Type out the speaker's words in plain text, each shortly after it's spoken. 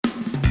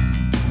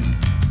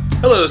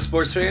Hello,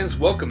 sports fans.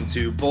 Welcome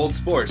to Bold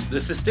Sports.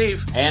 This is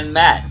Steve. And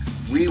Matt.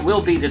 We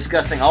will be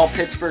discussing all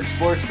Pittsburgh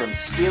sports from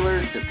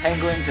Steelers to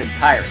Penguins and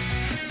Pirates,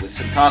 with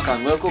some talk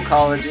on local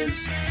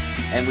colleges,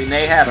 and we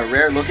may have a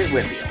rare look at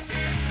Whitfield.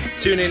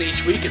 Tune in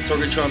each week at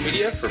Sorgatron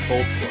Media for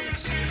Bold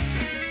Sports.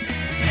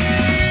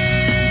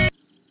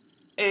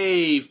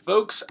 Hey,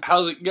 folks.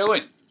 How's it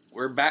going?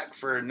 We're back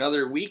for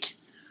another week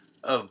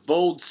of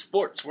Bold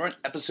Sports. We're on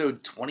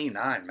episode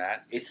 29,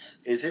 Matt.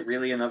 Is it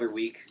really another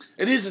week?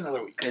 It is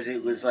another week. Because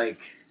it was like,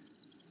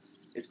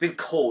 it's been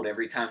cold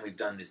every time we've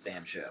done this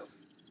damn show.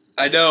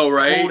 I know,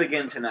 right? Cold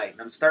again tonight,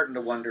 and I'm starting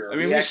to wonder. I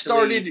mean, we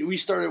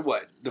started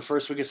what? The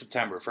first week of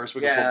September, first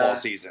week of football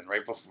season,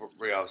 right before.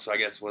 So I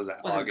guess what was that?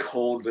 It wasn't August?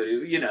 cold, but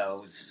it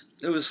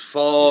was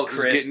fall. It was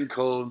crisp. getting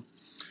cold.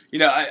 You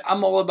know,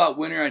 I'm all about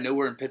winter. I know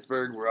we're in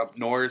Pittsburgh. We're up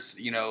north,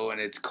 and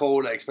it's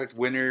cold. I expect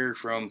winter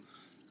from,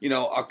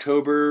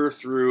 October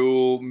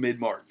through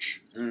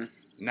mid-March. Mm.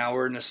 Now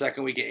we're in the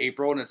second week of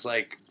April, and it's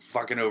like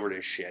fucking over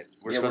this shit.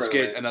 We're supposed to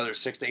get another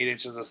 6 to 8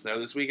 inches of snow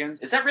this weekend.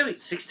 Is that really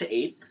 6 to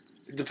 8?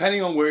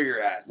 Depending on where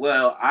you're at.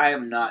 Well, I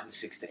am not in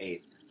 6 to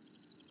 8.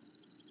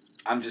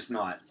 I'm just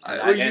not.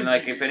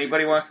 If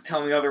anybody wants to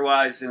tell me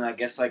otherwise, then I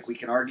guess we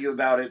can argue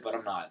about it. But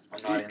I'm not.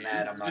 I'm not in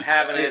that. I'm not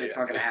having it. It's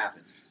not going to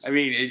happen. I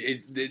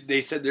mean,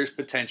 they said there's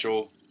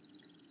potential.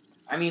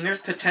 I mean,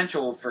 there's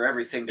potential for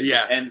everything to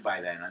just end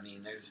by then. I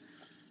mean, there's,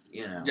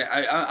 Yeah,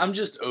 I'm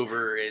just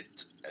over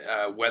it,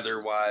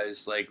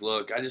 weather-wise.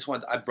 Look, I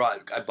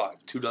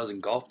bought 2 dozen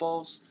golf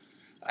balls.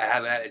 I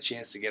haven't had a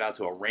chance to get out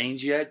to a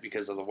range yet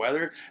because of the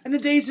weather. And the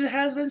days it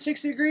has been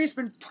 60 degrees, it's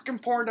been fucking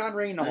pouring down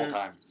rain the whole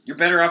time. You're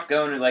better off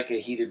going to a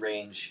heated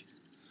range.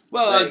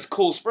 Well, it's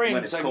Cool Springs.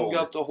 When it's I cold. can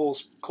go up to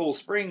Cool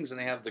Springs and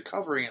they have the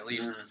covering at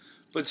least.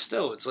 But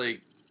still, it's it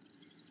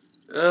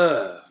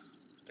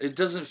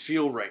doesn't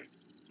feel right.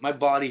 My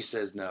body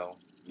says no.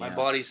 My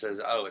body says,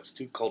 oh, it's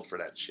too cold for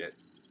that shit.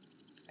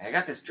 I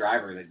got this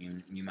driver that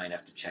you might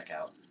have to check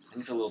out. I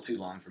think it's a little too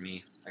long for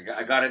me.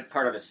 I got it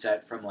part of a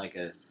set from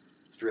a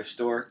thrift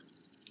store.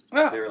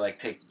 Oh. They were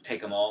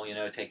take them all,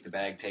 take the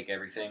bag, take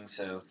everything.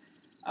 So,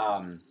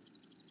 I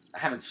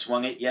haven't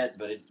swung it yet,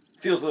 but it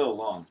feels a little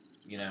long,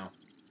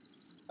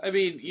 I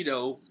mean, it's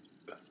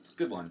a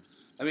good one.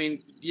 I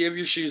mean, you have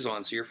your shoes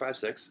on, so you're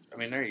 5'6". I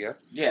mean, there you go.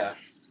 Yeah.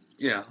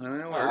 Yeah, I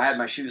mean, it works. I had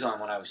my shoes on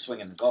when I was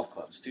swinging the golf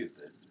clubs too,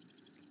 but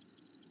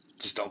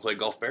just don't play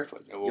golf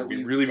barefoot. It will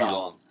be really be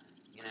long.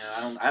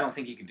 I don't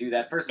think you could do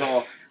that. First of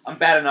all, I'm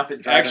bad enough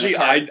at driving. Actually,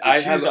 I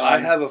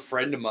have a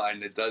friend of mine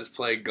that does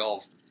play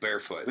golf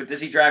barefoot. But does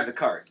he drive the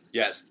cart?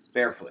 Yes.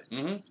 Barefoot.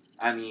 Mm-hmm.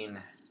 I mean,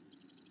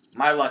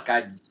 my luck,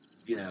 I'd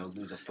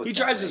lose a foot. He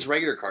drives his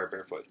regular car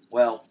barefoot.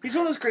 Well, he's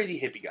one of those crazy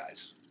hippie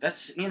guys.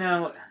 That's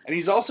And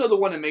he's also the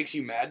one that makes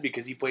you mad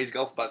because he plays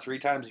golf about 3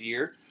 times a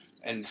year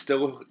and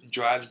still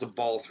drives the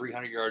ball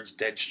 300 yards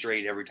dead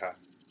straight every time.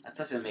 That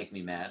doesn't make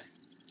me mad.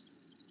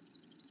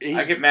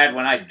 I get mad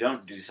when I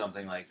don't do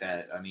something like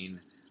that. I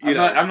mean,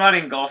 I'm not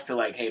in golf to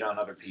hate on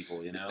other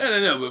people, No, but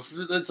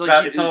it's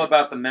it's all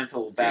about the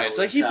mental battle. Yeah, it's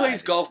like he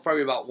plays golf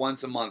probably about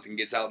once a month and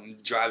gets out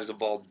and drives the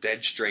ball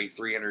dead straight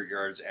 300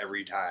 yards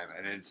every time.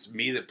 And it's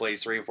me that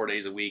plays 3 or 4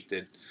 days a week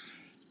that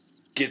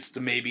gets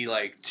to maybe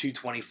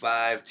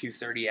 225,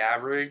 230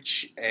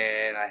 average,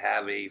 and I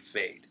have a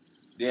fade.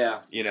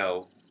 Yeah.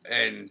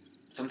 And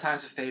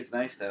sometimes a fade's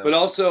nice though. But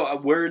also,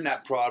 we're in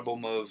that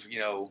problem of,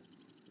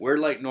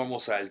 we're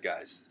normal sized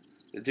guys.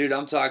 The dude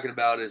I'm talking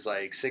about is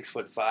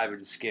 6'5"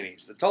 and skinny.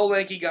 It's the tall,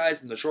 lanky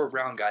guys and the short,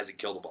 brown guys that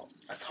kill the ball.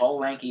 A tall,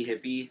 lanky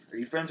hippie. Are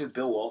you friends with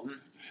Bill Walton?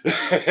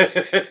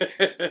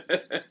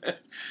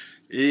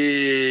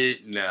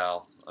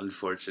 No,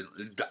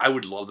 unfortunately. I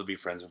would love to be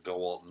friends with Bill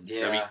Walton.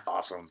 Yeah. That'd be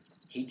awesome.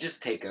 He'd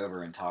just take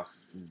over and talk.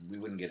 We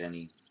wouldn't get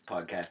any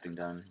podcasting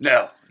done.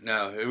 No.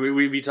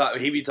 He'd be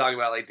talking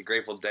about the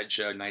Grateful Dead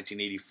show in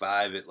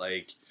 1985 at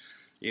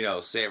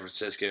San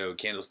Francisco,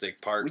 Candlestick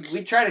Park.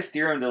 We try to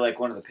steer him to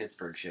one of the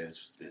Pittsburgh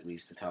shows, at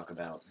least, to talk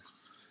about.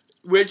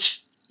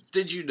 Which,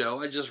 did you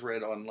know, I just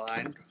read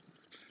online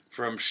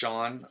from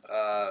Sean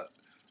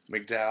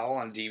McDowell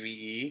on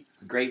DVE.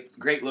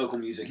 Great local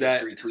music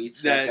history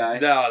tweets, that guy.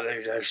 No,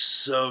 they're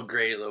so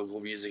great local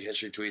music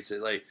history tweets.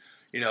 That,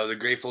 the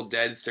Grateful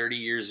Dead 30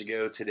 years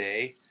ago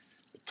today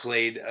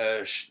played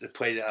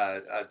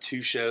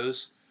 2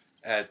 shows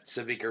at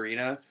Civic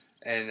Arena.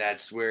 And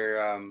that's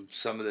where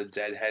some of the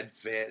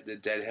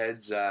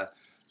Deadheads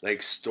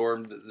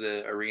stormed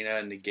the arena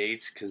and the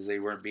gates because they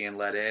weren't being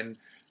let in,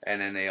 and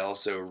then they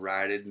also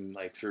rioted and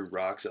threw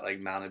rocks at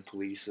mounted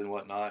police and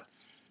whatnot.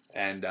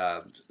 And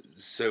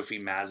Sophie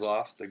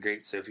Masloff, the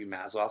great Sophie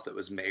Masloff, that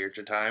was mayor at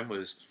the time,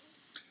 was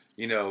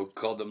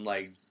called them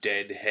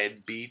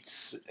deadhead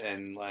beats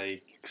and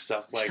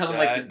stuff like that. Called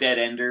them the Dead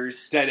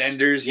Enders. Dead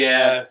Enders,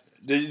 yeah.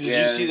 Did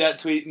you see that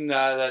tweet and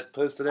that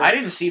post today? I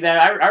didn't see that.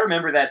 I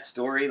remember that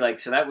story.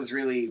 So that was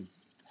really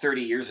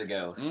 30 years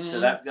ago. Mm-hmm.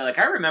 So that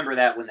I remember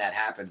that when that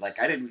happened.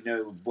 I didn't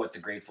know what the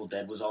Grateful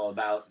Dead was all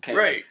about.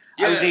 Right.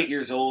 Yeah. I was 8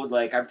 years old.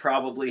 I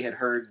probably had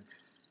heard,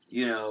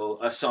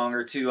 a song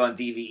or two on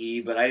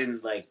DVE, but I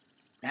didn't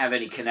have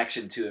any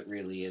connection to it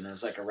really, and it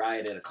was like a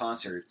riot at a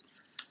concert.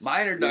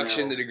 My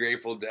introduction to the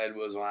Grateful Dead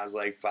was when I was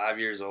like 5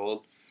 years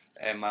old,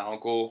 and my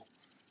uncle,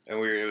 and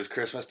it was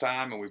Christmas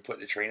time, and we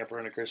put the train up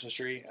around the Christmas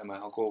tree, and my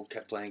uncle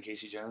kept playing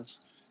Casey Jones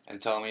and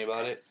telling me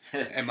about it,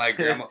 and my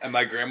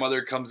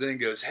grandmother comes in and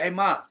goes, "Hey,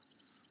 Ma,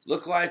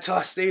 look what I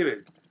tossed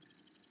David,"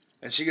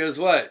 and she goes,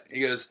 "What?" He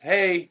goes,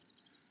 "Hey,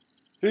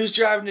 who's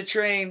driving the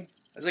train?"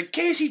 I was like,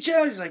 "Casey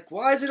Jones." He's like,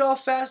 "Why is it all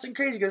fast and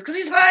crazy?" He goes, "Because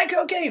he's high on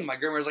cocaine." My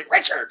grandmother's like,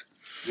 "Richard."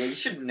 Yeah, you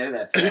shouldn't know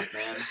that stuff,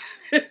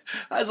 man.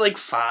 I was like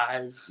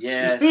 5.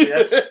 Yeah, see,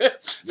 that's...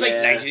 It's like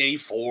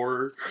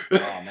 1984.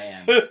 Oh,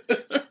 man.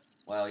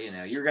 Well,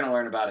 you're going to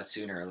learn about it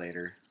sooner or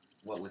later.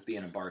 What with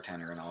being a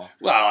bartender and all.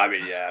 Well, I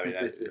mean,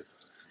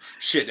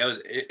 shit, that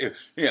was,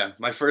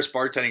 my first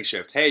bartending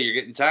shift. Hey, you're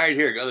getting tired?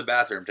 Here, go to the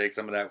bathroom, take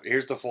some of that.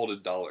 Here's the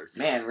folded $1.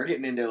 Man, we're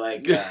getting into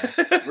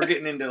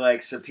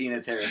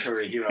subpoena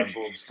territory here on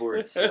Bold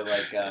Sports. So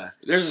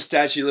there's a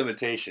statute of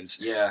limitations.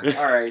 Yeah.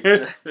 All right.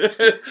 So,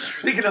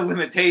 speaking of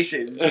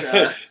limitations,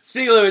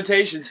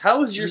 how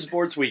was your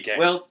sports weekend?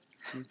 Well,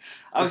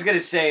 I was gonna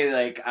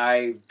say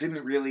I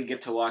didn't really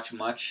get to watch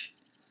much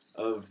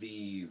of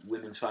the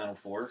women's Final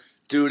Four.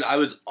 Dude, I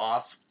was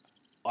off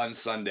on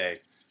Sunday.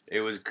 It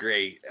was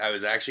great. I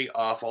was actually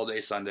off all day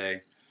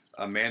Sunday.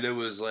 Amanda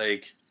was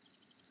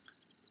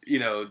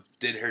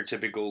did her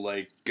typical,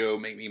 go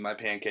make me my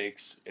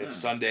pancakes. It's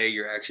Sunday,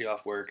 you're actually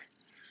off work.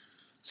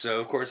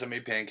 So, of course, I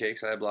made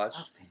pancakes. I obliged.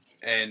 Love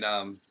pancakes.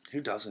 And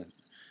who doesn't?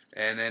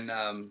 And then,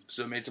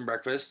 so I made some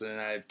breakfast,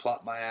 and I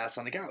plopped my ass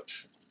on the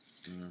couch.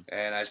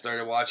 And I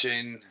started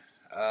watching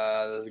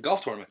the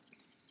golf tournament.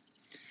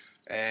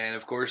 And,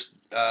 of course,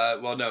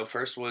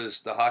 first was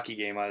the hockey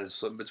game. I was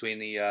flipping between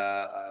the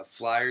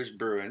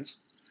Flyers-Bruins,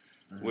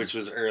 which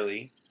was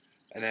early.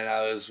 And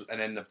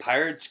then the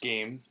Pirates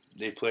game,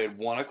 they played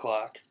 1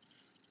 o'clock.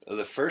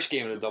 The first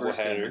game of the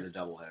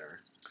doubleheader.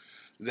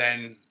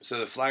 Then, so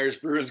the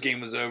Flyers-Bruins game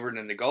was over, and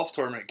then the golf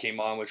tournament came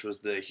on, which was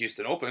the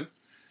Houston Open.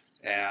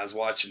 And I was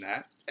watching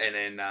that. And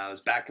then I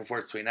was back and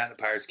forth between that and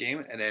the Pirates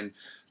game. And then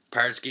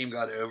Pirates game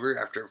got over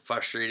after it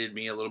frustrated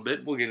me a little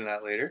bit. We'll get into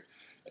that later.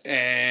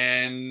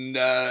 And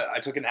I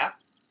took a nap.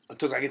 I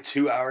took like a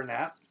 2-hour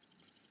nap.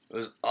 It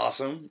was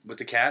awesome with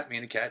the cat. Me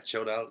and the cat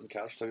chilled out on the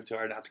couch, took a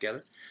 2-hour nap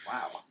together.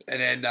 Wow. And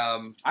then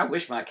I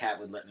wish my cat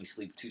would let me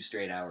sleep 2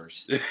 straight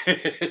hours.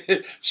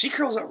 She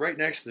curls up right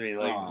next to me,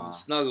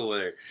 snuggle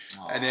with her.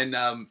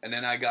 Aww. And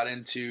then I got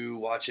into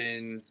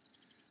watching,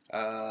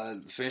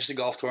 finish the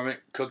golf tournament,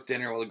 cooked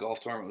dinner while the golf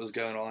tournament was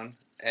going on,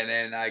 and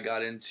then I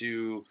got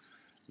into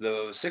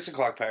the 6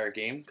 o'clock Pirate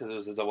game because it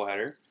was a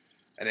doubleheader,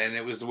 and then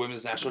it was the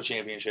Women's National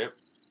Championship.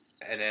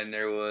 And then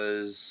there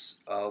was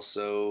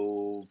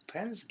also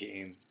Penn's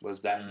game was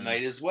that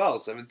night as well,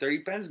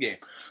 7:30 Penn's game.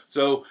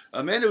 So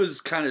Amanda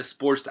was kind of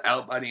sportsed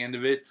out by the end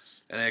of it.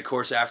 And then, of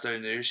course, after the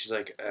news, she's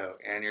like, "Oh,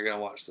 and you're going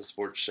to watch the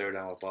Sports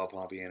Showdown with Bob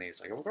Pompiani."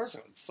 It's like, of course,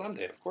 it's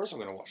Sunday. Of course I'm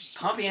going to watch the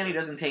Pompiani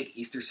doesn't take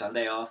Easter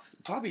Sunday off.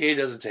 Pompiani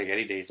doesn't take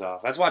any days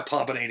off. That's why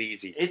Pompin' ain't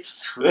easy. It's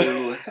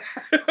true.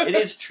 It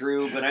is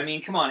true, but I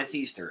mean, come on, it's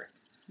Easter.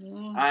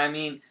 I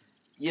mean,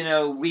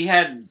 we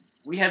had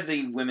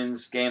the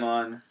women's game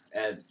on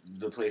at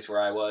the place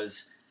where I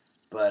was,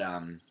 but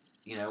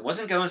it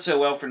wasn't going so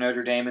well for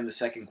Notre Dame in the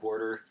second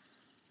quarter.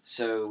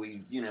 So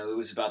it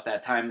was about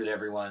that time that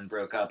everyone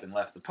broke up and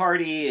left the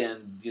party,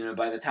 and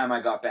by the time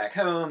I got back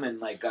home and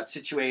got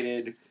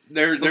situated,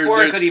 before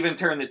I could even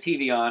turn the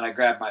TV on, I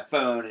grabbed my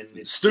phone and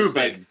it's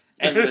stupid,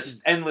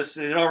 just, endless.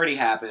 It had already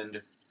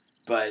happened,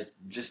 but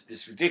just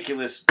this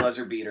ridiculous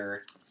buzzer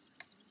beater.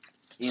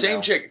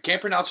 Same chick,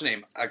 can't pronounce her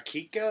name.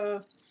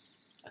 Akika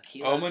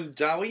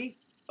Omundawi.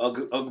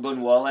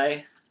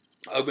 Ogunbowale.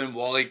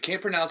 Ogunbowale.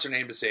 Can't pronounce her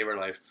name to save her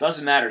life.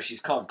 Doesn't matter.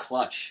 She's called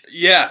Clutch.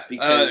 Yeah,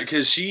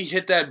 because she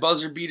hit that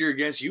buzzer beater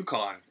against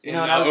UConn in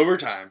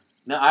overtime.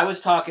 No, I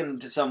was talking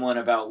to someone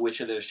about which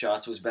of those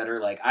shots was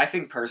better. I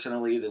think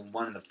personally the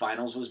one in the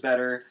finals was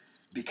better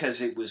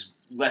because it was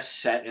less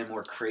set and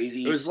more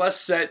crazy. It was less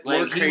set,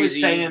 more crazy. He was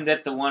saying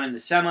that the one in the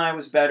semi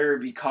was better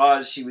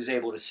because she was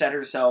able to set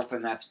herself,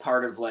 and that's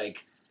part of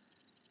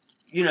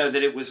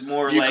that it was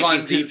more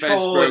UConn's in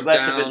control,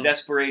 less of a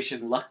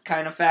desperation luck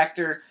kind of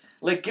factor.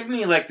 Give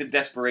me the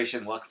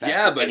desperation luck factor.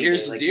 Yeah, but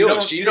here's the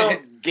deal: you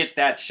don't get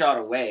that shot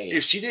away.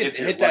 If she didn't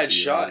hit that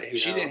shot,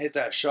 she didn't hit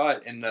that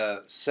shot in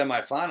the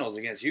semifinals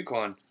against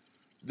UConn,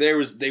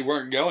 they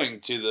weren't going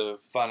to the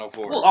Final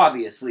Four. Well,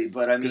 obviously,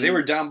 but I mean, because they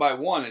were down by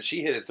 1 and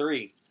she hit a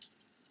 3.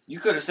 You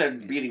could have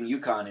said beating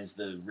UConn is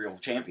the real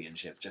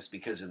championship just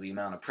because of the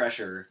amount of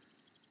pressure.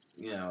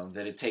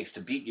 That it takes to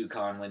beat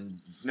UConn when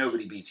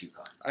nobody beats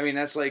UConn. I mean,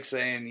 that's like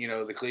saying,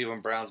 the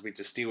Cleveland Browns beat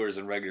the Steelers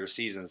in regular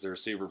seasons. They're a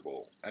Super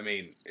Bowl. I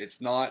mean, it's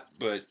not,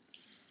 but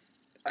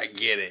I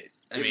get it.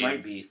 It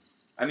might be.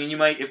 I mean, you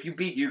might, if you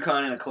beat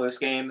UConn in a close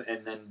game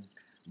and then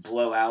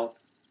blow out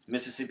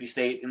Mississippi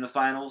State in the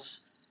finals,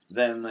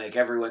 then,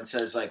 everyone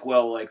says,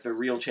 the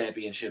real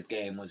championship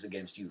game was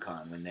against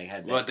UConn when they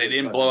had... But they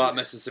didn't blow out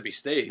Mississippi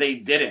State. They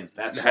didn't.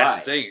 That's why. That's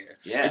the thing.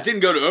 Yeah. It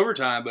didn't go to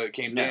overtime, but it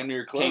came damn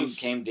near close.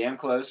 Came damn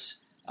close.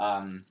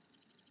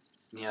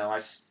 I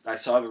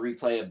saw the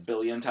replay a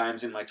billion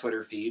times in my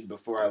Twitter feed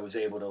before I was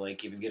able to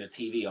even get a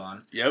TV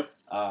on. Yep.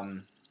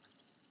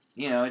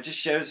 It just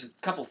shows a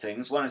couple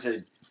things. One is that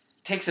it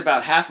takes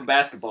about half a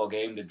basketball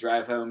game to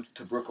drive home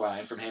to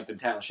Brookline from Hampton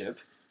Township,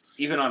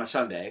 even on a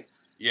Sunday.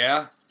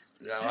 Yeah,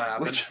 that'll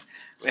happen.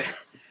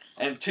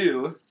 And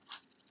two,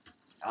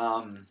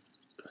 I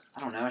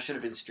don't know. I should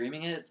have been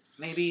streaming it,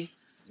 maybe.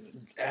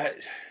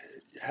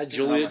 Had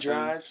Julia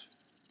drive?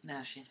 No,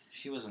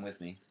 she wasn't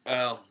with me.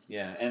 Oh.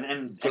 Yeah,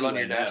 and put on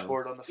your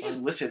dashboard on the phone? You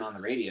just listen on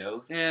the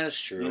radio. Yeah, that's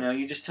true.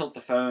 You just tilt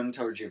the phone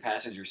towards your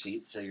passenger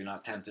seat so you're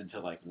not tempted to,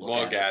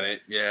 look at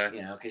it. Yeah.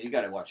 Because you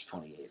got to watch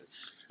 28.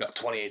 It's...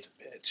 28's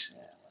a bitch. Yeah,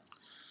 well.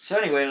 So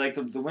anyway,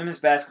 the women's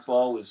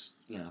basketball was,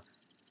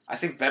 I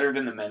think better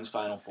than the men's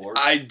Final Four.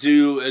 I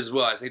do as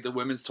well. I think the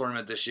women's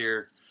tournament this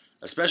year,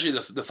 especially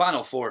the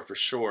Final Four for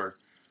sure,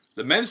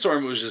 the men's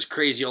tournament was just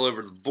crazy all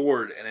over the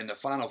board, and in the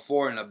Final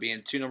Four ended up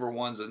being 2 number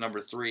 1s and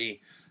number 3,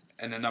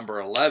 and the number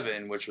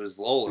 11, which was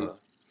Lola.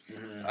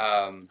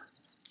 Mm-hmm.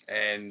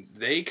 And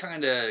they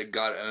kind of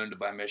got owned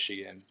by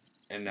Michigan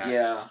in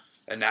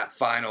that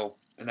final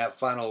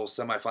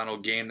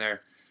semifinal game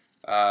there.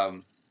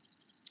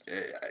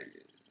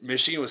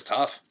 Michigan was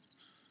tough.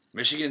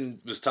 Michigan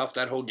was tough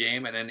that whole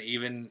game, and then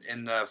even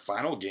in the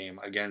final game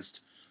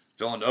against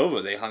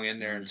Villanova, they hung in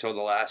there until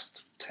the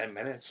last 10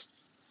 minutes.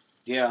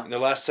 Yeah. And the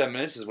last 10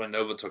 minutes is when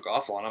Nova took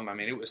off on them. I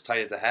mean, it was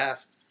tight at the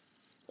half.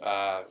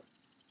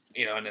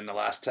 And then the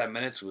last 10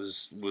 minutes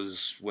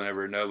was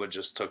whenever Nova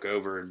just took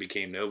over and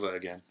became Nova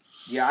again.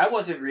 Yeah, I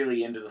wasn't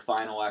really into the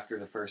final after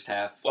the first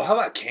half. Well, how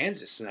about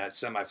Kansas in that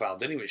semifinal?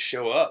 Didn't even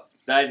show up.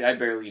 I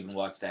barely even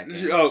watched that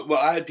game. Oh, well,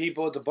 I had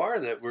people at the bar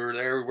that were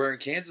there wearing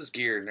Kansas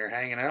gear, and they're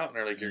hanging out, and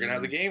they're like, you're going to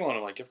have the game on.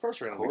 I'm like, of course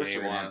we're going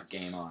to have the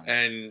game on.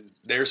 And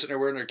they were sitting there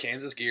wearing their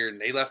Kansas gear,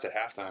 and they left at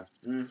halftime.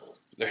 Mm.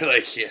 They're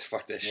like, yeah,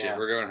 fuck that shit.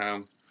 We're going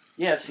home.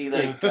 Yeah, see,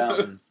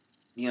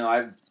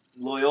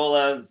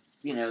 Loyola,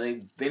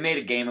 they made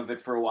a game of it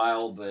for a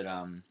while, but,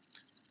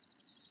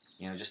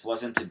 just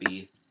wasn't to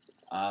be.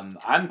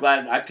 I'm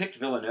glad I picked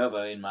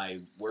Villanova in my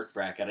work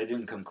bracket. I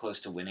didn't come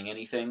close to winning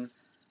anything,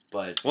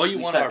 but you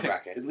won our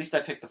bracket. At least I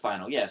picked the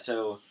final. Yeah,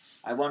 so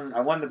I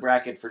won the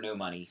bracket for no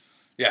money.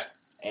 Yeah,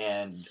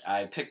 and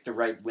I picked the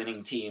right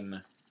winning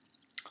team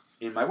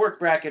in my work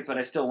bracket, but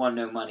I still won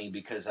no money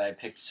because I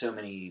picked so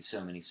many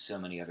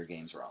other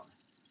games wrong.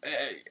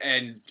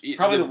 And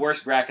probably the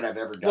worst bracket I've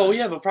ever done. Well,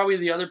 yeah, but probably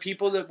the other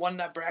people that won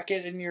that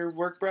bracket in your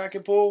work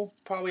bracket pool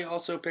probably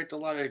also picked a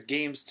lot of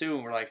games too,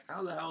 and were like,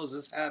 "How the hell does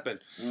this happen?"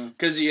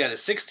 Because you had a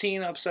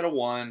 16 upset of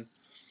 1.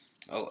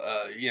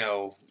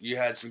 You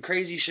had some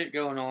crazy shit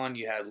going on.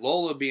 You had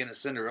Lola being a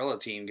Cinderella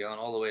team going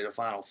all the way to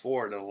Final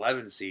Four, the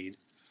 11 seed.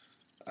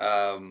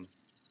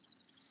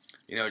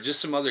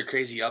 Just some other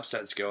crazy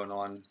upsets going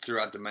on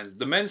throughout the men's.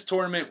 The men's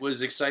tournament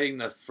was exciting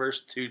the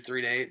first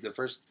 2-3 days. The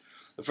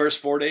first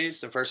 4 days,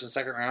 the first and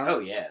second round. Oh,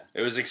 yeah.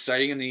 It was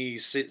exciting in the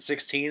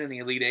 16 and the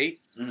Elite 8.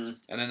 Mm-hmm.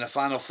 And then the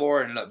Final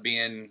Four ended up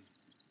being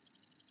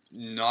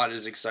not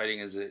as exciting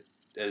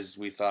as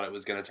we thought it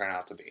was going to turn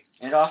out to be.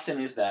 It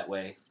often is that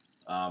way.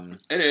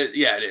 It is.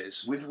 Yeah, it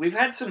is. We've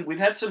had some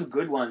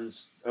good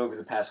ones over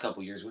the past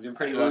couple years. We've been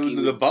pretty lucky.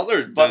 The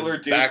Butler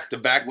Duke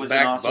back-to-back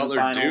awesome Butler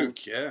final.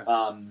 Duke.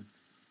 Yeah.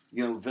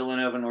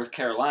 Villanova, North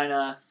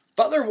Carolina.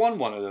 Butler won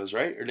one of those,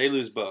 right? Or they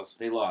lose both?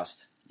 They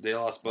lost. They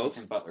lost both? I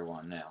think Butler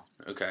won now.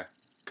 Okay.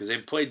 Because they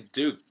played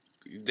Duke.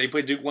 They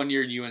played Duke one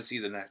year and UNC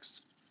the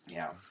next.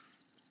 Yeah.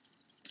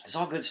 It's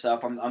all good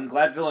stuff. I'm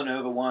glad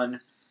Villanova won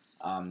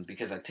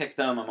because I picked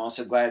them. I'm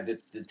also glad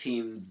that the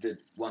team that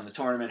won the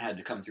tournament had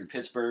to come through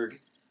Pittsburgh.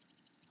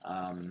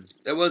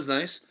 That was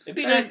nice. It'd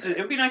be nice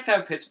to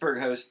have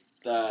Pittsburgh host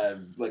a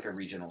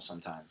regional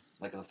sometime,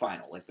 like the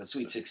final, like the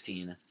Sweet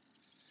 16.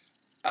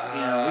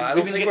 I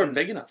don't think we're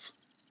big enough.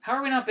 How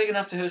are we not big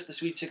enough to host the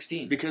Sweet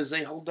 16? Because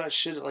they hold that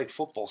shit at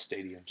football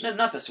stadiums. No,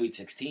 not the Sweet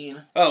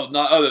 16.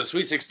 The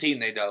Sweet 16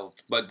 they don't,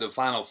 but the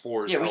Final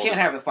Four. Yeah, we can't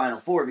have the Final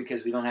Four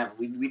because we don't have.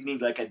 We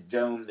need a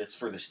dome that's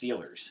for the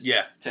Steelers.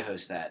 Yeah. To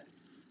host that.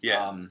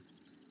 Yeah.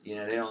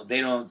 They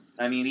don't.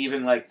 I mean,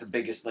 even the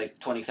biggest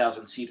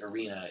 20,000 seat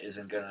arena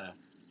isn't gonna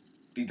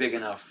be big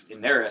enough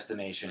in their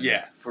estimation.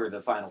 Yeah. For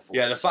the Final Four.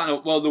 Yeah,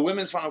 the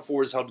women's Final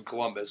Four is held in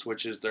Columbus,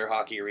 which is their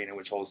hockey arena,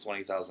 which holds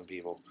 20,000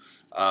 people.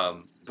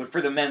 But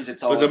for the men's,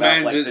 it's all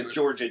about the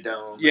Georgia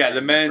Dome. Yeah,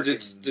 the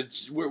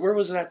men's, where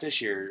was it at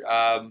this year?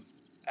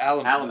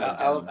 Alamo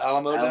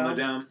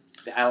Dome.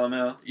 The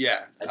Alamo.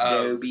 Yeah.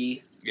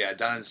 Adobe.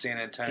 Down in San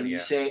Antonio. Can you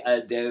say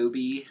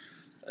Adobe?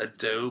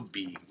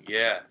 Adobe,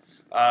 yeah.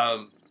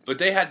 But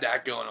they had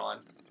that going on.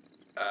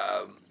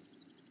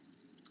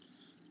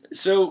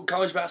 So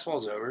college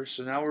basketball's over.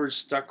 So now we're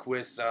stuck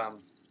with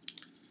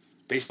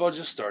baseball.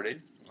 Just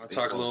started. We'll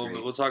talk a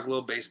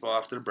little baseball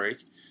after the break.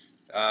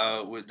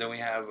 Then we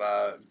have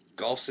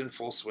golf's in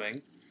full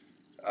swing.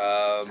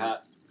 NHL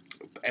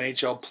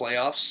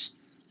playoffs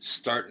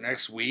start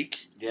next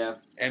week. Yeah.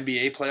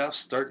 NBA playoffs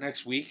start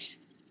next week.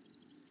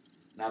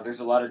 Now there's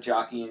a lot of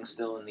jockeying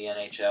still in the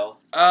NHL.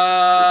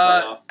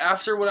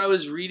 After what I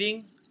was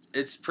reading,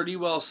 it's pretty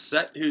well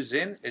set who's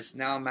in. It's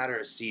now a matter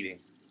of seeding.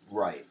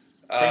 Right.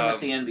 Same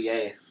with the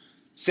NBA.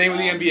 Same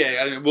with the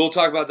NBA. We'll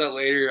talk about that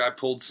later. I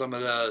pulled some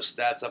of the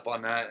stats up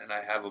on that, and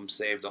I have them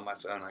saved on my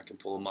phone. I can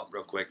pull them up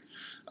real quick.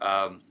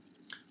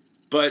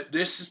 But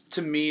this,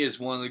 to me, is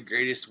one of the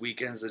greatest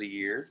weekends of the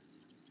year.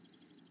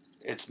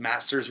 It's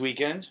Masters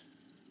weekend.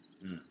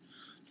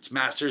 It's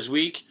Masters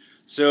week.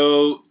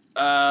 So,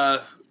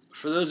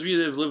 for those of you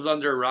that have lived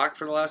under a rock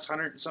for the last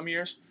 100 and some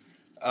years,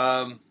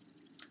 the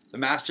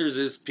Masters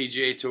is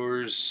PGA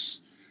Tour's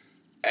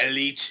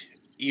elite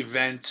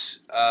event.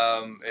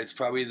 It's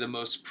probably the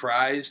most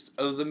prized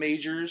of the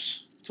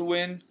majors to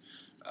win,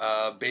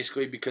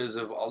 basically because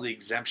of all the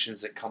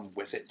exemptions that come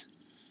with it.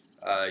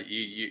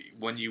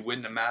 When you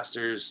win the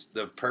Masters,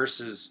 the purse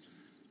is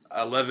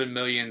 $11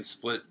 million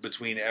split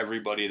between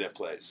everybody that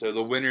plays. So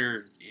the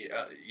winner,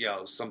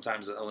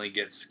 sometimes it only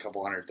gets a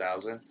couple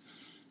 $100,000.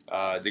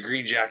 The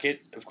green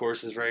jacket, of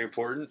course, is very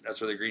important. That's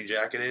where the green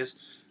jacket is,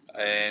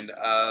 and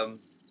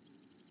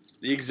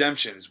the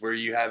exemptions, where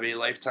you have a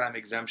lifetime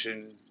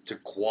exemption to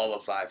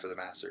qualify for the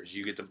Masters.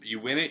 You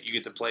win it, you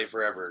get to play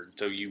forever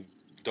until you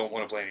don't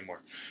want to play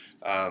anymore.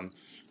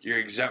 You're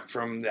exempt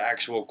from the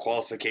actual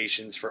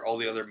qualifications for all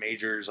the other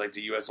majors, like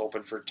the U.S.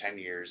 Open for 10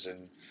 years,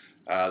 and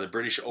the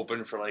British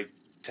Open for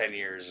 10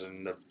 years,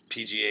 and the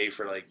PGA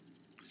for 8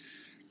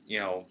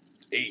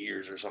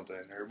 years or something,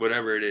 or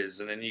whatever it is.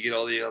 And then you get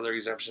all the other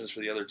exemptions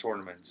for the other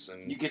tournaments.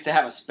 And you get to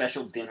have a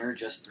special dinner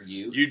just for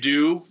you. You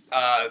do.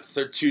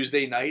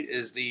 Tuesday night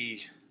is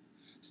the...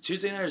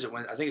 Tuesday night, or is it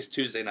Wednesday? I think it's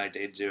Tuesday night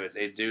they do it.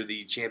 They do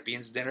the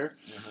champions dinner,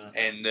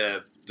 and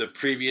the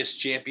previous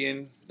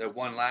champion that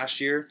won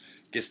last year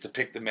gets to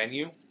pick the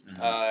menu,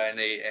 and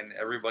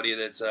everybody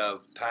that's a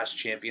past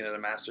champion of the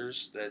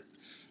Masters that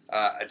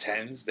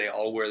attends, they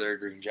all wear their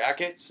green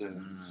jackets,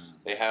 and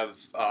they have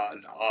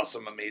an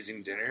awesome,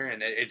 amazing dinner.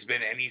 And it's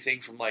been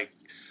anything from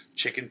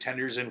chicken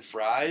tenders and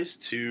fries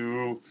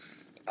to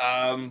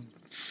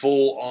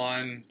full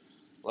on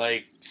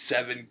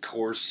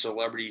 7-course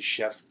celebrity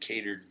chef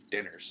catered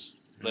dinners.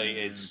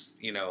 It's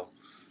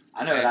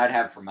I know what I'd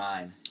have for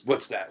mine.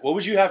 What's that? What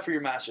would you have for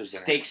your Masters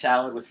dinner? Steak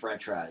salad with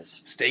French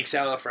fries. Steak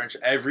salad, French.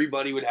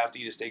 Everybody would have to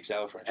eat a steak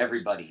salad, French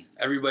fries.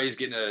 Everybody's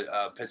getting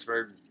a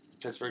Pittsburgh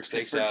steak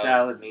Pittsburgh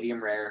salad, medium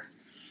rare.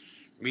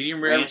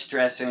 Medium rare. Ranch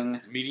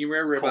dressing. Medium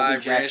rare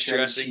ribeye, ranch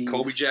dressing,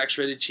 Colby Jack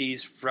shredded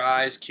cheese,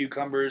 fries,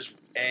 cucumbers,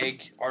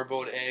 egg,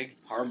 hard-boiled egg.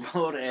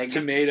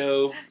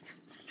 Tomato.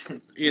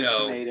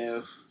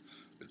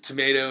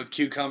 Tomato,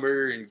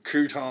 cucumber, and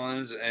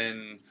croutons,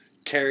 and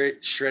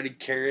shredded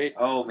carrot.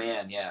 Oh,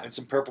 man, yeah. And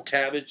some purple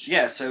cabbage.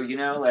 Yeah, so,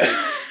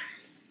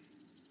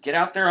 get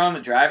out there on the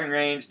driving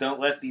range.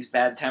 Don't let these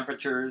bad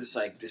temperatures,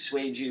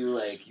 dissuade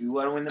you. You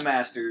want to win the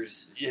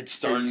Masters.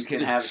 So you can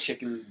have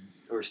chicken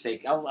or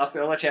steak. I'll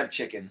let you have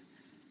chicken,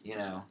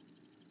 a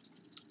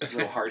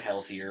little heart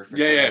healthier for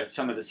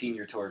some of the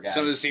senior tour guys.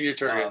 Some of the senior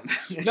tour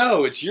guys.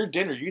 No, it's your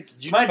dinner. You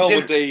tell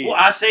what they eat. Well,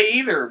 I say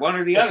either, one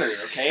or the other,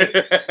 okay?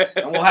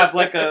 And we'll have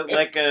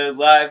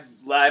a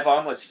live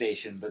omelet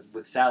station, but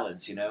with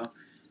salads, Yeah,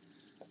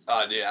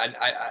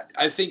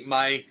 I think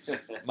my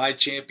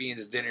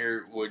champion's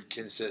dinner would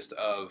consist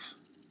of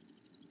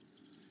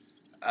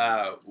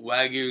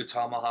Wagyu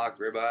tomahawk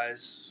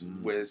ribeyes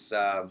with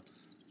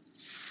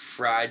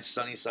fried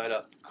sunny side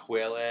up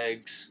quail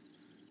eggs,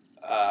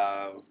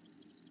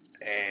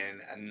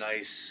 and a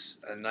nice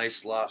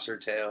lobster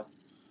tail.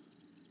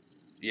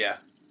 Yeah,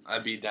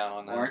 I'd be down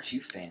on that. Aren't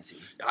you fancy?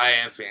 I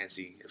am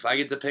fancy. If I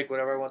get to pick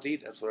whatever I want to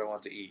eat, that's what I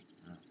want to eat.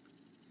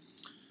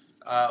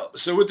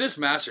 So with this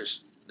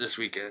Masters this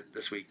week,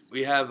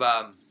 we have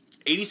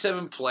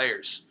 87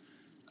 players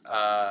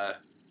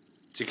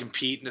to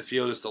compete in the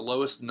field. It's the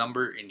lowest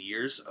number in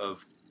years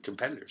of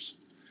competitors.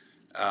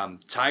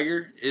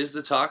 Tiger is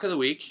the talk of the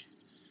week,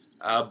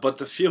 but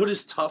the field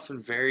is tough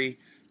and very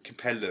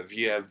competitive.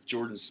 You have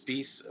Jordan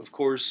Spieth, of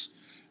course,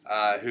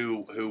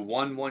 who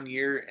won one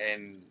year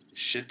and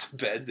shit the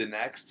bed the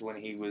next when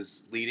he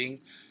was leading.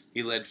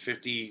 He led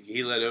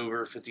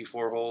over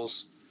 54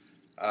 holes,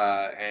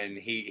 and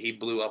he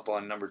blew up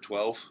on number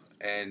 12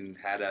 and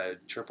had a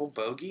triple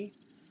bogey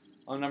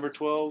on number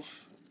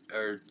 12,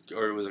 or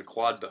it was a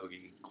quad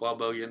bogey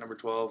on number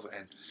 12,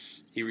 and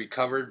he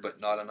recovered, but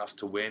not enough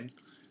to win.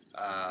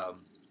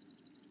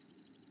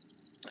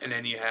 And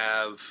then you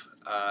have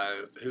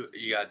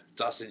you got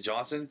Dustin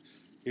Johnson,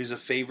 who's a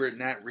favorite in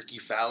that. Ricky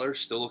Fowler,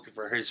 still looking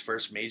for his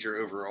first major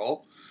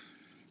overall.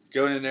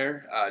 Going in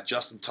there,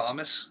 Justin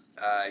Thomas,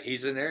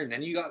 he's in there. And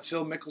then you got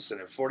Phil Mickelson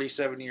at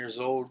 47 years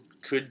old,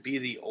 could be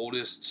the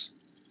oldest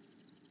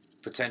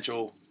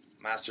potential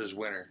Masters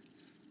winner.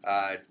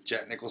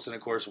 Jack Nicholson,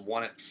 of course,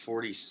 won at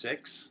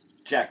 46.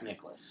 Jack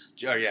Nicklaus.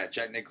 Oh, yeah,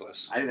 Jack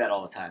Nicklaus. I do that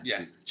all the time, Yeah,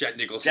 too. Jack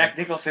Nicholson. Jack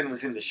Nicholson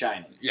was in The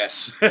Shining.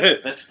 Yes.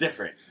 That's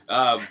different.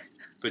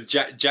 But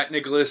Jack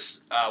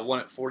Nicklaus won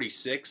at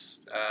 46,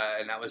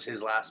 and that was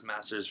his last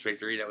Masters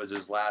victory. That was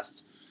his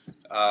last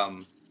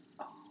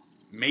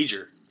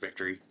major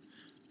victory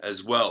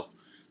as well.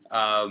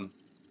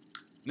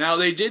 Now,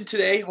 they did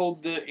today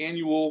hold the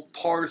annual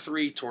Par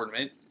 3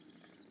 tournament,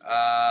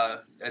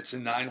 It's a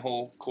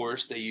 9-hole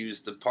course. They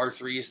use the par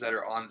 3s that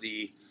are on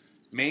the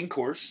main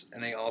course,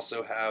 and they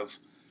also have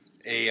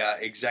a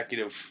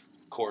executive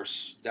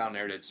course down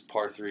there that's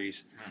par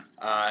 3s.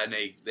 And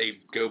they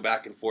go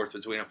back and forth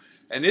between them.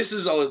 And this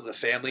is all of the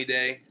family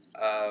day,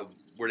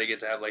 where they get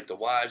to have like the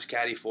wives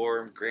caddy for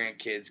them,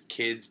 grandkids,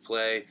 kids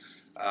play.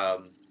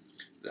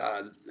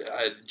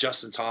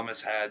 Justin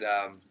Thomas had,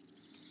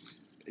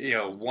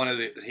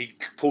 he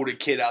pulled a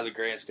kid out of the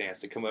grandstands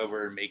to come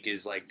over and make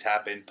his like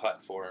tap in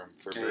putt for him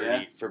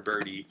for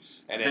birdie.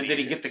 And then did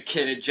he get the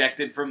kid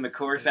ejected from the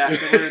course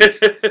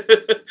afterwards?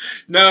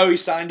 No, he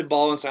signed the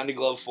ball and signed a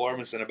glove for him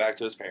and sent it back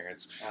to his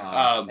parents.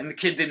 And the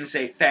kid didn't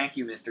say thank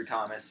you, Mr.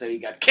 Thomas, so he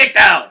got kicked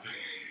out.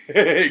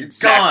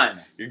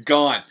 Exactly. You're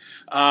gone.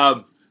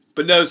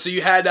 But no, so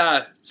you had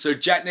so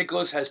Jack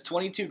Nicklaus has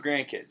 22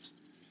 grandkids.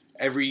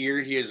 Every year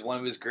he has one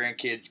of his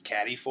grandkids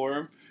caddy for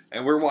him.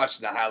 And we're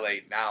watching the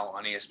highlight now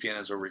on ESPN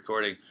as we're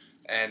recording.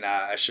 And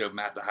I showed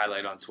Matt the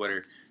highlight on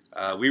Twitter.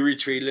 We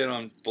retweeted it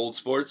on Bold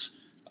Sports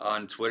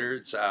on Twitter.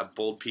 It's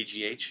Bold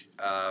PGH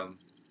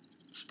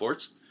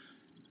Sports.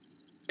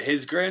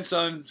 His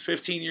grandson,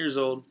 15 years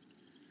old,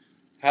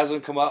 has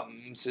him come up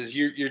and says,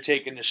 you're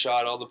taking the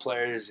shot. All the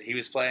players. He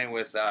was playing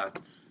with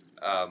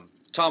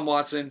Tom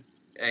Watson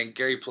and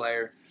Gary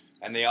Player.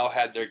 And they all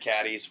had their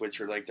caddies,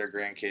 which were like their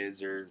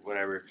grandkids or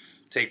whatever,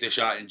 take the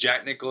shot. And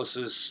Jack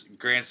Nicklaus's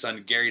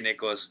grandson, Gary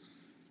Nicklaus,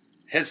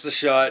 hits the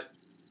shot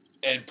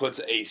and puts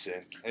an ace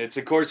in. And it's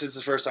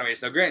his first time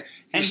ace. Now,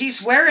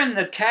 he's wearing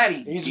the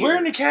caddy He's gear.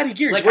 wearing the caddy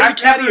gear. Like, he's wearing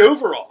the caddy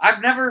overalls.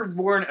 I've never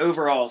worn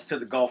overalls to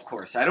the golf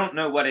course. I don't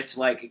know what it's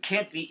like. It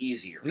can't be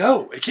easier.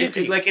 No, it can't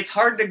be. Like, it's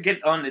hard to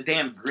get on the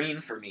damn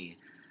green for me,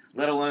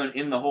 let alone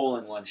in the hole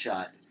in one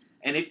shot.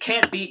 And it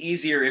can't be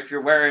easier if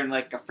you're wearing,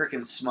 like, a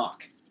freaking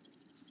smock.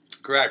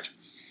 Correct.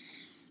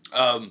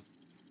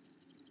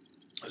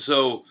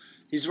 So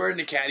he's wearing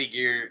the caddy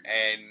gear,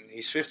 and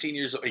he's 15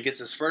 years old. He gets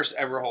his first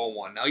ever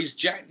hole-in-one. Now, he's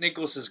Jack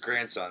Nicklaus's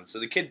grandson, so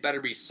the kid better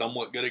be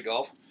somewhat good at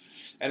golf.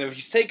 And if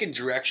he's taking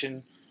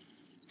direction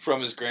from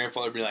his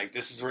grandfather, be like,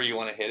 this is where you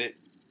want to hit it,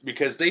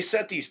 because they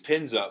set these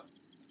pins up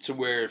to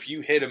where if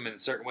you hit them in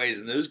certain ways,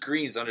 and those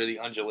greens under the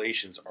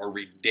undulations are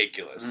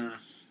ridiculous.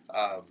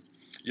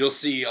 You'll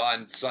see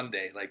on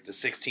Sunday, like the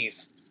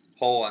 16th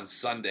hole on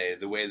Sunday,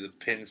 the way the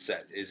pin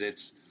set is,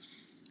 it's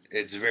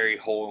very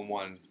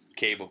hole-in-one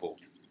capable,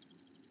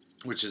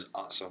 which is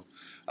awesome.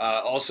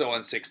 Also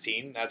on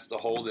 16, that's the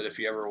hole that if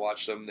you ever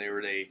watch them,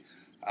 they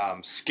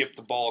skip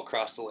the ball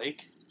across the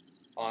lake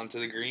onto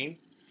the green.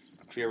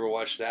 If you ever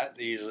watch that,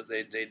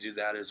 they do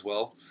that as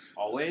well.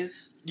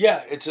 Always?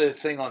 Yeah, it's a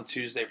thing on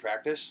Tuesday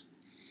practice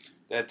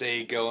that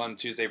they go on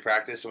Tuesday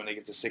practice. And when they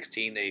get to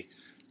 16, they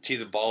tee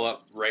the ball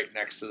up right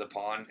next to the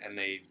pond, and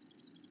they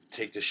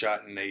take the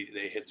shot, and they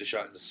hit the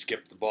shot and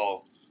skip the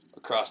ball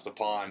across the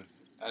pond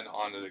and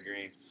onto the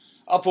green.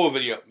 I'll pull a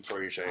video up for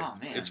you to show you. Oh,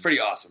 man. It's pretty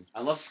awesome.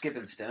 I love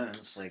skipping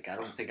stones. Like, I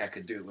don't think I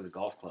could do it with a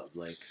golf club.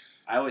 Like,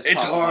 I always.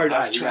 It's hard.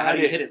 I've tried how do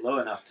you it. hit it low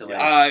enough to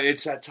like?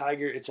 It's a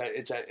tiger. It's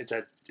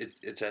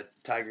a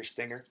tiger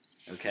stinger.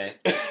 Okay.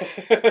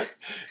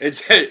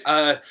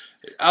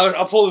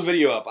 I'll pull the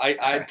video up.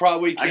 I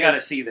probably can't. I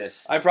gotta see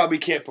this. I probably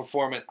can't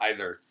perform it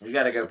either. We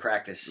gotta go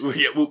practice.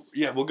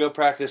 We'll go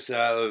practice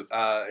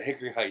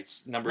Hickory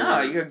Heights number.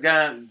 No, you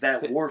got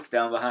that wharf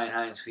down behind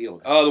Heinz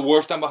Field. Oh, the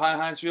wharf down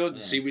behind Heinz Field.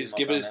 Yeah, See, we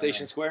skip it at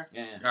Station Square.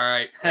 Yeah. All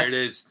right, there it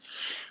is.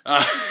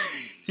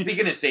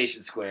 Speaking of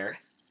Station Square,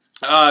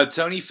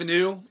 Tony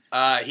Finau,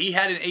 he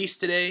had an ace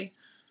today.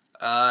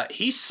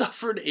 He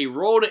suffered a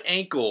rolled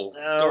ankle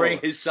during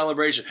his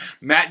celebration.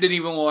 Matt didn't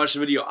even watch the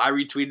video. I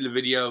retweeted the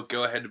video.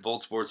 Go ahead to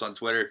Bold Sports on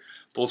Twitter,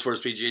 Bold Sports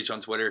PGH on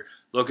Twitter.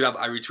 Look it up.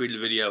 I retweeted the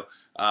video.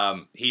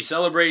 He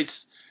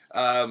celebrates,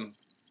 and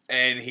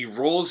he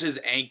rolls his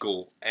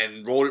ankle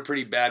and rolled it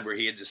pretty bad where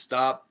he had to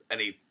stop,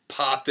 and he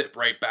popped it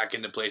right back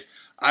into place.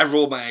 I've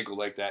rolled my ankle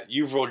like that.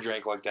 You've rolled your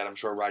ankle like that, I'm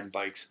sure, riding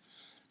bikes.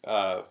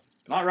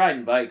 Not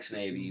riding bikes,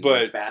 maybe,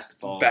 but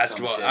basketball.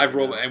 I've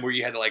rolled, and where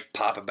you had to like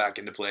pop it back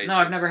into place. No,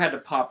 I've never had to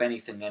pop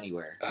anything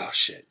anywhere. Oh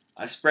shit!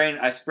 I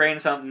sprain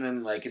something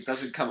and like it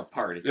doesn't come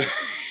apart. It just,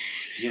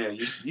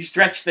 you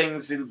stretch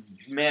things in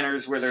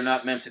manners where they're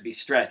not meant to be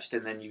stretched,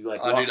 and then you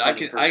like. Oh, walk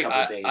dude, for a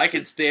couple days. I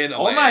can stand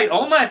all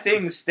my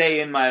things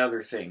stay in my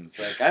other things.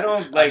 Like I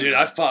don't like. Oh, dude,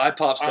 I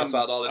pop stuff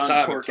out all the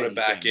time and put it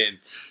back in.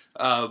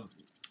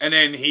 And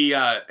then he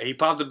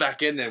popped it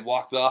back in and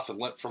walked off and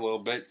went for a little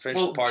bit.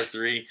 Finished par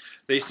 3.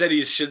 They said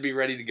he should be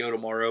ready to go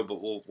tomorrow,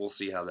 but we'll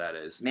see how that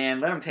is. Man,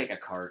 let him take a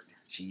cart.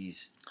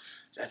 Jeez.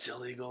 That's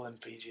illegal in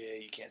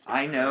PGA. You can't take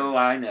I know.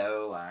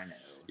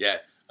 Yeah.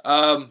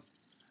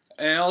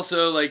 And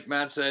also, like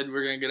Matt said,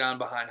 we're going to go down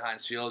behind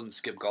Heinz Field and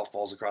skip golf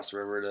balls across the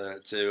river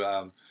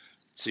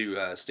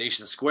to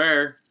Station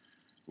Square,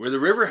 where the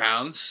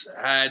Riverhounds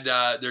had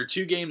their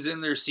 2 games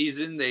in their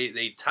season.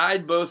 They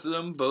tied both of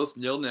them, both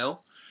 0-0.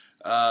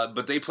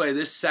 But they play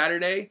this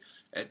Saturday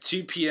at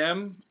 2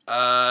 p.m.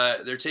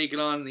 They're taking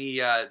on the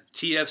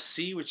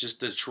TFC, which is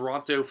the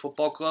Toronto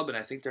Football Club, and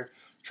I think they're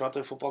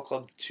Toronto Football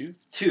Club 2?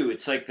 2.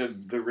 It's like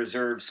the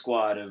reserve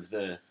squad of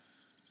the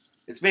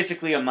It's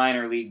basically a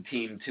minor league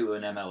team to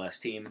an MLS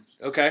team.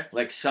 Okay.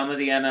 Like some of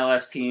the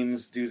MLS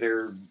teams do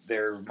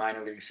their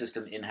minor league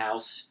system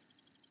in-house,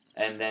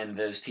 and then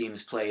those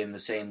teams play in the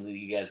same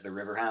league as the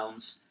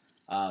Riverhounds.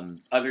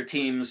 Other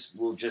teams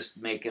will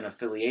just make an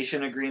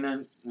affiliation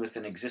agreement with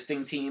an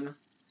existing team.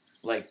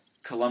 Like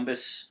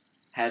Columbus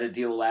had a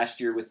deal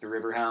last year with the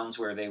Riverhounds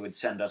where they would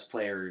send us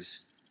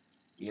players,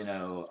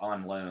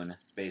 on loan,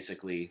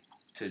 basically,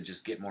 to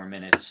just get more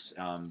minutes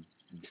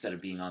instead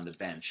of being on the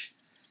bench.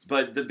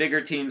 But the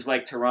bigger teams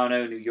like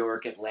Toronto, New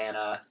York,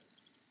 Atlanta,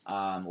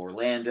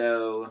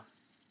 Orlando,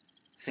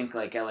 think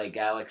like LA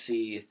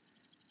Galaxy,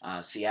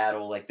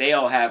 Seattle, like they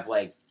all have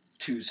like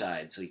two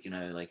sides.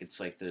 Like it's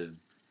like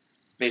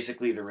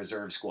basically the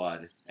reserve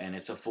squad, and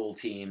it's a full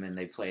team, and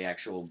they play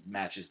actual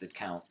matches that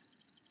count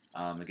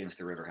against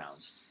the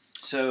Riverhounds.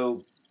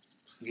 So,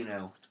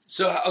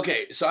 So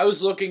I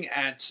was looking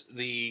at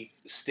the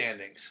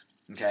standings.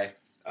 Okay.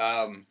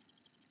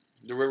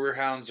 The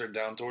Riverhounds are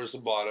down towards the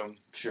bottom.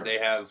 Sure. They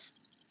have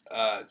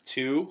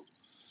two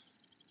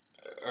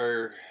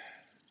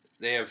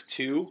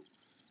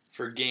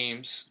for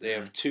games. They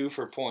have 2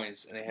 for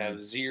points, and they have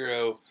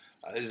 0.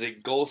 Is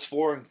it goals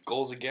for and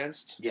goals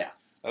against? Yeah.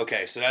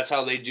 Okay, so that's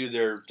how they do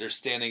their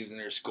standings and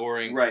their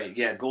scoring. Right.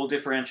 Yeah. Goal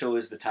differential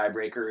is the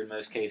tiebreaker in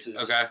most cases.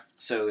 Okay.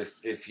 So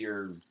if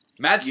you're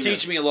Matt's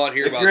teaching me a lot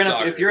here about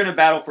soccer. If you're in a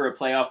battle for a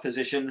playoff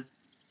position,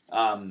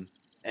 and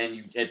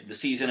the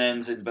season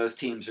ends and both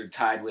teams are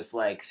tied with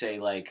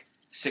say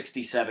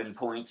 67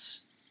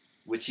 points,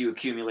 which you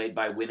accumulate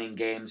by winning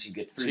games, you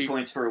get 3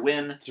 points for a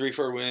win, 3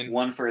 for a win,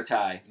 1 for a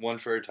tie. 1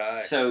 for a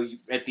tie. So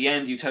at the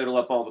end, you total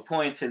up all the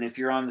points, and if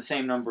you're on the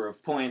same number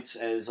of points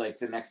as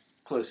the next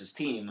closest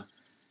team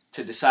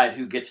to decide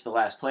who gets the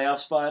last playoff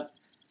spot,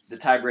 the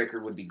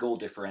tiebreaker would be goal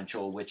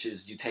differential, which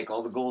is you take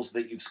all the goals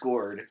that you've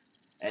scored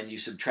and you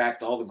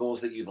subtract all the goals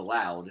that you've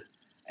allowed.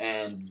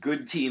 And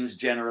good teams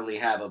generally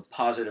have a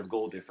positive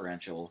goal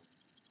differential,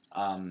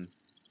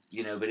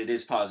 but it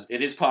is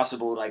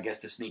possible, I guess,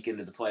 to sneak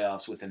into the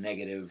playoffs with a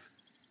negative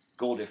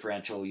goal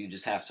differential. You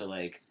just have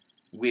to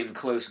win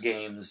close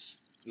games,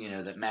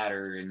 that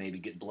matter, and maybe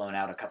get blown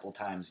out a couple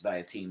times by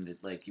a team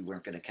that you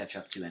weren't going to catch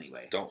up to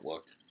anyway. Don't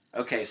look.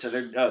 Okay,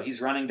 so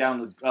he's running down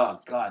the. Oh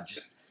God,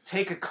 just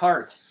take a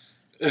cart.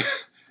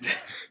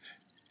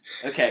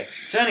 Okay,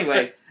 so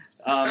anyway.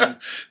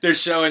 They're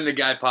showing the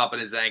guy popping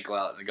his ankle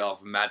out in the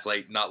golf, and Matt's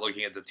not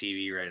looking at the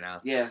TV right now.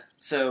 Yeah,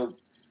 so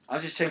I'm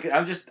just thinking,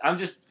 I'm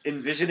just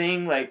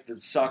envisioning the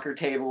soccer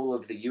table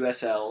of the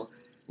USL,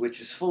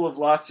 which is full of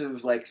lots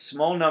of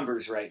small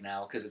numbers right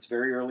now because it's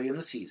very early in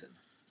the season.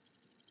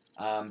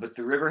 But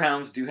the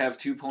Riverhounds do have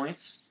 2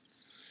 points.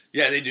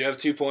 Yeah, they do have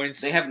 2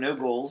 points. They have no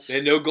goals. They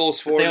have no goals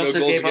for, they no also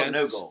goals gave against. Up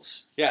no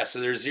goals. Yeah, so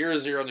they're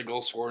 0-0 on the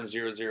goals for and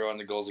 0-0 on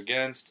the goals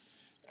against,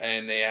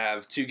 and they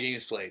have 2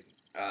 games played.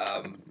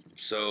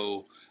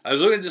 So I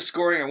was looking at the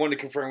scoring. I wanted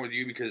to confirm with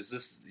you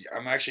because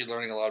I'm actually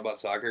learning a lot about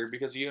soccer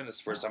because of you, and it's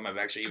the first time I've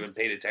actually even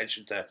paid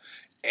attention to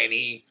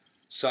any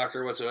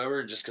soccer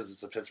whatsoever, just because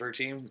it's a Pittsburgh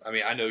team. I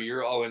mean, I know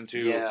you're all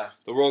into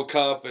the World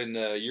Cup and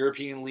the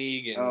European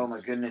League. And, oh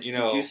my goodness!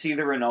 Did you see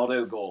the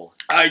Ronaldo goal?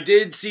 I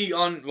did see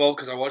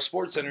because I watched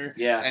SportsCenter.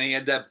 Yeah, and he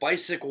had that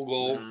bicycle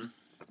goal. Mm-hmm.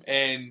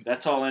 And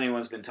that's all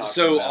anyone's been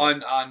talking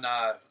about.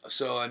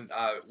 On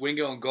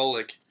Wingo and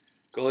Golic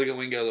and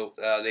Wingo,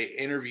 they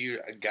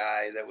interviewed a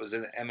guy that was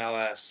in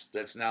MLS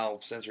that's now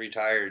since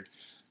retired.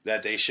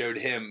 That they showed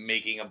him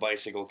making a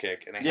bicycle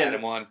kick, and they had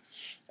him on,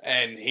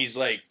 and he's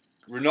like,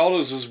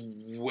 Ronaldo's was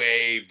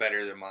way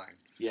better than mine.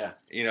 Yeah,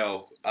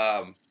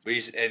 but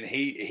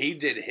he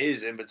did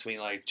his in between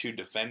 2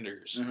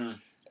 defenders,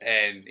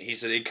 and he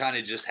said it kind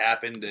of just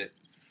happened that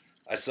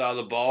I saw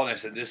the ball and I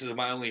said this is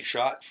my only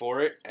shot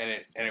for it,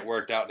 and it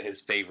worked out in his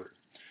favor.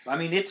 I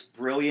mean, it's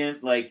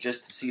brilliant,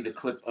 just to see the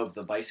clip of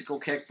the bicycle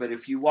kick, but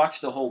if you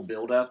watch the whole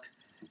build-up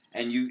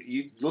and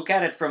you look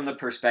at it from the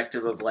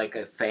perspective of,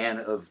 a fan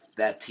of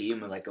that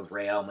team, of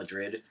Real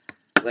Madrid,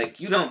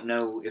 you don't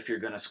know if you're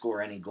going to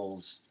score any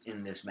goals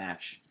in this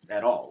match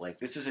at all.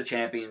 This is a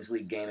Champions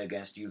League game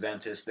against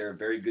Juventus. They're a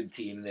very good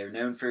team. They're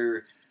known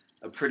for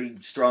a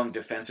pretty strong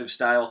defensive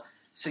style.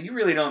 So you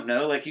really don't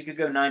know. You could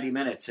go 90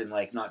 minutes and,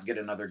 not get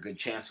another good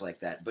chance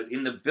like that. But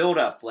in the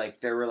build-up,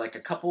 there were, a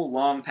couple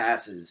long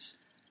passes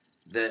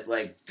that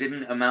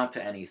didn't amount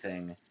to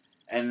anything,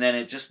 and then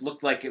it just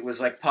looked like it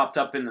was popped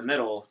up in the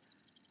middle,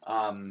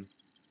 and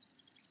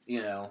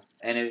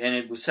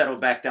it was settled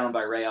back down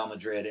by Real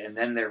Madrid, and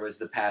then there was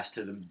the pass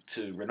to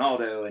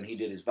Ronaldo, and he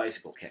did his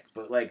bicycle kick.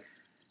 But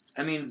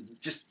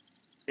just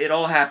it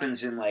all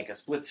happens in a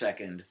split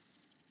second,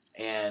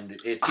 and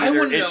it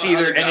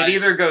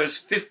either goes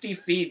 50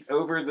 feet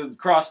over the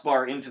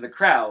crossbar into the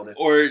crowd,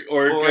 or it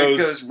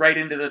goes right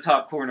into the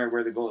top corner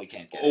where the goalie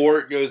can't get it. Or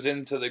it goes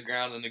into the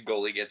ground and the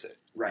goalie gets it.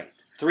 Right.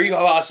 3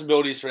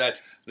 possibilities for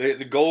that.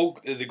 The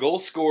goal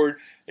scored,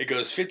 it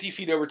goes 50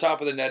 feet over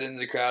top of the net into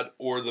the crowd,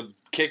 or the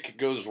kick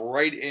goes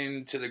right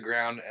into the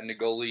ground and the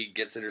goalie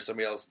gets it, or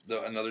somebody else,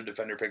 another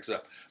defender picks it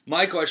up.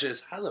 My question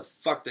is, how the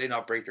fuck did they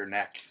not break their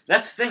neck?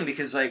 That's the thing,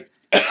 because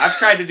I've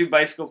tried to do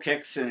bicycle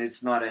kicks and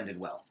it's not ended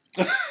well.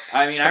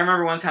 I mean, I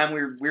remember one time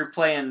we were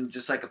playing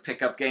just like a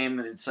pickup game,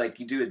 and it's like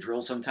you do a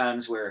drill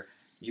sometimes where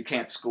you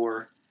can't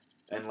score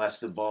unless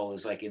the ball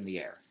is like in the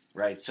air,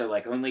 right? So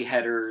like only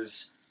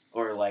headers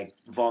or like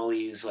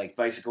volleys, like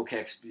bicycle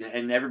kicks,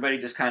 and everybody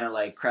just kind of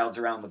like crowds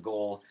around the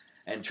goal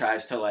and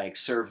tries to like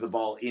serve the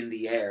ball in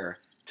the air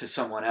to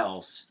someone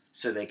else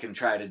so they can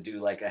try to do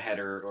like a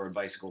header or a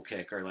bicycle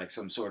kick or like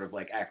some sort of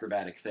like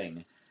acrobatic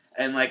thing.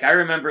 And like I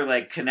remember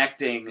like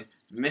connecting,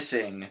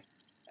 missing,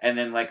 and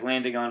then like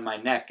landing on my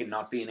neck and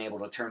not being able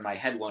to turn my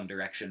head one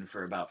direction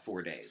for about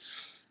 4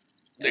 days.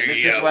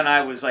 This is when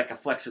I was like a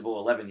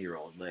flexible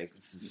 11-year-old. Like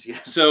this is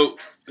So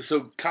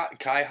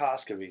Kai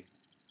Hoskavy.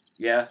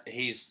 Yeah.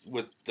 He's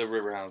with the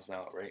Riverhounds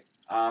now, right?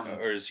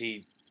 Or is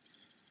he?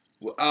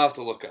 Well, I'll have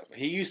to look up.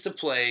 He used to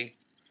play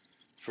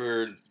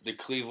for the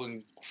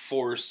Cleveland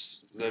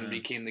Force, then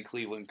became the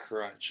Cleveland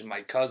Crunch. And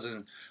my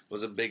cousin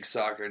was a big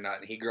soccer nut,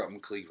 and he grew up in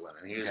Cleveland.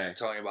 And he was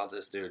telling me about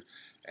this dude.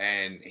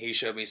 And he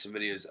showed me some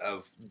videos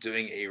of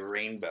doing a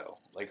rainbow,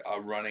 like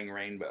a running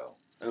rainbow.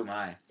 Oh,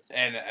 my.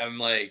 And I'm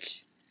like,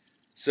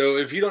 so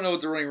if you don't know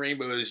what the running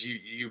rainbow is,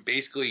 you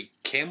basically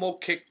camel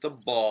kick the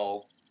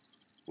ball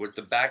with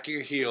the back of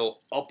your heel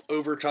up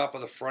over top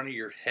of the front of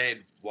your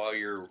head while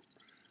you're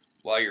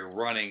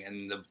running,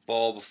 and the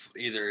ball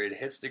either it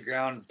hits the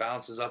ground,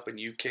 bounces up, and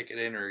you kick it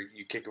in, or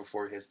you kick it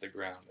before it hits the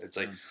ground. It's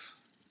like,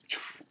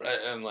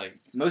 I'm like,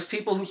 most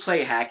people who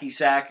play hacky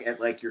sack at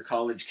like your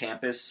college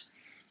campus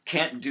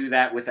can't do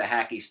that with a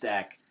hacky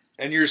stack.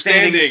 And you're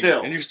standing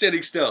still. And you're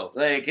standing still.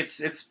 Like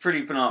it's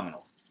pretty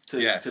phenomenal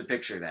to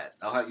picture that.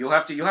 You'll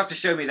have to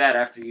show me that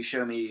after you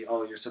show me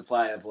all your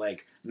supply of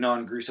like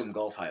non-gruesome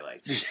golf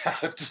highlights. Yeah,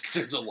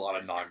 there's a lot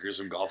of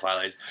non-gruesome golf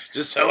highlights.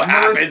 Just so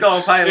happens most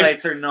golf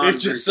highlights are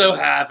non-gruesome. It just so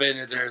happened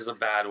that there's a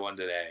bad one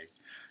today.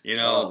 You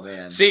know. Oh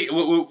man. See,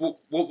 what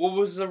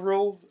was the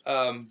rule?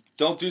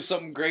 Don't do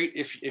something great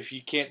if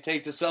you can't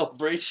take the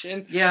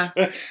celebration. Yeah.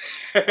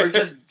 Or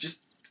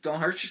just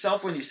don't hurt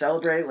yourself when you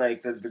celebrate,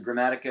 like the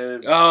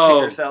Grammatica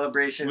kicker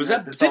celebration. Was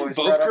that did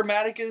both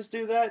Grammaticas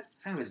do that?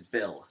 I think it was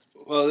Bill.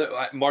 Well,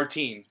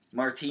 Martin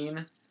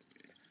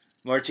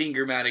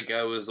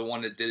Grammatica was the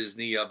one that did his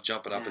knee up,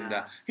 jumping up and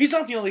down. He's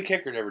not the only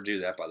kicker to ever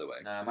do that, by the way.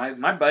 Nah,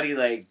 my buddy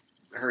like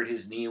hurt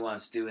his knee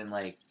once doing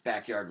like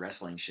backyard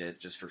wrestling shit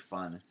just for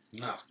fun.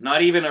 No,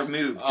 not even a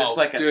move, just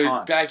like a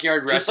taunt.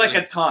 Backyard wrestling, just like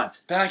a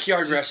taunt.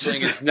 Backyard wrestling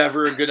is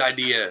never a good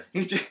idea.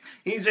 He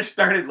just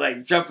started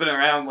like jumping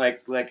around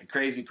like a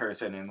crazy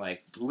person and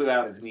like blew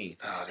out his knee.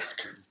 Oh, that's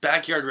crazy.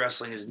 Backyard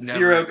wrestling is never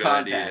zero a good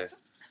contact. Idea.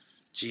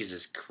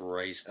 Jesus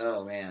Christ.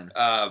 Oh man.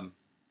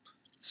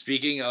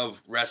 Speaking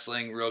of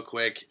wrestling, real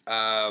quick,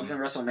 isn't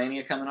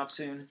WrestleMania coming up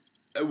soon?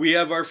 We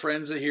have our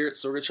friends here at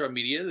Sorgatron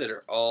Media that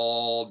are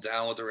all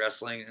down with the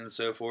wrestling and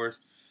so forth.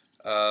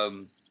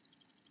 Now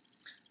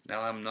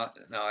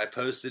I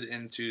posted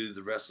into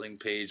the wrestling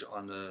page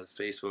on the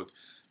Facebook,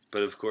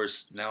 but of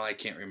course now I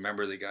can't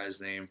remember the guy's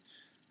name.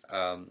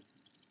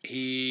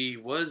 He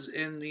was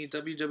in the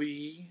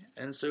WWE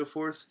and so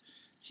forth.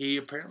 He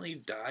apparently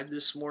died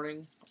this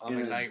morning on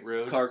McKnight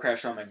Road. Car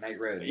crash on McKnight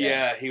Road.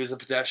 Yeah, he was a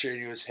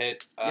pedestrian. He was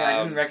hit.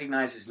 I didn't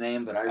recognize his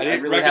name, but I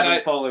really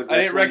haven't followed wrestling.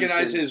 I didn't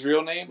recognize his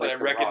real name, but like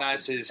I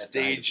recognized his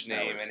stage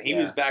name. And he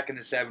was back in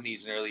the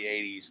 70s and early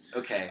 80s.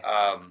 Okay.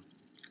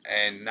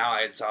 And now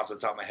it's off the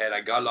top of my head. I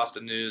got it off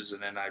the news,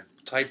 and then I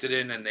typed it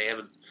in, and they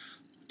haven't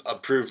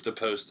approved the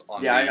post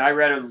on I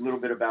read a little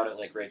bit about it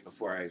like right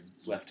before I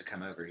left to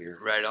come over here.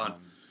 Right on.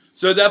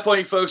 So at that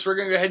point, folks, we're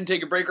going to go ahead and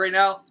take a break right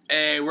now,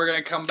 and we're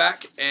going to come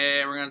back,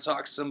 and we're going to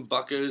talk some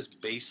Buccos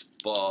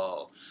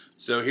baseball.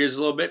 So here's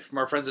a little bit from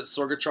our friends at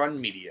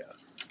Sorgatron Media.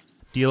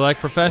 Do you like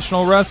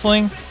professional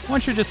wrestling?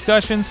 Want your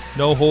discussions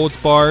no holds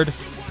barred?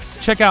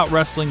 Check out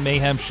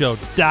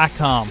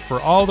WrestlingMayhemShow.com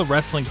for all the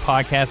wrestling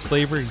podcast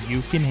flavor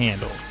you can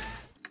handle.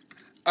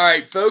 All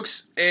right,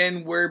 folks,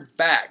 and we're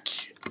back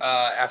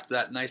after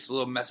that nice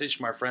little message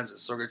from our friends at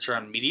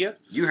Sorgatron Media.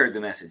 You heard the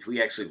message.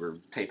 We actually were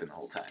taping the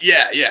whole time.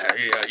 Yeah.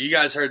 You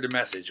guys heard the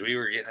message. We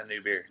were getting a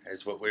new beer.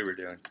 Is what we were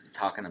doing.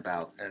 Talking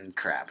about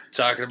crap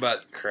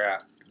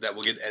that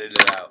will get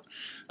edited out.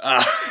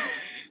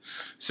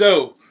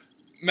 So,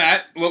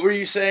 Matt, what were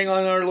you saying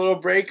on our little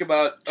break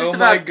about,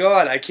 my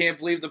God, I can't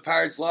believe the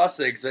Pirates lost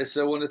it because I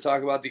still want to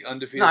talk about the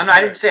undefeated Pirates.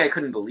 I didn't say I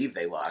couldn't believe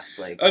they lost.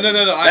 Like, no.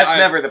 That's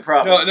never the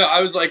problem. No,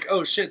 I was like,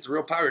 oh shit, the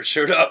real Pirates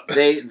showed up.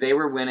 They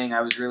were winning. I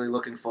was really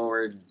looking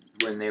forward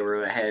when they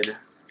were ahead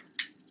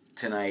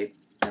tonight,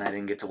 and I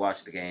didn't get to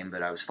watch the game,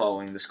 but I was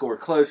following the score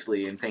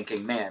closely and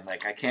thinking, man,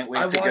 like, I can't wait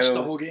to go. I watched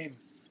the whole game.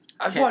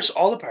 I've watched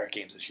all the Pirate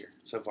games this year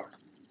so far.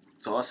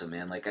 It's awesome,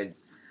 man. Like,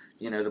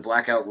 the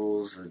blackout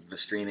rules, the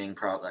streaming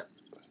problem.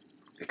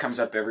 It comes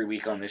up every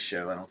week on this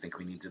show. I don't think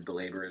we need to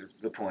belabor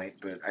the point,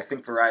 but I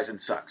think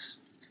Verizon sucks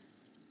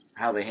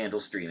how they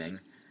handle streaming,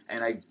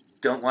 and I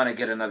don't want to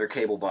get another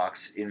cable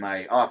box in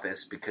my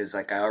office because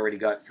I already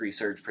got 3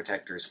 surge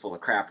protectors full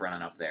of crap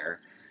running up there,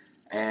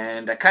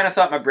 and I kind of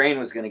thought my brain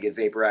was going to get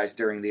vaporized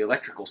during the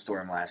electrical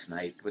storm last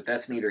night, but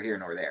that's neither here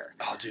nor there.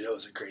 Oh, dude, that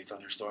was a great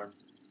thunderstorm.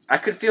 I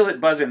could feel it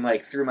buzzing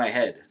like through my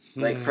head,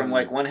 like from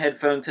like one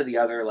headphone to the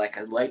other, like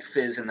a light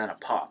fizz and then a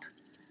pop,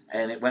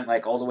 and it went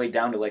like all the way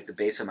down to like the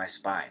base of my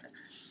spine,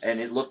 and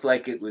it looked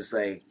like it was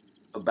like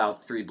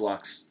about 3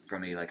 blocks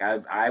from me. Like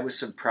I was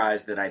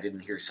surprised that I didn't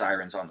hear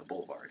sirens on the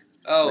boulevard.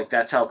 Oh, Like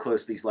that's how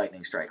close these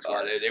lightning strikes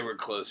were. they were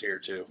close here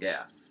too.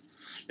 Yeah.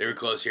 They were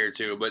close here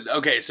too. But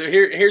okay, so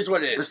here's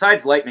what it is.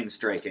 Besides lightning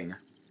striking,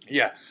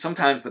 Yeah,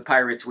 sometimes the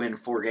Pirates win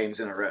 4 games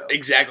in a row.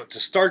 exactly. To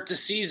start the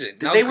season.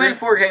 Did they win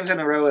 4 games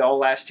in a row all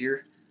last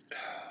year?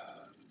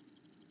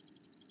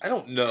 I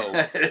don't know.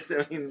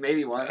 I mean,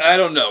 maybe once. I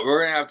don't know.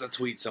 We're gonna have to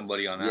tweet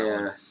somebody on that one.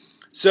 Yeah.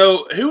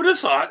 So, who would have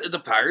thought that the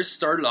Pirates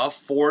started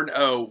off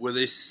 4-0 with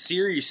a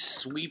series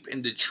sweep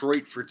in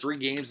Detroit for 3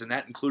 games, and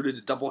that included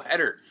a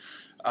doubleheader.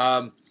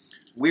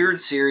 Weird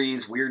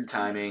series, weird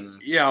timing.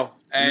 You know,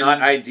 and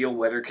Not ideal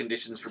weather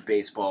conditions for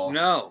baseball.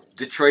 no,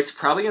 Detroit's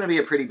probably going to be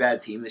a pretty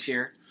bad team this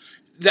year.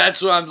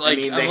 that's what I'm like.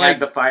 I mean, I'm they like, had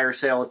the fire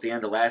sale at the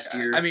end of last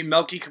year. I mean,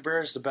 Melky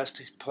Cabrera is the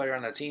best player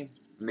on that team.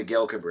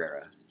 Miguel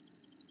Cabrera.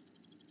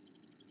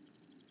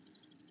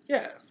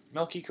 Yeah,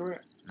 Melky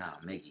Cabrera. No,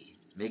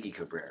 Miggy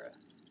Cabrera.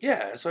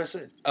 Yeah, that's what I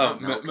said. Oh,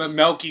 Melky.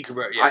 Melky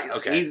Cabrera. Yeah,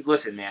 okay.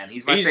 Listen, man,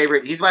 he's my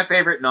favorite. He's my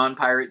favorite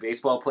non-pirate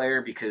baseball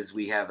player because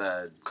we have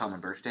a common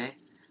birthday.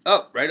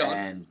 Oh, right on.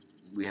 And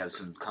we have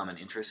some common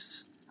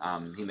interests.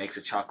 He makes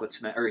a chocolate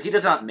snack, or he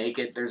does not make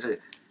it.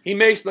 He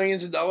makes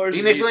millions of dollars.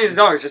 He makes millions of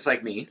dollars just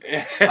like me.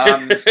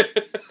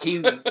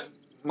 He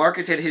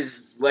marketed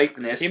his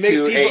likeness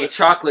to a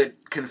chocolate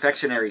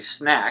confectionery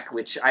snack,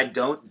 which I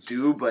don't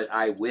do, but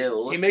I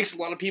will. He makes a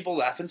lot of people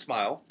laugh and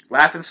smile.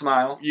 Laugh and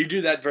smile. You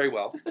do that very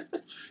well.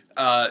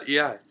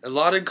 Yeah, a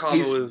lot in common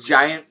He's with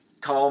giant,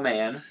 tall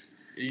man,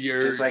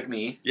 you're just like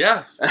me.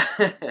 Yeah.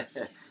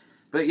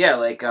 But yeah,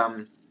 like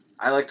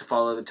I like to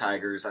follow the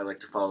Tigers. I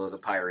like to follow the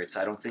Pirates.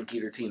 I don't think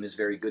either team is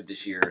very good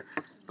this year,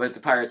 but the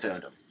Pirates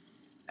owned them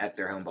at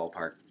their home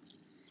ballpark.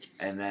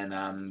 And then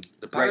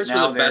the Pirates right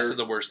now were the best of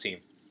the worst team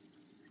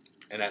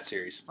in that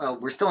series. Well,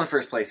 we're still in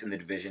first place in the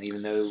division,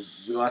 even though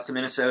we lost to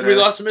Minnesota. We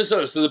lost to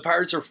Minnesota, so the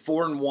Pirates are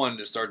 4-1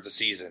 to start the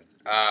season.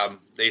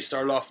 They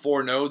started off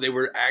 4-0. They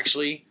were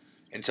actually,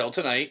 until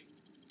tonight,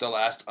 the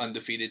last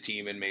undefeated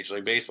team in Major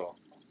League Baseball.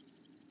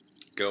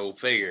 Go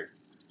figure.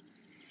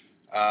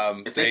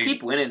 If they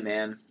keep winning,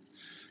 man.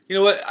 You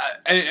know what?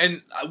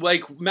 And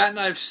like Matt and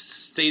I have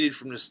stated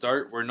from the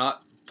start, we're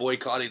not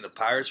boycotting the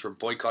Pirates. We're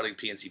boycotting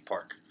PNC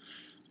Park.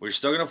 We're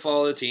still going to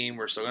follow the team.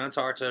 We're still going to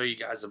talk to you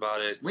guys about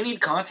it. We need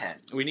content.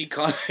 We need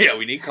yeah,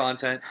 we need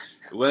content,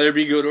 whether it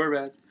be good or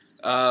bad.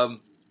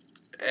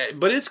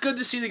 But it's good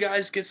to see the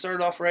guys get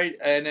started off right.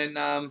 And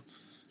then,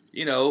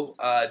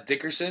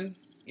 Dickerson,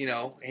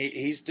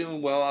 he's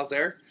doing well out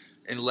there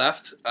and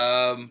left.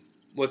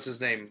 What's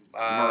his name?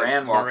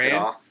 Moran walked it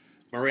off.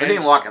 Moran. He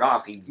didn't walk it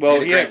off. He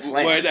had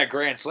that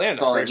grand slam.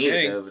 That's all he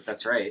needed, though, but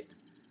that's right.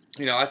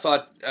 I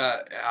thought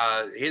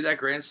he had that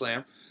grand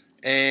slam.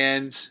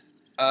 And,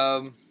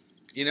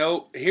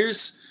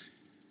 here's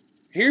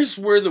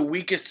where the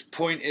weakest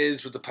point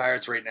is with the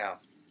Pirates right now.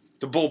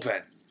 The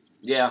bullpen.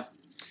 Yeah.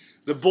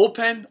 The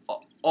bullpen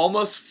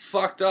almost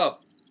fucked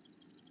up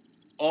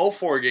all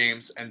 4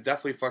 games and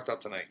definitely fucked up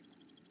tonight.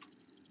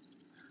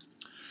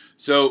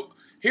 So,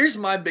 here's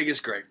my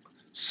biggest gripe.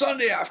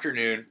 Sunday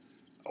afternoon,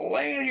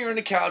 laying here on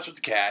the couch with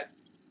the cat,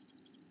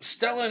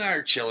 Stella and I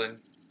are chilling,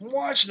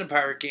 watching the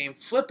Pirate game,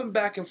 flipping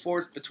back and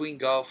forth between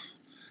golf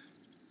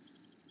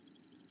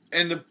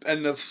and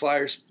the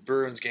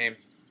Flyers-Bruins game.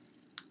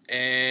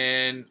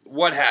 And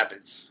what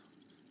happens?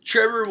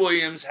 Trevor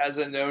Williams has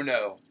a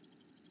no-no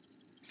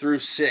through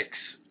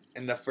 6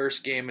 in the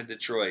first game in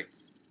Detroit.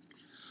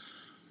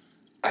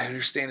 I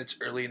understand it's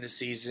early in the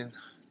season.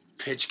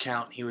 Pitch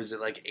count, he was at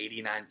like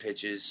 89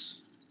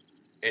 pitches.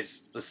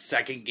 It's the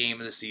second game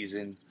of the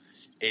season.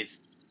 It's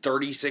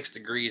 36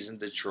 degrees in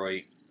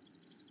Detroit.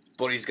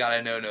 But he's got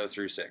a no-no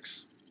through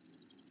 6.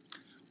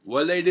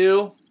 What they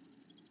do?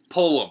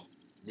 Pull him.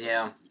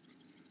 Yeah.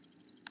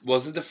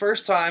 Wasn't the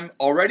first time.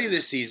 Already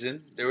this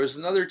season, there was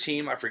another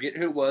team, I forget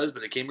who it was,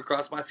 but it came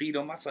across my feed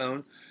on my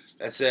phone,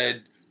 that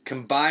said,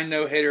 combined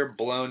no-hitter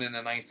blown in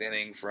the 9th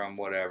inning from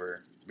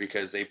whatever.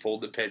 Because they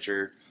pulled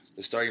the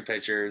starting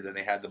pitcher, then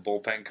they had the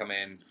bullpen come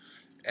in,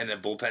 and the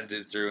bullpen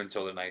did through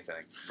until the 9th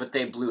inning. But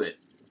they blew it.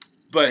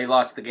 But they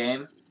lost the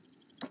game?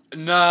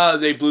 No,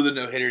 they blew the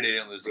no-hitter. They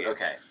didn't lose the game.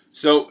 Okay.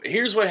 So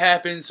here's what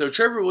happened. So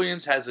Trevor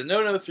Williams has a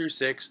no-no through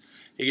 6.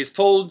 He gets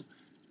pulled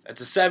at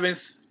the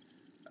 7th.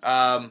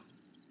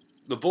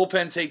 The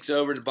bullpen takes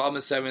over at the bottom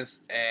of the 7th,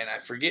 and I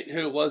forget who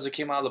it was that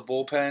came out of the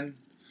bullpen.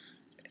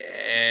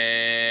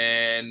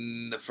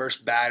 And the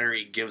first batter,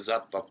 he gives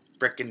up a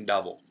frickin'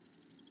 double.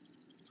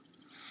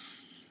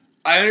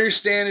 I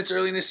understand it's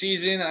early in the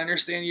season. I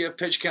understand you have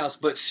pitch counts.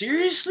 But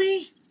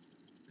seriously?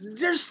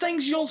 There's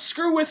things you don't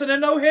screw with, and a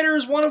no-hitter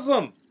is one of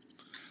them.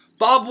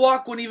 Bob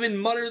Walk wouldn't even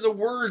mutter the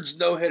words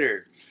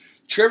no-hitter.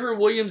 Trevor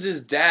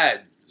Williams'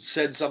 dad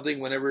said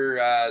something whenever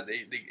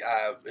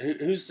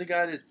who's the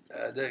guy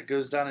that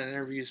goes down and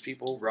interviews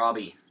people?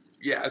 Robbie.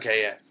 Yeah,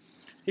 okay, yeah.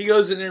 he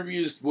goes and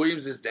interviews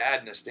Williams'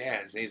 dad in the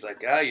stands, and he's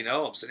like,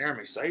 I'm sitting here, I'm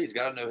excited. He's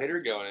got a no-hitter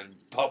going, and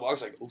Bob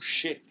Walk's like, oh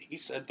shit, he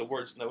said the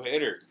words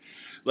no-hitter.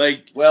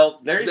 Like, well,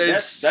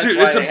 that's why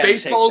it's a they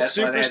baseball that's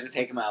why super. they had to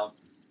take him out.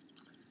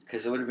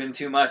 Because it would have been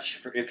too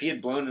much if he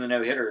had blown the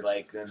no-hitter.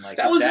 Then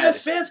that was in the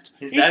fifth.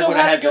 He still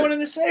had it going in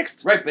the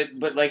sixth. Right,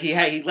 but like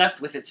he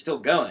left with it still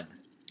going.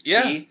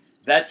 Yeah. See,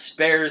 that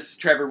spares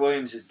Trevor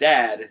Williams'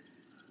 dad,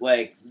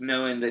 like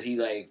knowing that he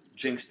like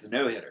jinxed the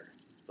no-hitter.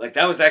 Like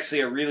that was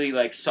actually a really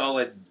like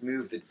solid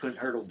move that Clint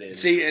Hurdle did.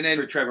 See, and then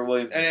for Trevor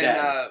Williams'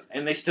 dad,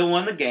 and they still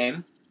won the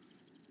game.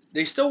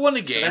 They still won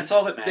the game. So that's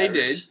all that matters. They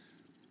did.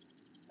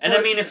 And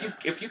I mean,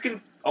 if you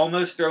can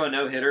almost throw a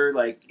no-hitter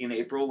like in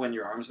April when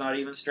your arm's not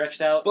even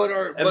stretched out,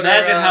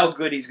 imagine how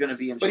good he's going to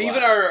be in July. But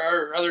even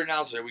our other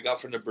announcer we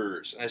got from the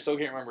Brewers, and I still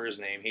can't remember his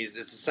name. It's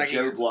the second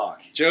Joe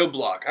Block. Joe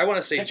Block. I want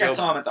to say I think Joe. I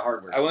saw him at the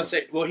hardware store. I want to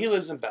say, well, he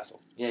lives in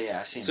Bethel. Yeah,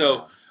 I seen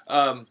him.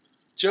 So,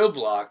 Joe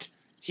Block,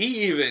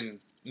 he even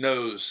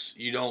knows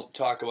you don't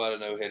talk about a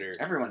no-hitter.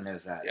 Everyone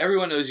knows that.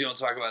 Everyone knows you don't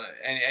talk about it,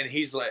 and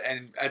he's like,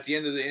 and at the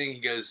end of the inning, he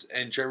goes,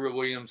 and Trevor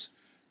Williams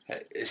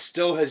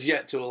still has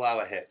yet to allow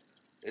a hit.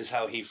 Is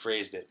how he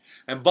phrased it,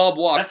 and Bob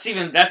Walk. That's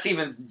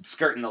even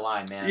skirting the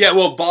line, man. Yeah,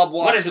 well, Bob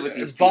Walk. What is it with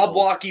these people? Bob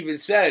Walk even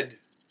said,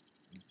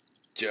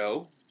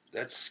 "Joe,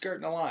 that's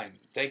skirting the line.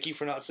 Thank you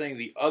for not saying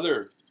the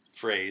other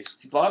phrase."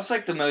 Bob's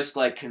like the most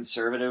like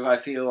conservative I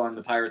feel on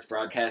the Pirates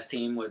broadcast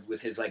team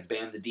with his like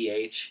ban the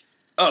DH.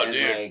 Oh, and,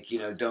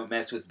 dude. like don't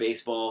mess with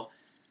baseball,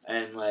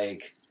 and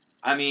like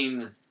I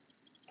mean,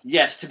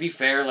 yes, to be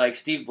fair, like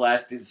Steve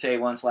Blass did say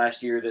once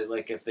last year that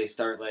like if they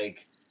start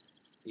like.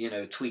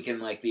 Tweaking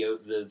like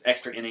the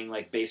extra inning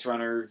like base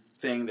runner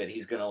thing that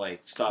he's gonna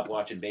like stop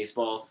watching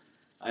baseball.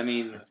 I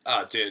mean,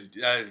 oh, dude,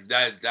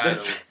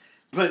 that.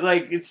 But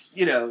like it's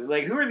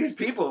like who are these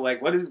people?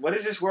 Like what is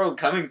this world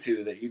coming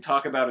to that you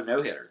talk about a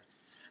no hitter?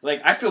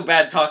 Like I feel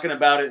bad talking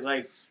about it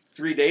like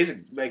 3 days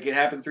like it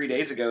happened 3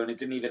 days ago and it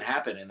didn't even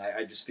happen and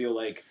I just feel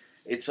like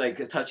it's like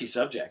a touchy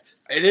subject.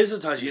 It is a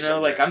touchy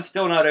subject. Like I'm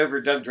still not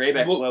over Doug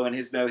Drabek blowing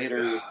his no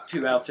hitter with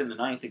 2 outs in the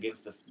ninth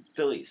against the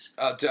Phillies.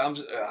 How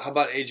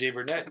about AJ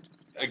Burnett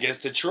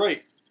against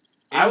Detroit?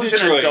 I was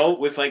an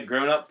adult with like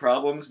grown up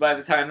problems by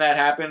the time that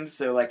happened,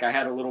 so like I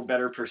had a little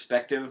better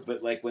perspective.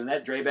 But like when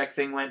that Drabek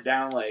thing went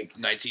down, like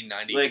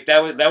 1990, like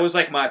that was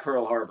like my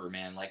Pearl Harbor,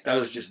 man. Like that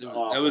was just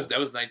awful. That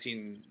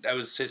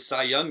was his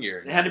Cy Young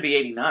year. It had to be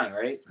 89,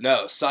 right?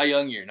 No, Cy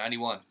Young year,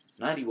 91.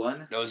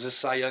 91? No, it was his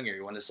Cy Young year.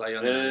 He won the Cy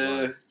Young in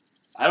 91.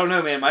 I don't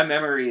know, man. My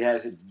memory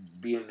has it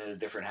being in a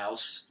different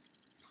house.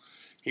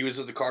 He was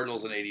with the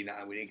Cardinals in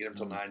 89. We didn't get him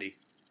until 90.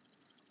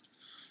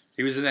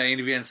 He was in that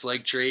Andy Van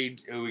Slyke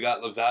trade. We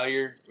got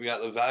LaValliere,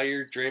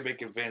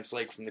 Drabek, and Van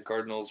Slyke from the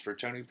Cardinals for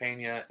Tony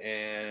Pena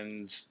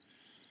and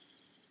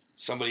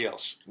somebody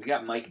else. We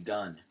got Mike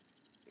Dunn.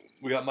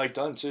 We got Mike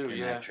Dunn, too, in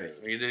yeah. That trade.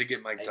 We did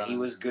get Mike Dunn. He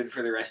was good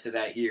for the rest of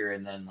that year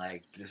and then,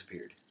 like,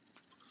 disappeared.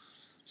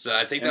 So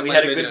I think that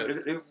might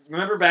have been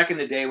remember back in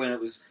the day when it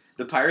was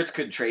the Pirates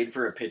could trade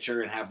for a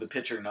pitcher and have the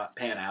pitcher not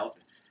pan out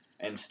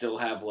and still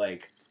have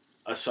like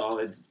a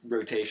solid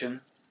rotation?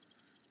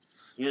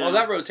 Well,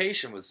 that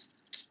rotation was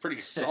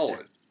pretty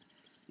solid.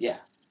 Yeah,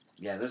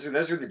 those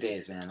are the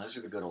days, man. Those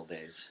are the good old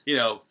days.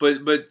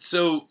 But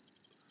so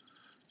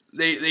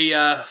they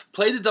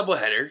played the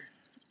doubleheader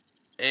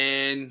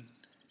and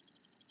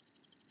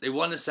they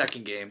won the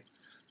second game.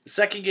 The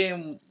second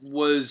game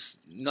was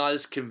not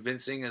as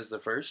convincing as the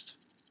first.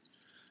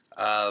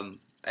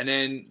 And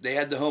then they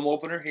had the home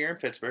opener here in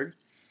Pittsburgh.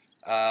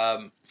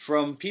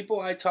 From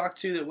people I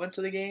talked to that went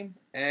to the game,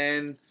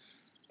 and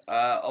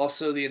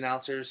also the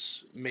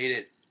announcers made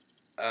it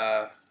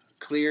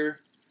clear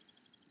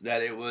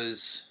that it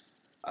was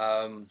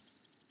about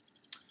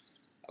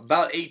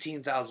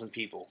 18,000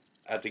 people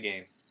at the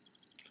game,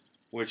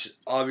 which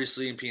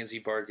obviously in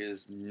PNC Park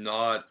is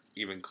not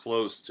even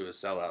close to a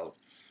sellout.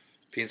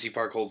 PNC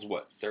Park holds,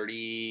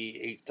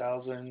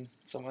 38,000,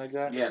 something like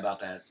that? Yeah, about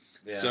that.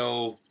 Yeah.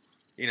 So,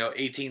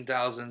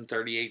 18,000,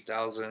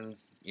 38,000,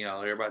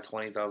 they're about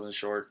 20,000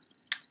 short.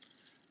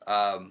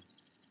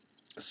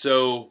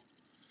 So,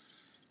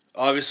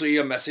 obviously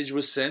a message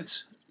was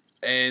sent,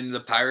 and the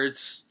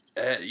Pirates,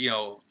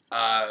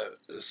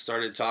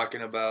 started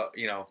talking about,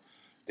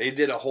 they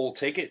did a whole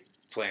ticket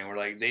plan where,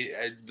 like,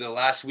 the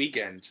last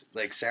weekend,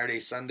 like Saturday,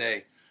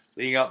 Sunday,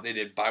 leading up, they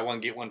did buy one,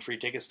 get one free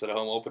tickets to the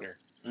home opener.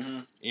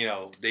 Mm-hmm.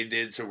 They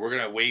did, so we're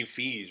going to waive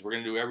fees. We're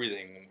going to do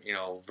everything.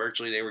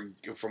 Virtually they were,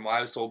 from what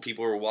I was told,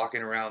 people were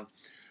walking around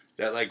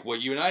that, like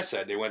what you and I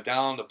said, they went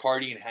down to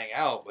party and hang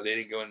out, but they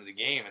didn't go into the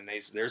game. And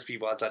there's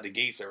people outside the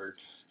gates that were,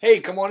 hey,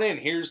 come on in.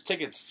 Here's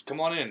tickets.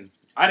 Come on in.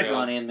 I'd have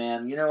gone in,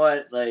 man. You know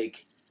what?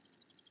 Like,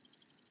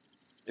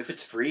 if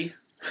it's free,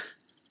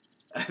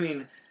 I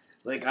mean,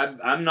 like,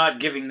 I'm not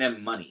giving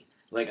them money.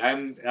 Like,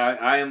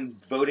 I am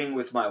voting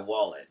with my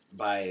wallet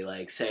by,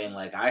 like, saying,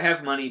 like, I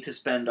have money to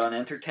spend on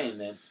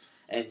entertainment,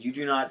 and you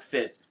do not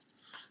fit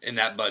in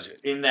that budget.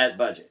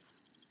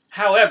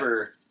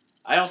 However,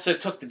 I also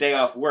took the day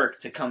off work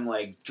to come,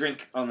 like,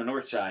 drink on the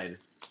north side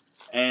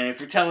And if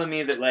you're telling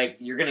me that, like,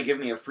 you're going to give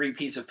me a free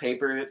piece of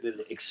paper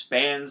that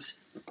expands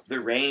the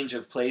range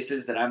of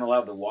places that I'm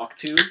allowed to walk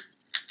to,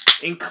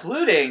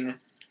 including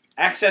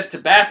access to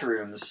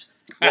bathrooms,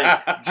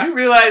 like, do you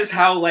realize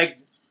how, like,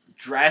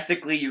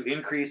 drastically you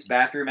increase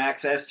bathroom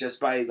access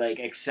just by, like,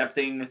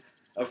 accepting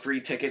a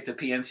free ticket to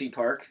PNC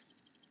Park?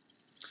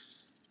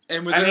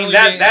 And I mean,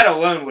 that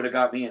alone would have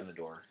got me in the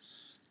door.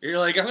 You're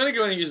like, I'm going to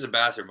go in and use the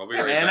bathroom. I'll be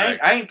right man,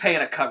 back. I ain't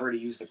paying a cover to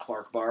use the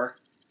Clark Bar.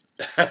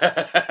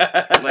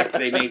 Like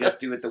they made us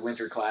do at the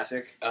Winter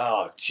Classic.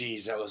 Oh,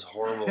 jeez, that was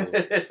horrible.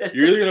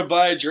 You're either gonna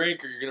buy a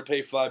drink or you're gonna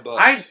pay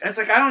 $5. It's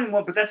like I don't even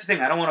want, but that's the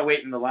thing. I don't want to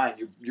wait in the line.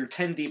 You're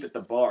 10 deep at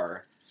the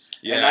bar,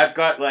 and I've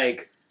got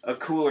like a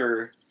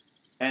cooler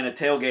and a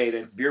tailgate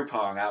and beer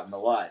pong out in the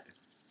lot.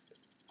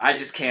 I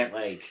just can't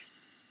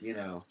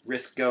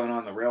risk going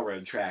on the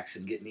railroad tracks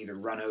and getting either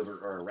run over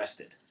or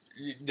arrested.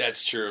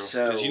 That's true.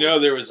 Because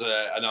there was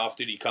an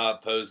off-duty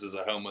cop posed as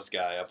a homeless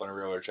guy up on a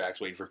railroad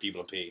tracks waiting for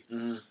people to pee.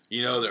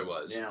 Mm-hmm. There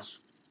was. Yeah. It's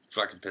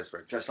fucking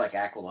Pittsburgh. Just like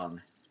Aqualung.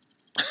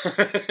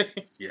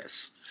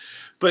 Yes.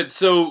 But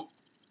so,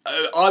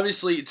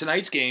 obviously,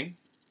 tonight's game,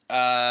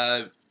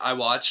 I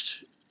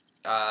watched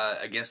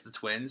against the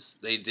Twins.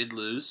 They did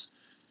lose.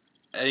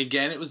 And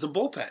again, it was the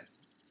bullpen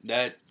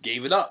that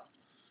gave it up.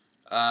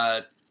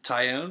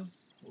 Tyone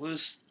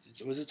was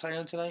it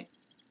Tyone tonight?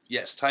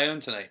 Yes,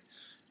 Tyone tonight.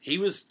 He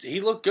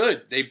looked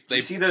good. They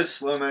you see those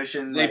slow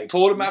motion. They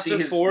pulled him after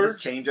four. His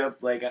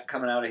changeup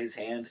coming out of his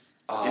hand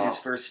in his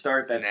first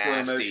start. That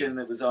nasty. Slow motion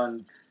that was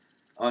on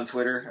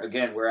Twitter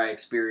again, where I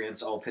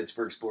experience all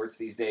Pittsburgh sports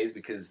these days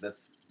because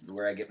that's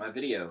where I get my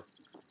video.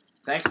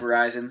 Thanks,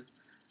 Verizon.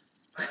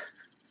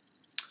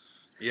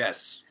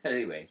 Yes.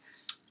 Anyway,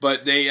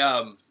 but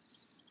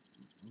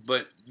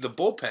but the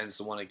bullpen's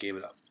the one that gave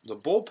it up. The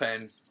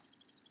bullpen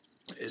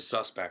is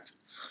suspect.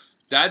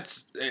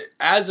 That's,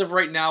 as of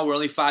right now, we're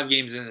only 5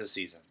 games into the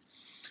season.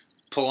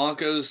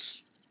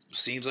 Polanco's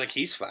seems like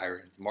he's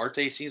firing.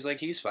 Marte seems like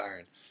he's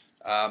firing.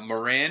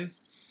 Moran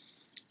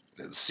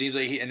seems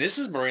like and this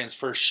is Moran's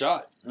first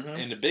shot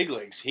in the big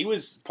leagues. He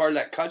was part of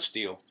that Kutch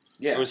deal.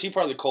 Yeah. Or was he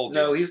part of the Cole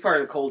deal? No, he was part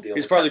of the Cole deal.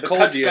 He's part of the Cole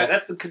Kutch deal.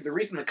 That's the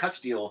reason the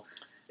Kutch deal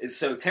is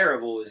so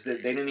terrible is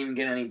that they didn't even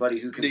get anybody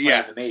who could play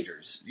in the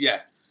majors.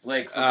 Yeah.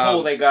 Like, for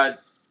Cole, they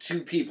got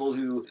 2 people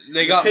who...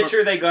 The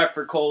pitcher they got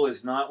for Cole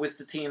is not with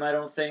the team, I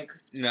don't think.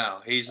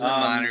 No, he's in the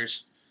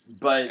minors.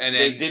 But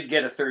they did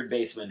get a third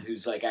baseman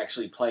who's, like,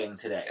 actually playing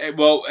today.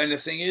 Well, and the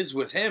thing is,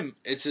 with him,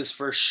 it's his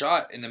first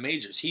shot in the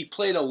majors. He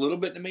played a little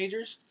bit in the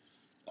majors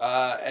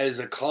as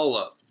a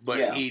call-up,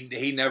 but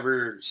he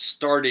never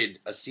started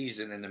a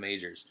season in the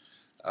majors.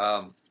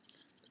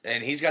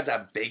 And he's got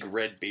that big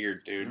red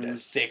beard, dude. Mm-hmm. That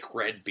thick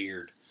red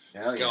beard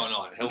going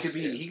on.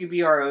 He could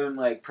be our own,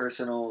 like,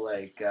 personal,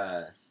 like,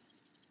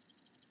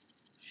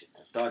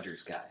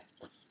 Dodgers guy.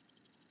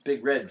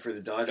 Big red for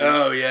the Dodgers.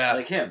 Oh, yeah.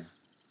 Like him.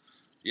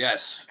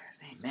 Yes. That guy's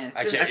name, man.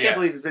 I can't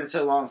believe it's been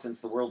so long since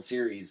the World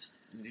Series.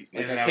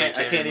 Like, I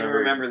can't even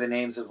remember the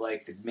names of,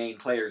 like, the main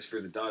players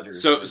for the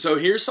Dodgers. So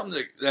here's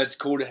something that's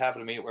cool to happen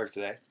to me at work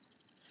today,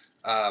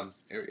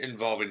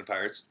 involving the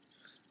Pirates.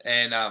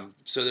 And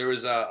so there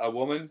was a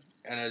woman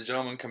and a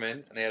gentleman come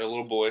in, and they had a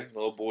little boy.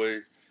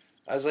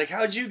 I was like,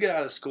 how'd you get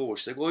out of school?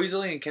 She's like, well, he's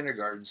only in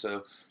kindergarten,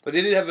 so... But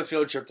they did have a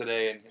field trip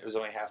today, and it was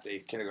only half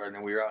day kindergarten,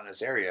 and we were out in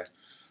this area.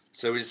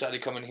 So we decided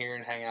to come in here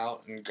and hang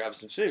out and grab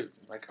some food.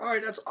 I'm like, all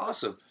right, that's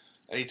awesome.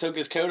 And he took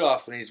his coat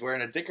off, and he's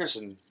wearing a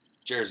Dickerson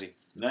jersey.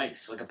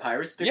 Nice. Like a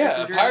Pirates Dickerson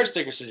jersey? Yeah, a Pirates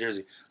Dickerson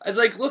jersey. I was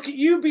like, look at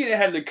you being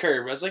ahead of the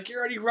curve. I was like, you're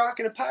already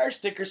rocking a Pirates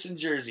Dickerson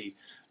jersey.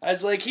 I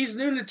was like, he's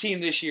new to the team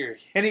this year.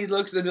 And he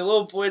looks, and the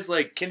little boy's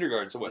like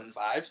kindergarten, so what,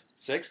 5,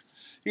 6?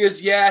 He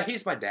goes, yeah,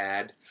 he's my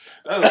dad.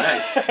 Oh,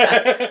 nice.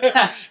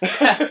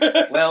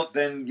 Well,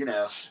 then,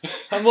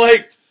 I'm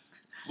like,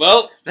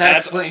 well, that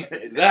explains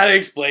it. That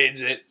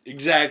explains it.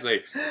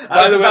 Exactly.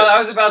 I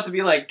was about to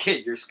be like,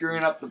 kid, you're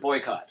screwing up the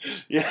boycott.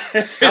 Yeah.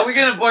 How are we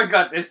going to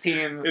boycott this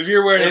team if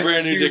you're wearing a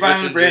brand new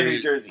Dickerson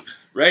jersey?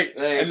 Right?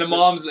 Like, and the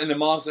mom's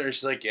there,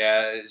 she's like,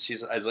 yeah. I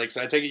was like, so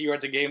I take it you were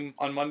at the game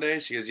on Monday?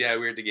 She goes, yeah,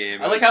 we were at the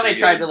game. I like how they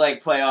tried to,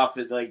 like, play off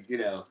that, like,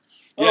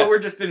 oh, we're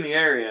just in the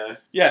area.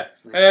 Yeah.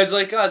 And I was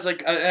like,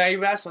 and I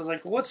even asked him, I was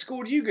like, what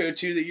school do you go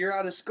to that you're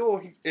out of school?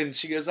 And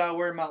she goes,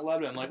 we're in Mount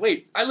Lebanon. I'm like,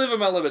 wait, I live in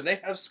Mount Lebanon. They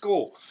have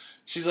school.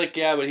 She's like,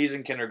 yeah, but he's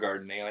in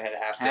kindergarten. They only had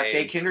half day. Half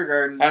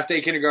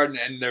day kindergarten,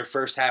 and their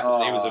first half of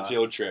the day was a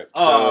field trip.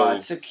 So,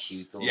 it's so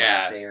cute. The little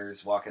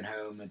half-dayers walking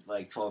home at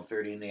like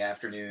 12:30 in the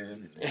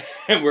afternoon.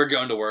 And we're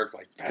going to work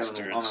like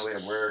bastards. On the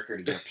way to work or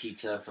to get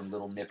pizza from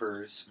Little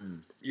Nippers.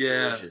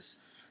 Yeah. Delicious.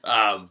 But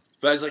I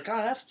was like,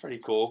 that's pretty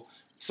cool.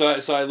 So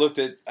I looked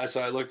at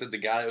the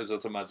guy that was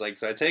with him. I was like,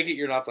 so I take it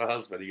you're not the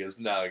husband. He goes,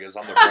 no. He goes,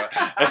 I'm the brother.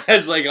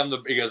 It's like I'm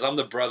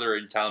the brother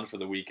in town for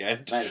the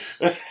weekend.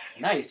 Nice,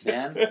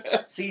 man.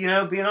 See,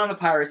 being on the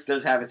Pirates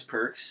does have its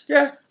perks.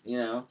 Yeah.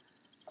 Hey,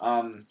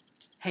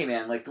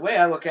 man, like the way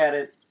I look at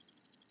it,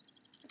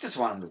 I just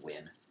want them to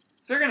win.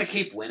 If they're gonna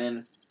keep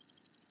winning,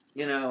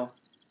 I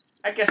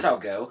guess I'll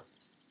go.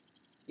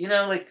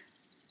 Like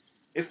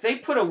if they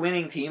put a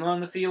winning team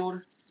on the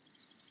field,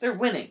 they're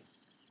winning.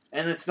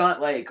 And it's not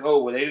like,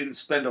 oh, well, they didn't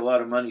spend a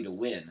lot of money to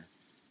win.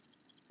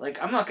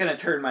 Like, I'm not going to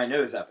turn my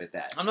nose up at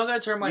that. I'm not going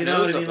to turn my You know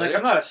nose what I up mean? at Like, it.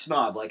 I'm not a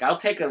snob. Like, I'll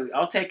take a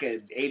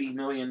 $80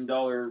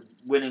 million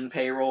winning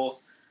payroll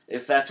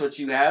if that's what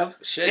you have.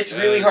 Shit, It's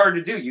really hard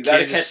to do. You got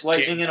to catch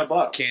lightning in a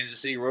bottle. Kansas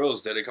City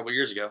Royals did it a couple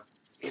years ago.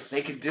 If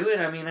they could do it,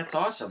 I mean, that's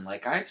awesome.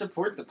 Like, I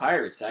support the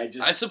Pirates. I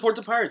support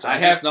the Pirates. I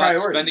I'm have just not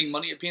priorities. spending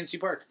money at PNC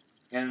Park.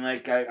 And,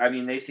 like, I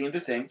mean, they seem to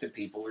think that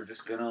people are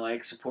just going to,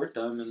 like, support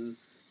them and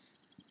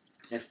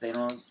if they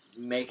don't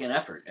make an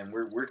effort. And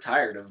we're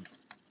tired of,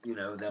 you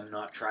know, them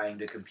not trying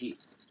to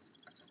compete.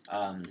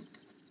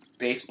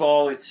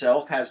 Baseball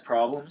itself has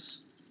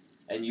problems,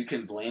 and you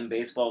can blame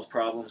baseball's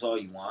problems all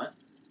you want.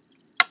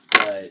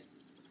 But,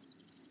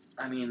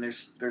 I mean,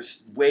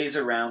 there's ways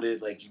around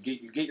it. Like, you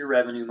get your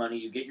revenue money,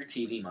 you get your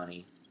TV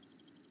money,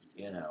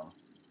 you know.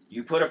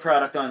 You put a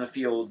product on the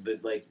field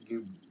that, like,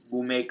 you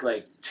will make,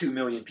 like, 2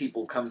 million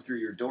people come through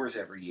your doors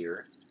every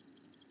year.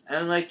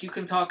 And, like, you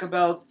can talk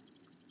about,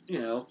 you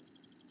know,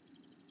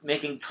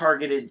 making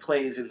targeted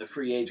plays in the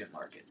free agent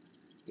market.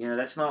 You know,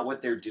 that's not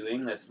what they're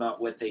doing. That's not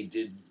what they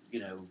did,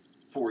 you know,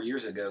 4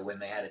 years ago when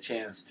they had a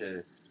chance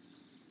to,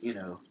 you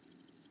know,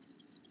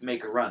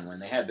 make a run, when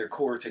they had their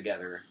core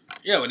together.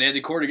 Yeah, when they had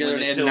the core together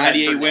and they had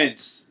 98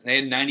 wins. They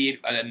had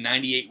a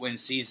 98 win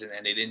season,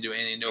 and they didn't do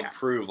anything to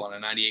improve on a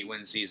 98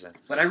 win season.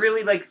 But I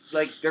really like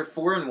they're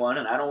 4-1,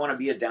 and I don't want to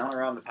be a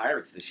downer on the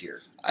Pirates this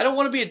year. I don't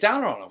want to be a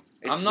downer on them.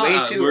 It's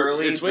way too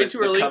early. It's way too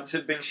early. The Cubs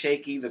have been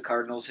shaky. The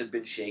Cardinals have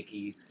been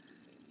shaky.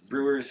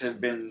 Brewers have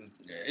been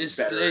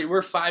better.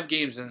 We're 5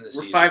 games into the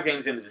season. We're 5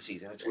 games into the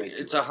season. It's way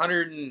too It's early.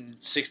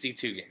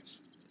 162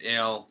 games. You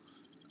know,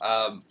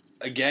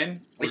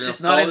 again, we're It's going just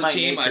to not follow in the my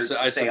team. nature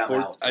to say I'm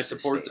out at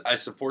this stage. I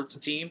support the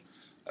team.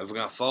 If we're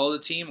going to follow the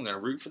team, I'm going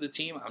to root for the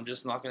team. I'm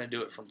just not going to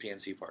do it from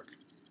PNC Park.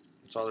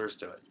 That's all there is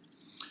to it.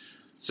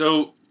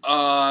 So,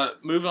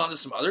 moving on to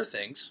some other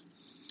things.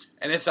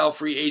 NFL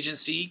free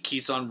agency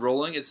keeps on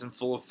rolling. It's in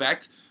full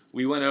effect.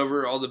 We went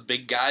over all the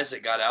big guys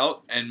that got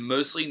out, and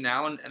mostly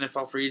now in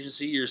NFL free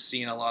agency, you're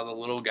seeing a lot of the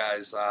little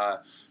guys.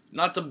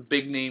 Not the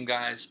big name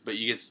guys, but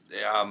you get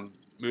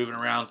moving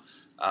around.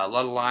 A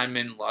lot of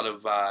linemen, a lot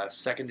of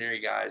secondary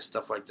guys,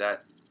 stuff like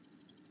that.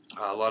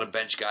 A lot of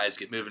bench guys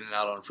get moving in and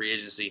out on free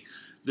agency.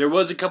 There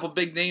was a couple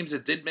big names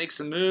that did make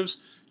some moves.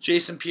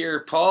 Jason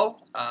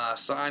Pierre-Paul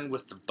signed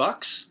with the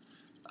Bucks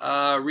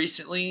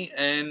recently,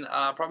 and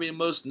probably the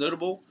most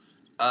notable,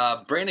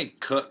 Brandon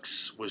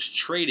Cooks was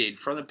traded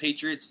from the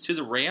Patriots to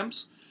the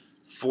Rams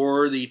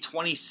for the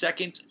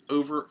 22nd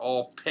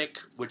overall pick,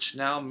 which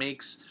now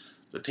makes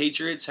the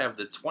Patriots have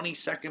the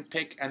 22nd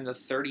pick and the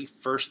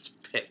 31st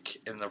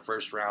pick in the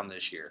first round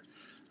this year.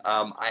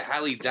 I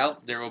highly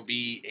doubt there will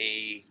be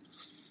a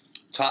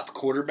top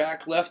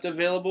quarterback left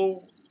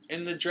available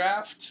in the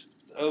draft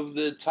of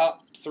the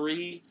top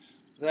 3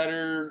 that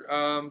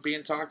are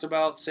being talked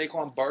about.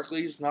 Saquon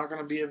Barkley's not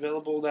going to be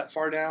available that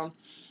far down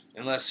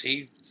unless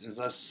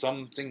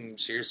something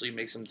seriously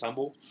makes him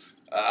tumble.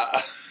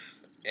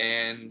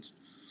 And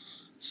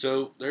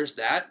so there's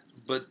that.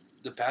 But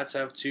the Pats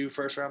have 2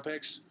 first-round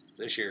picks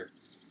this year.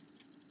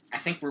 I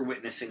think we're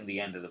witnessing the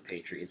end of the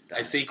Patriots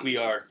dynasty. I think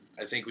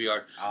we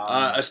are.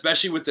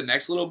 Especially with the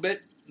next little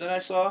bit that I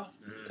saw.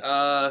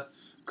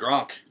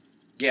 Gronk.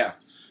 Yeah.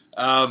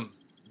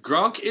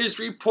 Gronk is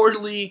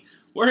reportedly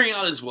wearing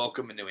out his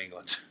welcome in New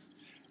England.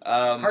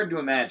 Hard to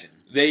imagine.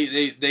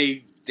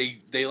 They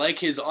like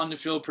his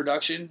on-the-field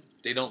production.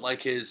 They don't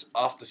like his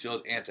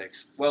off-the-field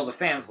antics. Well, the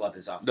fans love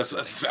his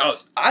off-the-field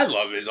antics. I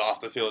love his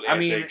off-the-field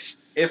antics.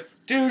 I mean,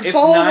 if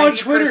follow him on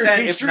Twitter.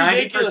 If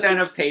 90%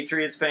 of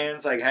Patriots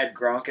fans like had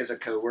Gronk as a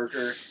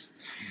coworker,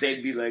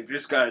 they'd be like,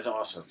 "This guy's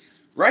awesome."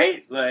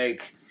 Right?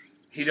 Like,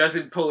 he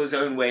doesn't pull his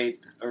own weight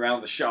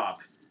around the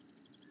shop,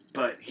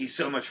 but he's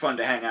so much fun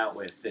to hang out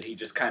with that he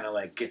just kind of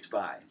like gets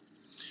by.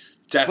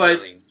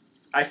 Definitely.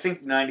 But I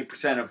think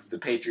 90% of the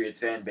Patriots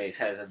fan base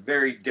has a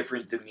very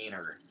different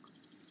demeanor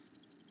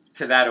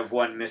to that of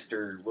one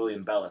Mr.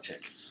 William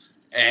Belichick.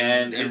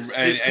 And his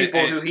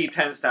people who he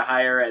tends to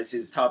hire as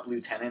his top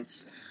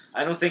lieutenants,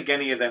 I don't think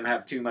any of them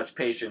have too much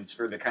patience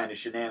for the kind of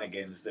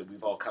shenanigans that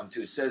we've all come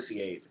to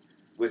associate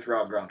with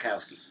Rob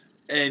Gronkowski.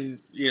 And,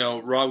 you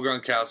know, Rob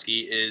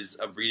Gronkowski is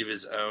a breed of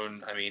his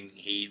own. I mean,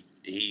 he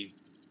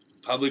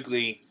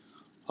publicly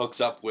hooks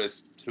up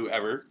with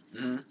whoever.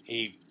 Mm-hmm.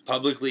 He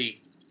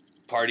publicly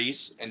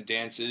parties and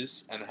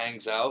dances and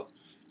hangs out.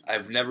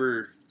 I've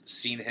never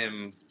seen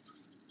him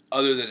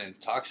other than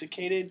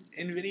intoxicated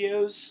in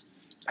videos.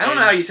 I don't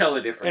know how you tell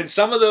the difference. And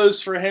some of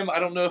those for him, I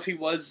don't know if he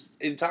was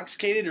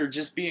intoxicated or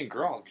just being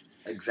Gronk.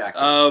 Exactly.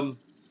 Now,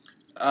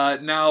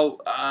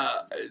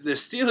 the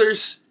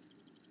Steelers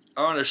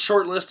are on a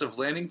short list of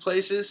landing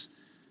places.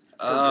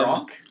 For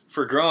Gronk?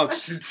 For Gronk.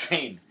 That's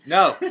insane.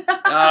 No.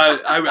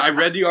 I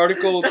read the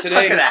article That's today.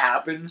 That's not going to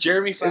happen.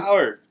 Jeremy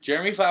Fowler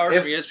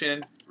from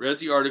ESPN wrote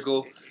the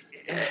article.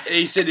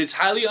 He said it's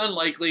highly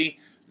unlikely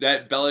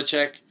that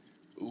Belichick...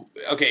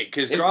 Okay,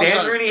 because if Gronk's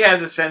Dan Rooney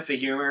has a sense of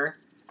humor,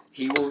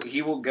 he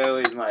will go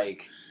and,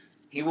 like,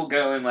 he will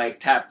go and like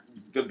tap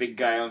the big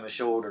guy on the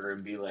shoulder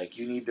and be like,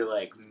 "You need to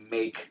like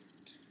make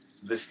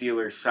the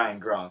Steelers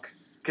sign Gronk."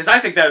 Because I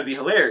think that would be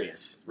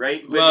hilarious,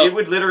 right? But Well, it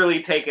would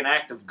literally take an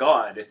act of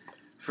God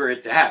for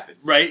it to happen.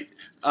 Right?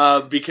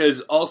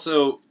 Because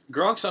also,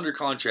 Gronk's under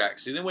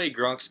contract. So the only way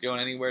Gronk's going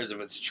anywhere is if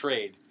it's a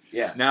trade.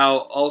 Yeah. Now,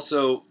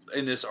 also,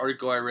 in this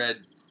article I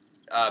read,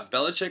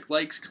 Belichick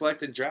likes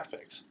collecting draft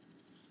picks.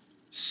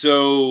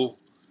 So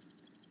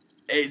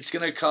it's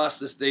going to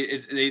cost us.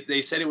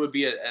 They said it would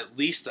be at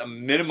least a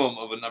minimum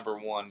of a number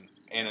 1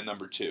 and a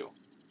number 2.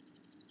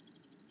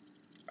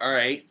 All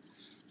right.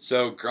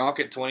 So Gronk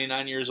at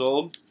 29 years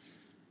old,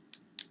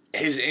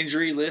 his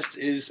injury list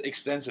is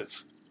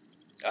extensive.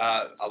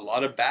 A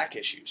lot of back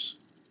issues.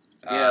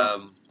 Yeah.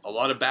 A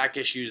lot of back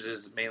issues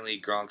is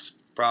mainly Gronk's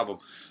problem.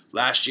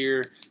 Last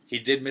year, he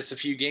did miss a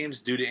few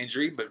games due to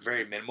injury, but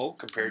very minimal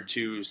compared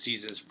to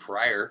seasons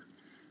prior.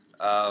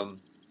 The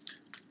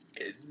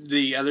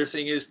other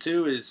thing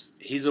is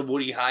he's a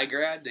Woody High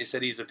grad. They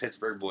said he's a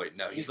Pittsburgh boy.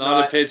 No, he's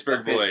not a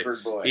Pittsburgh boy.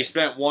 He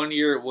spent 1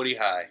 year at Woody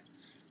High.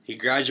 He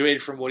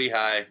graduated from Woody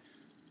High.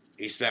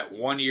 He spent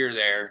 1 year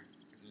there.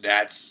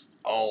 That's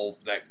all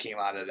that came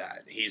out of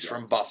that. He's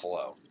from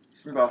Buffalo.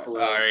 He's from Buffalo.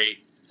 All right.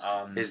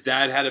 His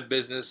dad had a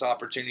business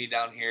opportunity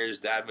down here. His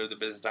dad moved the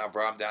business down,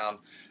 brought him down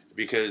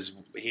because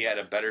he had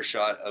a better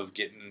shot of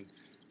getting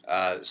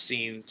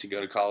seen to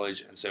go to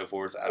college and so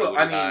forth out of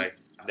Woody High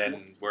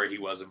than where he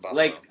was in Buffalo.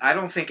 Like, I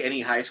don't think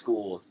any high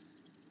school,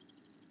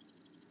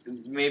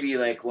 maybe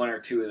like 1 or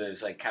 2 of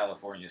those like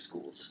California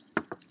schools,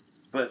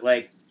 but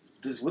like,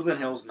 does Woodland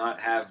Hills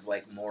not have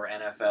like more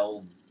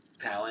NFL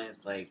talent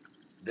like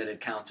that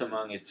it counts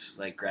among its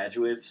like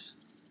graduates?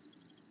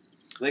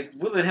 Like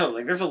Woodland Hills,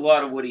 like there's a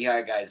lot of Woody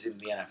High guys in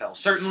the NFL.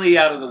 Certainly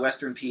out of the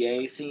Western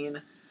PA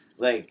scene,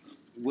 like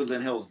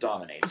Woodland Hills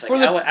dominates. Like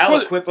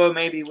Aliquippa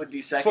maybe would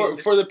be second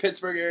for the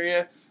Pittsburgh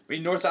area. I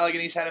mean, North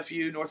Allegheny's had a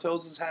few. North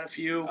Hills has had a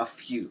few. A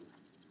few,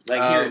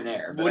 like here and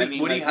there. But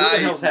Woodland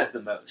Hills has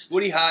the most.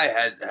 Woody High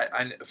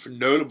had for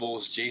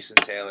notables: Jason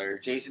Taylor,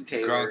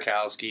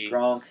 Gronkowski,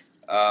 Gronk,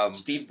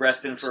 Steve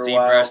Breston for a Steve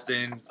while.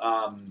 Breston.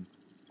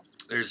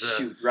 There's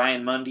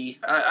Ryan Mundy.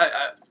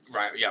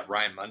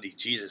 Ryan Mundy.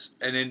 Jesus.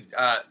 And then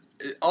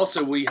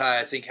also Woody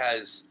High, I think,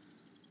 has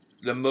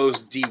the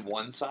most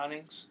D1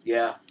 signings.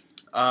 Yeah.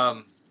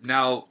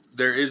 Now,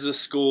 there is a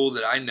school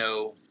that I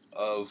know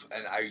of,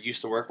 and I used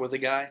to work with a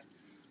guy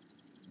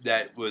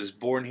that was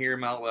born here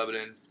in Mount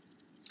Lebanon.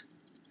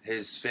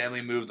 His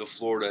family moved to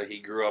Florida. He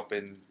grew up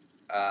in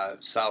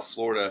South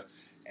Florida,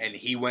 and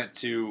he went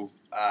to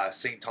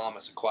St.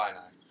 Thomas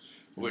Aquinas,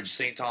 which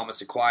St.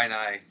 Thomas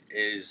Aquinas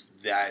is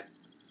that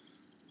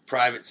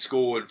private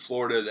school in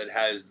Florida that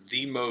has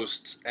the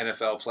most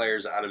NFL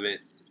players out of it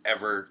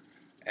ever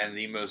and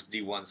the most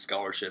D1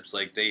 scholarships.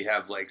 Like, they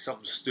have, like,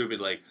 something stupid,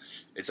 like,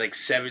 it's like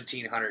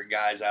 1,700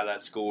 guys out of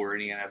that school or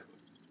any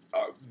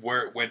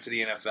where it went to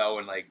the NFL,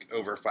 and, like,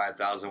 over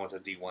 5,000 with the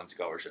D1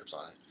 scholarships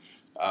on it.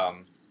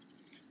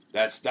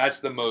 That's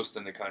the most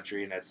in the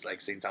country, and that's,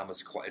 like, St.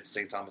 Thomas Aquinas.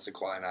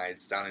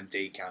 It's down in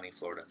Dade County,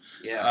 Florida.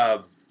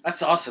 Yeah.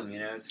 That's awesome, you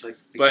know. It's like,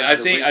 but I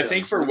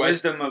think for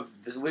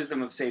the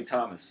wisdom of St.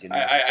 Thomas, you know.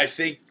 I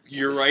think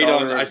you're right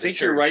on. I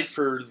think you're right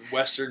for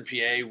Western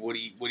PA.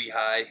 Woody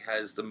High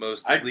has the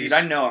most. I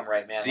know I'm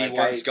right, man.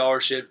 D1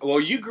 scholarship.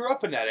 Well, you grew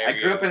up in that area. I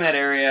grew up in that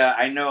area.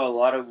 I know a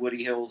lot of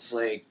Woody Hills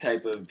like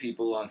type of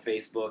people on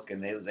Facebook,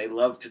 and they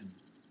love to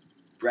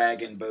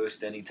brag and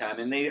boast anytime,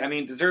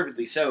 and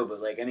deservedly so.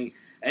 But like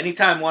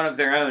anytime one of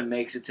their own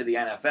makes it to the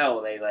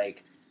NFL,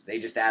 they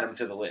just add them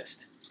to the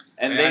list.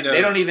 And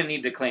they don't even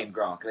need to claim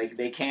Gronk.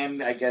 They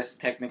can, I guess,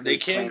 technically. They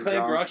can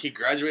claim Gronk. He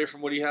graduated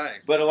from Woody High.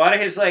 But a lot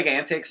of his like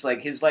antics,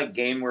 like his like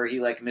game where he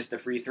like missed a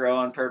free throw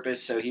on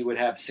purpose, so he would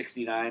have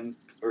 69,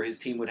 or his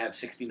team would have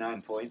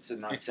 69 points and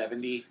not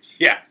 70.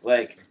 Yeah,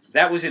 like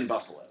that was in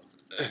Buffalo.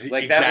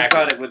 Like that was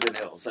not at Woodland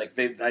Hills. Like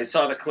I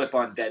saw the clip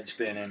on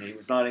Deadspin, and he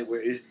was not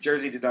anywhere. His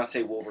jersey did not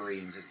say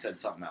Wolverines; it said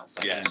something else,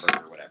 like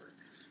Hamburg or whatever.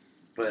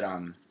 But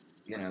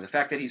the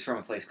fact that he's from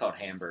a place called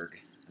Hamburg,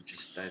 that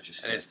just and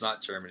fits. it's not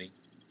Germany.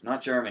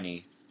 Not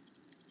Germany.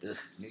 Ugh,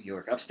 New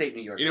York. Upstate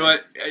New York. You know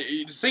what?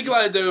 Think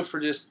about it, though,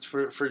 for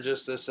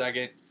just a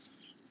second.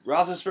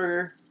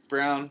 Roethlisberger,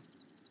 Brown,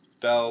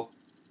 Bell,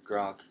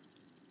 Gronk.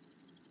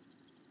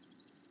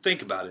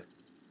 Think about it.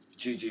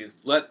 Juju.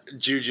 Let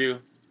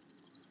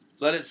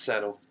it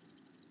settle.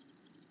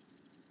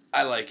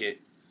 I like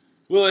it.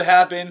 Will it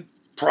happen?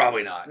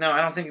 Probably not. No,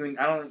 I don't think.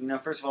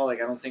 First of all, I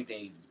don't think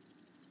they.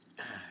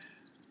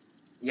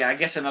 Yeah, I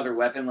guess another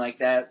weapon like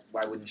that.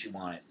 Why wouldn't you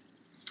want it?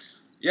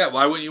 Yeah,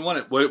 why wouldn't you want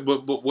it?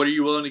 What are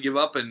you willing to give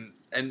up? And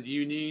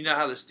you know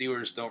how the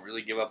Steelers don't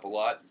really give up a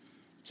lot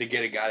to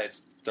get a guy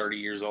that's 30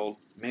 years old.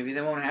 Maybe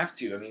they won't have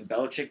to. I mean,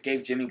 Belichick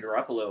gave Jimmy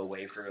Garoppolo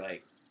away for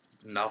like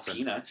nothing,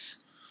 peanuts.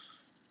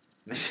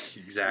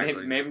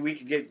 Exactly. Maybe we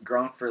could get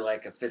Gronk for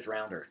like a 5th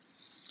rounder.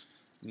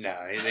 No,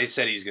 they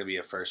said he's going to be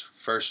a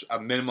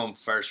minimum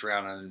first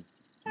round, and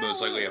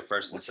most likely a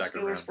first and second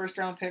round. What's the Steelers' first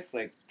round pick?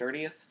 Like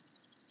 30th.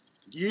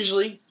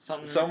 Usually,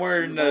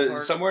 somewhere in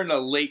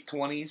the late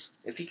 20s.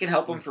 If he can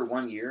help him for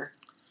 1 year,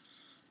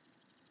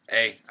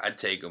 Hey, I'd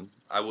take them.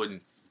 I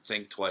wouldn't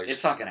think twice.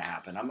 It's not going to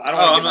happen. I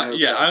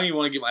don't even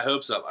want to get my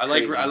hopes up. It's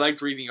crazy. I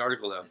liked reading the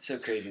article though. It's so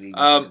crazy to even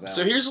think about.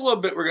 So here's a little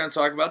bit we're going to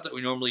talk about that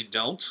we normally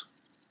don't.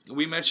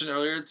 We mentioned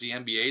earlier the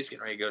NBA is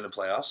getting ready to go into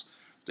playoffs.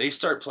 They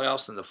start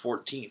playoffs on the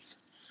 14th.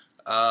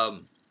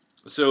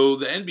 So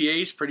the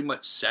NBA is pretty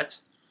much set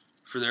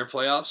for their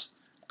playoffs.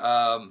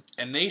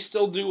 And they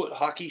still do what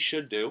hockey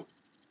should do.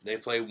 They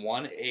play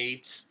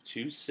 1-8,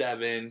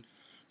 2-7,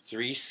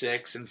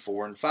 3-6, and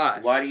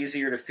 4-5. A lot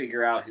easier to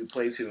figure out who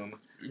plays whom.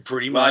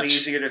 Pretty much. A lot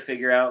easier to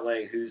figure out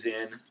like who's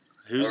in.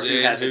 Who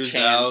has who's a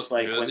chance, out,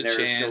 like when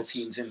there are still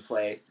teams in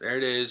play. There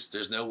it is.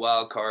 There's no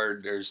wild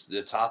card. There's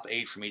the top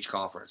 8 from each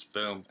conference.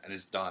 Boom, and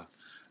it's done.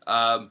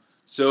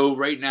 So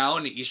right now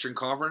in the Eastern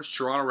Conference,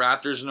 Toronto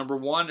Raptors are number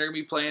 1. They're going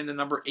to be playing the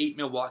number 8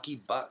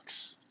 Milwaukee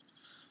Bucks.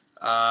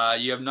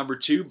 You have number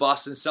 2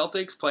 Boston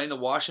Celtics playing the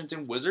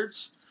Washington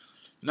Wizards.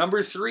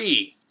 Number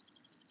 3,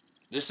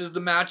 this is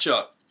the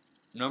matchup.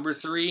 Number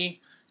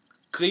 3,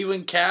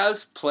 Cleveland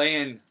Cavs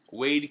playing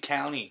Wade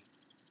County,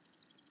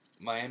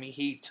 Miami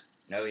Heat.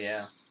 Oh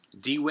yeah,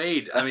 D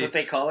Wade. That's what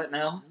they call it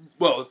now.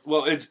 Well,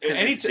 it's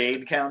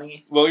Dade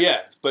County. Well,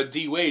 yeah, but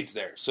D Wade's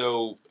there,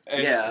 so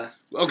yeah.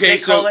 Okay, did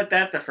they call it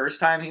that the first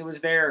time he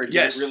was there, or did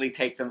it really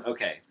take them?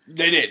 Okay,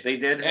 they did. They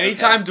did.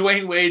 Anytime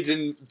Dwayne Wade's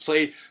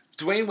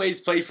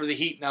played for the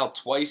Heat now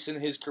twice in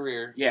his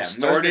career. Yeah,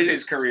 most of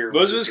his career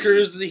was with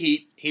the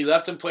Heat. He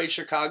left and played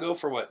Chicago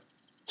for what?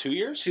 2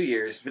 years? 2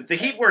 years. But the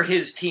Heat were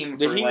his team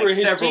for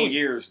several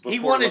years before he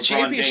won a LeBron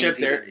championship James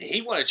there.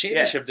 He won a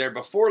championship there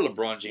before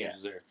LeBron James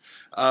was there.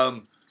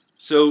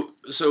 So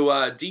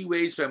D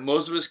Wade spent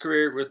most of his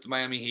career with the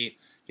Miami Heat.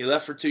 He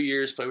left for 2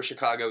 years, played with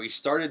Chicago. He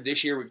started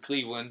this year with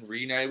Cleveland,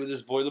 reunited with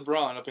his boy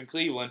LeBron up in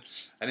Cleveland.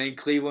 And then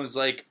Cleveland's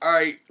like, all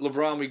right,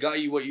 LeBron, we got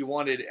you what you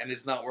wanted, and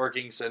it's not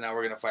working, so now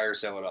we're going to fire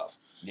sale it off.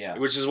 Yeah.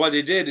 Which is what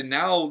they did. And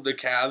now the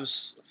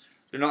Cavs,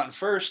 they're not in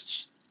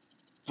first,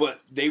 but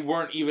they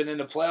weren't even in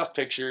the playoff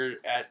picture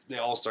at the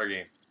All-Star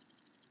game.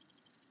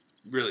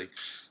 Really.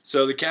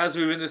 So the Cavs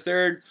move into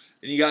third,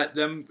 and you got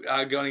them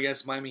going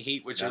against Miami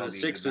Heat, which are in the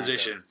 6th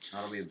position.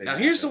 That'll be a big now,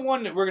 here's the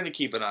one that we're going to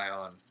keep an eye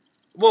on.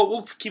 Well,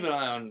 we'll keep an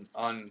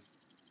eye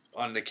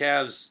on the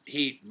Cavs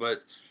Heat,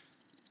 but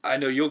I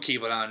know you'll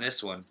keep an eye on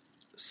this one.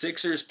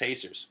 Sixers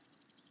Pacers.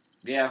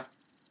 Yeah.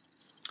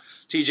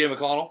 T.J.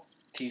 McConnell.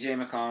 T.J.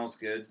 McConnell's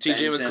good.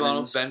 T.J.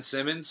 McConnell, Ben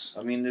Simmons.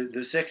 I mean,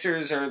 the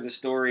Sixers are the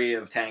story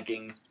of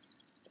tanking,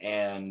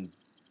 and,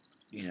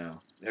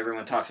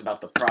 everyone talks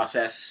about the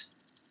process.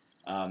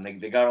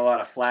 They got a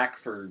lot of flack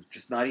for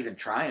just not even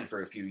trying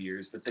for a few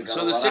years, but they got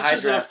a lot of high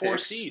draft picks. So the Sixers are a 4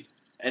 seed.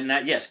 And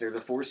they're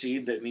the 4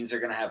 seed. That means they're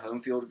going to have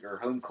home field or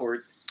home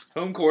court.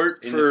 Home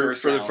court for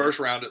the first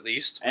round at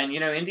least. And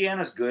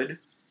Indiana's good,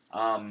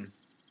 but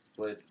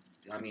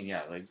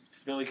like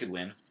Philly could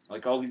win.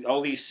 Like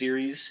all these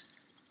series.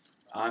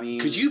 I mean,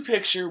 could you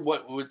picture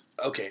what would?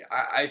 Okay,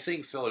 I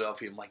think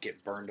Philadelphia might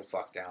get burned the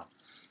fuck down.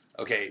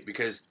 Okay,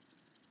 because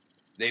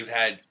they've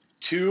had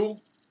 2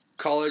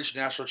 college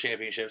national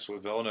championships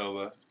with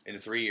Villanova in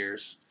 3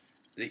 years.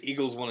 The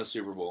Eagles won a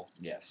Super Bowl.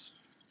 Yes.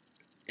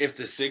 If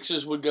the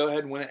Sixers would go ahead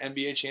and win an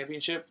NBA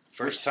championship,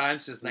 first time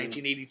since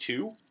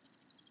 1982.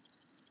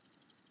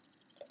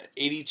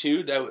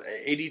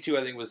 82,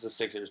 I think, was the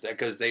Sixers.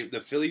 Because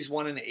the Phillies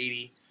won in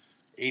 80.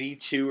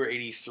 82 or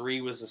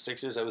 83 was the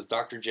Sixers. That was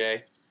Dr.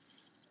 J.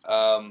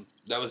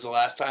 That was the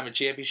last time a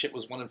championship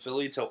was won in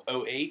Philly until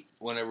 08,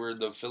 whenever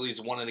the Phillies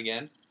won it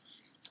again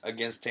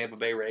against Tampa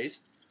Bay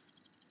Rays.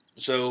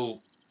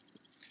 So,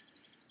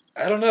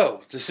 I don't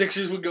know. The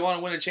Sixers would go on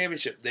and win a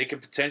championship. They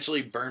could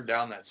potentially burn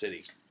down that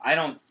city. I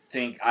don't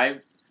think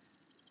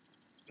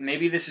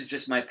maybe this is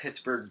just my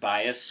Pittsburgh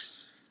bias,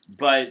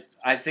 but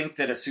I think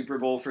that a Super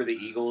Bowl for the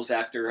Eagles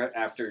after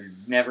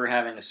never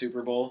having a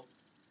Super Bowl,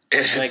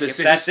 like if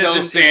the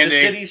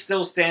city's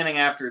still standing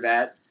after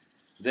that,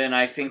 then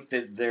I think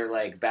that their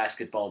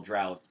basketball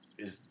drought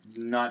is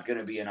not going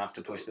to be enough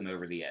to push them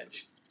over the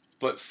edge.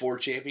 But 4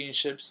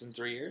 championships in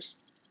 3 years?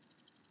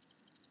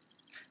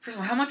 First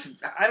of all, how much?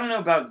 I don't know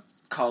about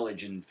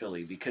college in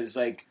Philly because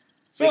they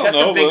got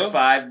the Big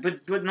Five,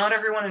 but not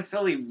everyone in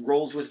Philly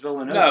rolls with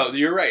Villanova. No,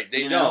 you're right.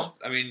 They don't.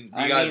 I mean,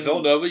 you got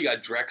Villanova, you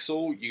got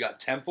Drexel, you got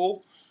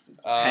Temple,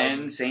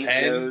 Penn, St.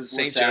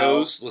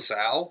 Joe's,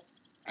 LaSalle.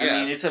 I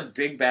mean, it's a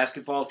big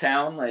basketball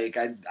town. I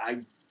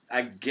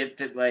get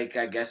that.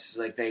 I guess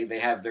they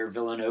have their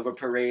Villanova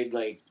parade,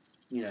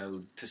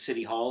 to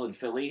City Hall in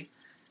Philly.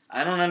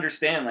 I don't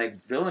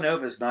understand.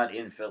 Villanova's not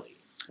in Philly.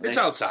 It's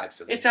outside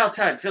Philly. It's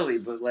outside Philly,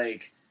 but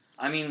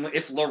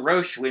if La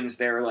Roche wins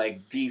their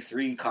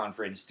D3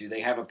 conference, do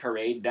they have a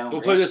parade down?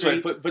 Well, put it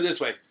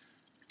this way: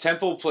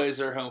 Temple plays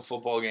their home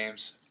football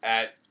games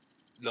at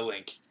the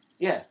Link.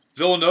 Yeah.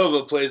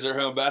 Villanova plays their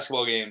home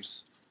basketball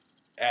games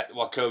at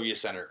Wachovia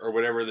Center, or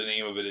whatever the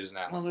name of it is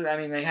now. Well,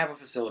 they have a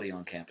facility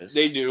on campus.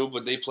 They do,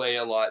 but they play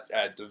a lot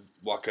at the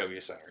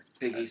Wachovia Center.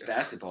 Big East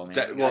basketball,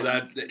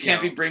 man. You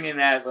can't be bringing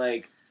that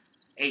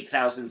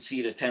 8,000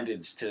 seat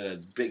attendance to a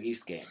Big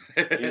East game.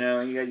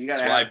 You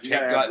got.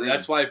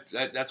 That's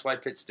why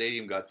Pitt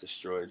Stadium got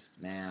destroyed.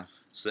 Nah.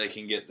 so they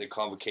can get the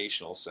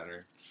convocational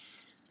center.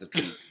 The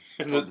Pete.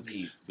 It's called the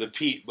Pete. The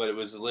Pete, but it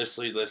was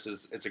listed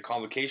as it's a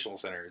convocational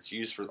center. It's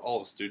used for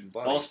all student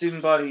bodies. All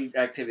student body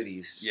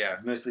activities. Yeah.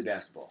 Mostly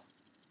basketball.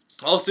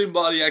 All student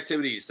body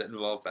activities that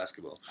involve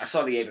basketball. I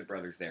saw the Avett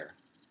brothers there.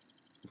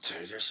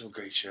 Dude, there's some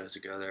great shows to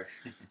go there.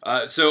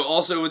 So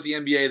also with the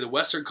NBA, the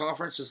Western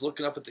Conference is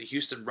looking up at the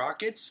Houston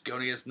Rockets,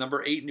 going against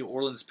number 8 New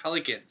Orleans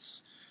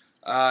Pelicans.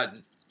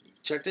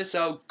 Check this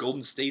out,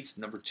 Golden State's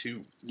number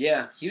 2.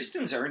 Yeah,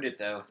 Houston's earned it,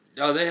 though.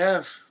 Oh, they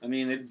have. I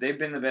mean, they've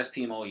been the best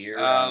team all year.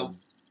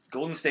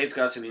 Golden State's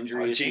got some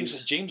injury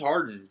issues. James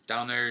Harden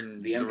down there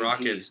in the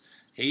Rockets.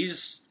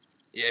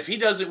 If he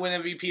doesn't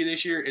win MVP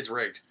this year, it's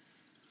rigged.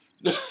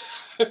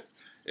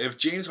 If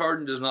James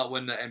Harden does not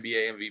win the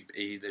NBA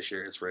MVP this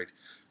year, it's rigged.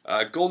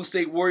 Golden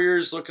State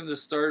Warriors looking to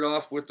start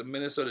off with the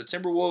Minnesota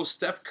Timberwolves.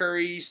 Steph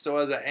Curry still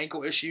has an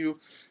ankle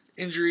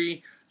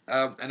injury,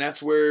 and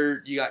that's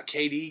where you got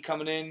KD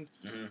coming in.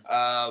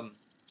 Mm-hmm.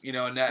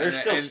 And they're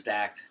still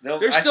stacked.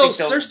 They're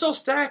still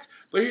stacked.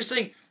 But here's the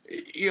thing,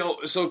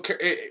 so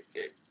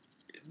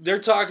they're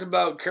talking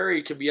about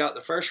Curry could be out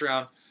the first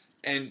round,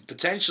 and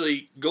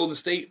potentially Golden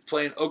State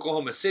playing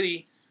Oklahoma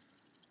City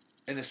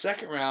in the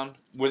second round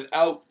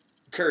without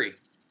Curry.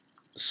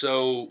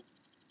 So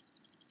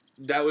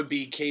that would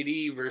be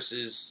KD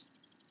versus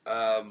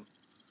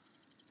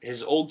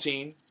his old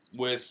team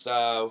with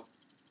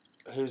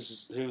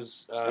who's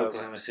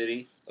Oklahoma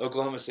City.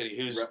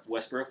 Who's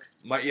Westbrook.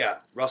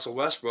 Russell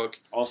Westbrook.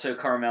 Also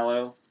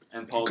Carmelo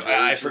and Paul George.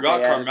 I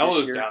forgot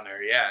Carmelo's down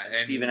there. Yeah, and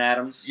Steven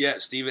Adams. Yeah,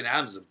 Steven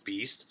Adams is a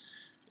beast.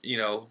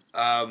 So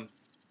and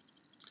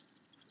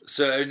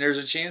there's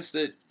a chance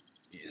that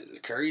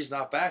Curry's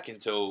not back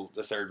until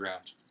the third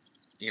round.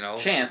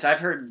 Chance. I've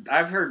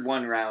heard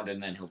one round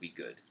and then he'll be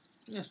good.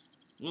 Yeah,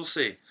 we'll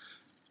see.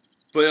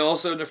 But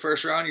also in the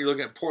first round, you're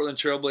looking at Portland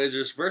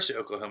Trailblazers versus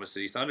Oklahoma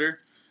City Thunder.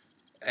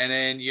 And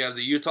then you have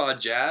the Utah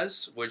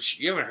Jazz, which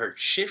you haven't heard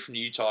shit from the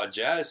Utah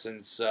Jazz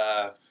since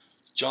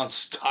John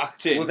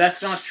Stockton. Well,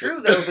 that's not true,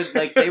 though.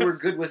 But they were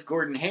good with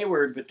Gordon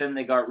Hayward, but then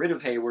they got rid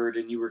of Hayward,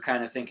 and you were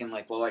kind of thinking,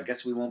 well, I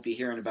guess we won't be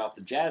hearing about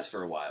the Jazz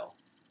for a while.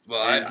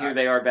 Well, and here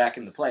they are back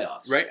in the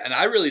playoffs. Right, and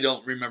I really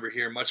don't remember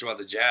hearing much about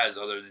the Jazz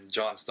other than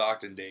John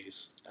Stockton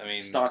days. I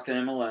mean, Stockton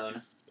and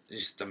Malone.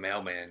 Just the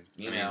mailman.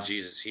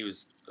 Jesus, he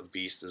was a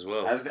beast as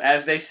well.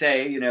 As they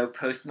say,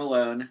 post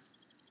Malone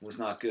was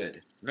not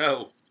good.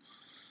 No.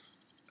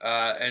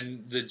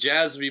 And the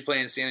Jazz will be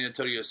playing San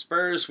Antonio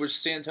Spurs, which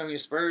San Antonio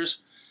Spurs,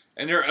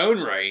 in their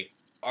own right,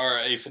 are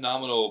a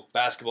phenomenal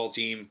basketball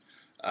team.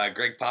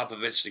 Greg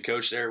Popovich, the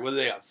coach there. What do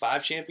they got?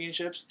 5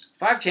 championships?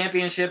 5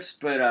 championships,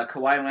 but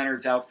Kawhi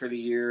Leonard's out for the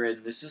year,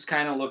 and this is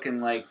kind of looking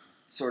like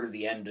sort of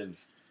the end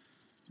of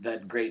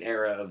that great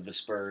era of the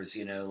Spurs.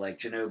 Like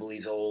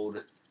Ginobili's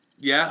old.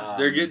 Yeah,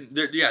 they're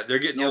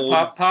getting old.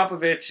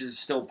 Popovich is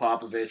still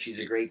Popovich. He's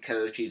a great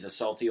coach. He's a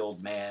salty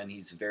old man.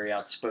 He's a very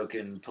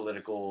outspoken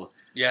political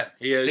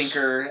he is.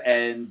 Thinker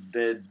and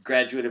the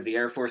graduate of the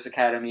Air Force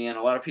Academy, and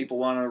a lot of people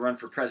want to run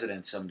for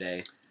president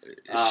someday.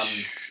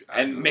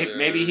 And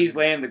maybe he's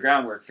laying the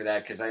groundwork for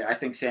that, because I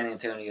think San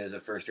Antonio is a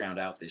first round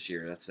out this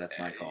year. That's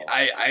my call.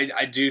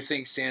 I do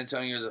think San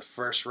Antonio is a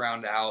first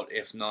round out,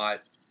 if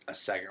not a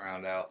second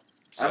round out.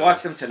 So, I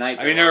watched them tonight.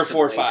 I mean, there are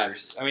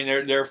 4-5s. I mean,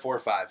 there are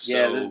 4-5s. So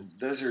yeah,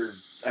 those are.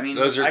 I mean,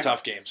 those are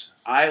tough games.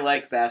 I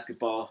like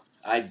basketball.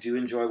 I do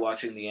enjoy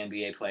watching the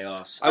NBA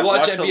playoffs. I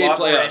watch NBA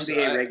playoffs.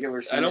 NBA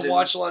regular season. I don't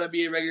watch a lot of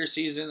NBA regular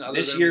season.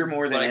 This year,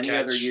 more than any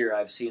other year,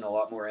 I've seen a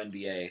lot more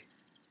NBA.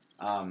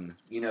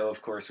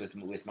 Of course,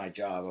 with my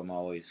job, I'm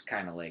always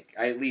kind of I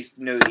at least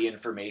know the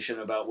information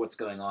about what's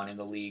going on in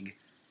the league,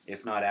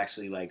 if not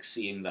actually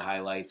seeing the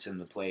highlights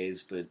and the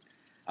plays. But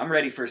I'm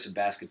ready for some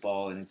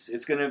basketball, and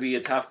it's going to be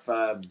a tough.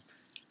 I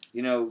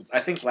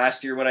think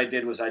last year what I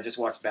did was I just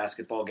watched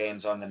basketball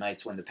games on the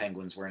nights when the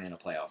Penguins weren't in a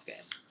playoff game.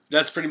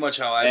 That's pretty much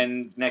how I.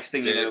 And next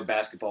thing you know,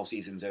 basketball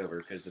season's over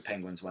because the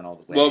Penguins went all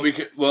the way.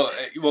 Because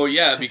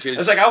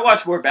because I was I'll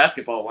watch more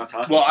basketball once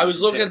hockey. Well, I was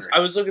looking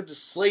at the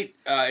slate.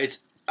 It's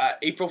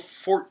April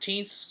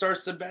 14th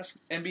starts the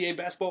NBA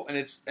basketball, and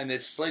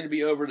it's slated to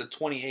be over the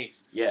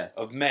 28th.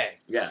 Of May.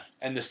 Yeah.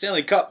 And the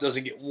Stanley Cup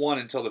doesn't get won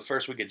until the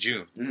first week of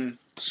June. Mm-hmm.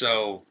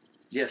 So.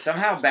 Yeah,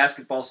 somehow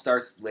basketball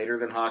starts later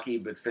than hockey,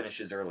 but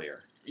finishes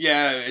earlier.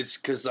 Yeah, it's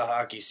because the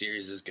hockey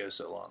series go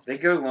so long. They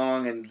go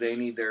long, and they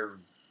need their.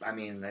 I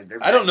mean,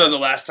 I don't know the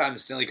last time the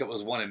Stanley Cup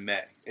was won in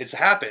May. It's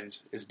happened.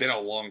 It's been a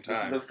long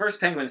time. The first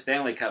Penguin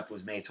Stanley Cup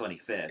was May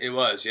 25th. It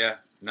was, yeah.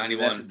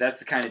 91. That's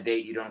the kind of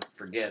date you don't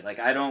forget.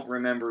 I don't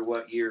remember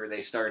what year they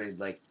started,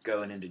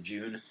 going into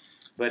June.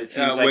 But it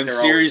seems like when they're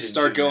series always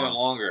start June going now.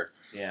 longer.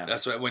 Yeah.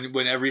 That's what,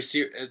 when every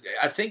series...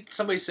 I think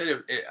somebody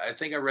said... I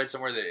think I read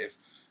somewhere that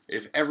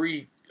if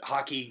every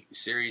hockey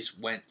series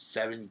went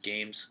 7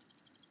 games...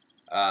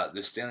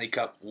 the Stanley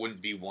Cup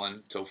wouldn't be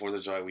won till 4th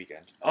of July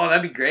weekend. Oh,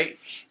 that'd be great.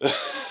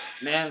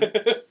 Man,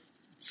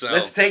 so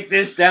let's take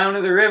this down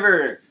to the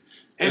river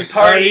and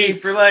party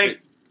for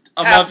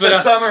Half the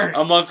summer.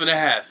 A month and a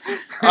half.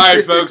 All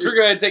right, folks, we're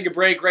going to take a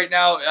break right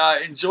now.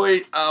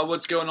 Enjoy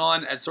what's going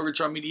on at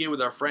Sorgatron Media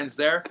with our friends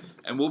there,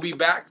 and we'll be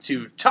back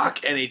to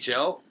talk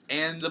NHL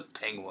and the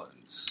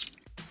Penguins.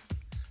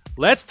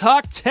 Let's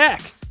talk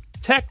tech.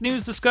 Tech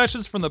news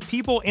discussions from the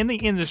people in the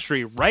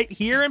industry right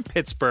here in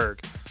Pittsburgh.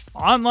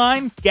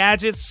 Online,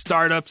 gadgets,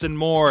 startups, and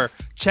more.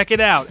 Check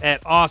it out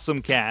at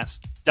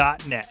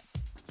awesomecast.net.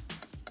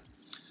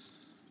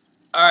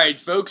 All right,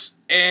 folks,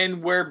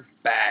 and we're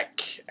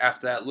back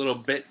after that little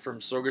bit from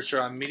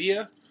Sorgatron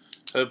Media.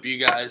 Hope you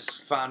guys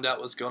found out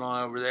what's going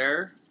on over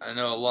there. I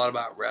know a lot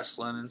about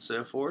wrestling and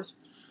so forth.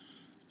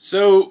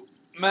 So,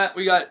 Matt,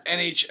 we got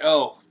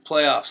NHL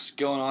playoffs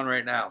going on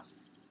right now.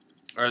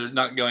 Or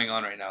not going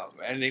on right now,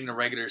 ending the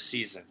regular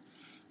season.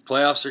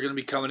 Playoffs are going to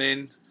be coming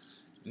in.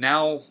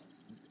 Now,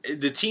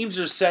 the teams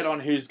are set on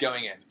who's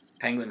going in.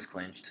 Penguins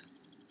clinched.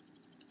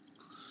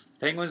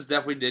 Penguins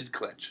definitely did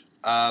clinch.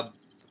 The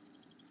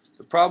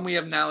problem we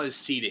have now is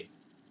seeding.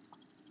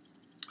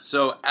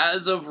 So,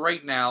 as of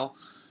right now,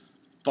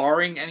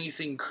 barring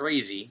anything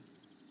crazy,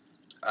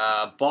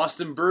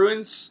 Boston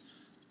Bruins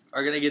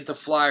are going to get the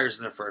Flyers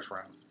in the first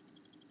round.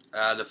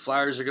 The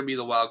Flyers are going to be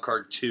the wild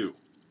card 2,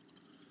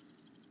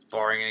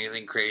 barring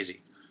anything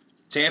crazy.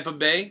 Tampa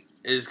Bay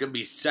is going to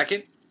be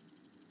second,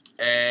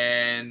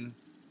 and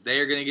they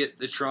are going to get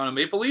the Toronto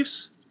Maple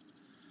Leafs.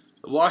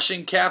 The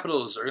Washington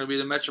Capitals are going to be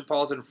the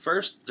Metropolitan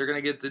first. They're going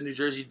to get the New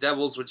Jersey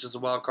Devils, which is the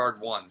wild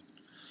card 1.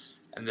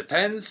 And the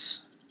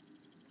Pens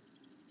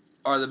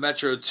are the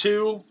Metro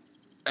 2,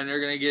 and they're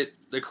going to get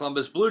the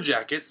Columbus Blue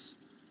Jackets,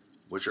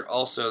 which are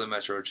also the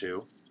Metro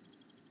 2.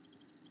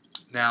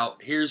 Now,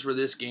 here's where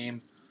this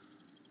game,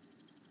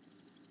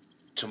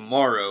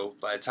 tomorrow,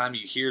 by the time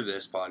you hear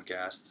this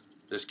podcast,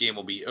 this game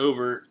will be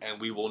over,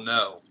 and we will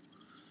know.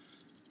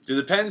 Do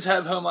the Pens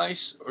have home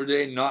ice, or do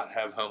they not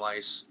have home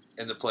ice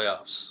in the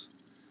playoffs?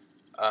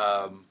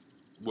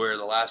 Where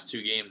the last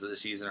 2 games of the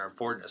season are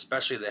important,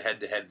 especially the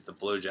head-to-head with the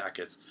Blue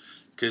Jackets.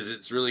 Because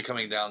it's really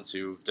coming down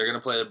to, they're going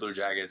to play the Blue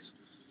Jackets.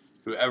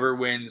 Whoever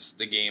wins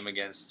the game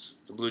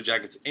against the Blue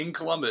Jackets in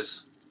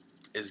Columbus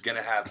is going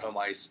to have home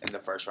ice in the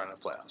first round of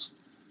the playoffs.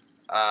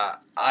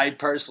 I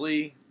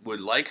personally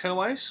would like home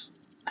ice.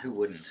 Who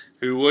wouldn't?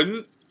 Who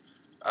wouldn't?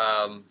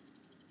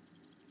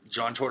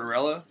 John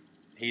Tortorella,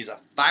 he's a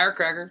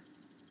firecracker.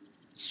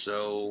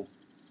 So,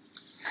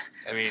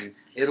 I mean...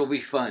 It'll be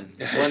fun,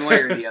 one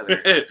way or the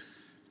other.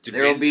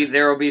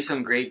 There will be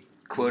some great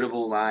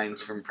quotable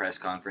lines from press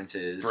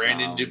conferences.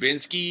 Brandon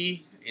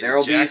Dubinsky. There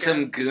will be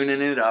some gooning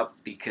it up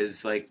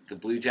because, like, the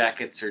Blue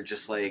Jackets are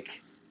just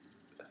like,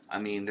 I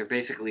mean, they're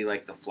basically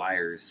like the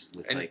Flyers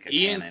with like a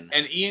cannon.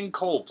 And Ian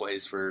Cole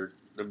plays for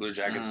the Blue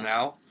Jackets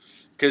now.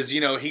 Because,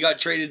 you know, he got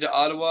traded to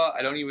Ottawa.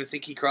 I don't even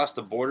think he crossed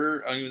the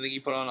border. I don't even think he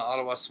put on an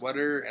Ottawa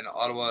sweater. And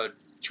Ottawa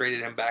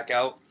traded him back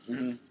out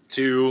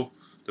to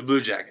the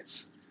Blue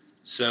Jackets.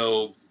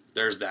 So,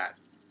 there's that.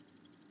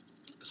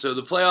 So,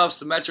 the playoffs,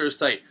 the Metro is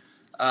tight.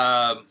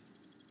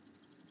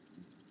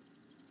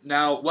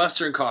 Now,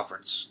 Western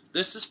Conference.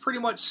 This is pretty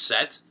much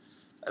set.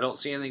 I don't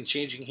see anything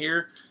changing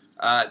here.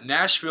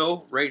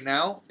 Nashville, right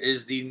now,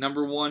 is the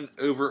number 1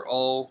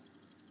 overall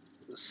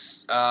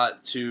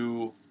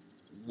to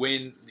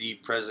win the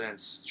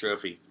President's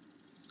Trophy.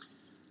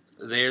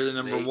 They're the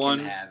number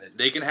 1.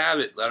 They can have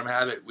it. Let them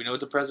have it. We know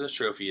what the President's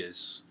Trophy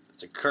is.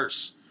 It's a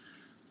curse.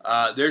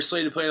 They're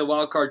slated to play the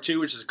wild card 2,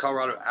 which is the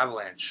Colorado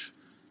Avalanche.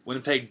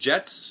 Winnipeg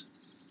Jets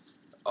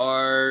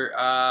are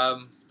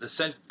the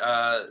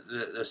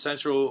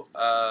Central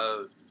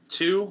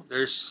 2.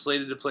 They're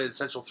slated to play the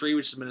Central 3,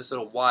 which is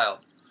Minnesota Wild.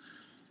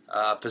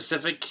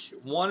 Pacific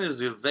 1 is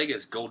the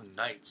Vegas Golden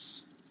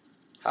Knights.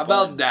 How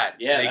about that?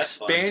 Yeah, the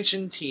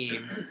expansion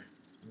team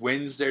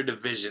wins their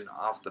division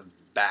off the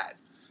bat.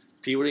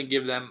 People didn't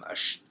give them a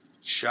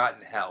shot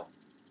in hell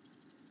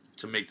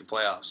to make the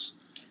playoffs,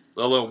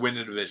 let alone win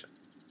the division.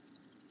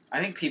 I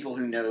think people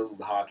who know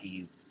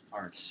hockey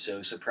aren't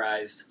so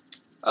surprised.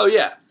 Oh,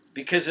 yeah.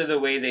 Because of the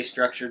way they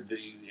structured the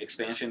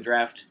expansion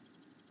draft.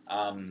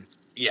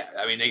 Yeah,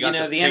 I mean, they got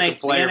to the pick a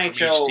player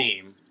NHL, from each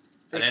team,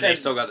 and then they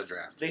still got the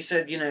draft. They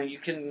said, you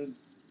can,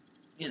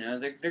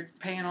 they're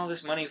paying all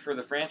this money for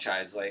the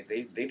franchise. Like,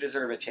 they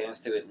deserve a chance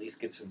to at least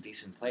get some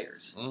decent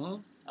players.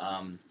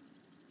 Mm-hmm.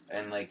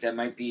 And, like, that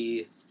might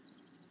be,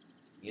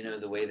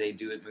 the way they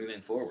do it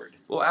moving forward.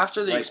 Well,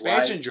 after the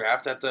expansion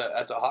draft at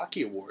the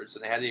Hockey Awards,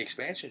 and they had the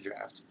expansion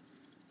draft,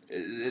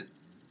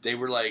 they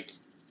were like,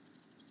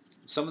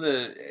 some of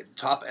the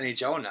top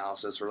NHL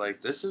analysis were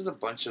like, this is a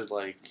bunch of,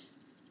 like,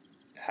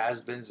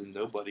 has-beens and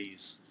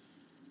nobodies,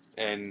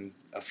 and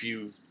a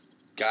few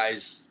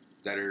guys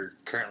that are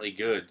currently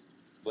good.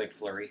 Like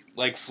Fleury.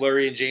 Like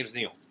Fleury and James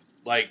Neal.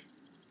 Like,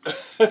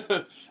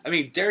 I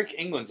mean, Derek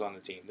England's on the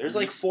team. There's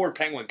like 4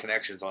 Penguin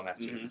connections on that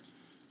team. Mm-hmm.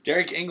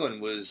 Derek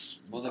England was...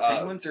 Well, the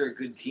Penguins are a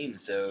good team,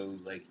 so,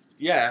 like...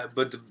 Yeah,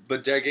 but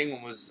Derek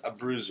England was a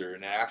bruiser,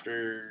 and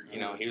after,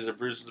 he was a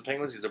bruiser with the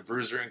Penguins, he was a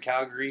bruiser in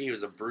Calgary, he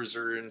was a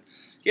bruiser in...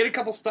 He had a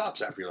couple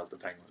stops after he left the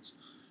Penguins.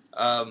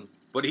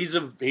 But he's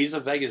a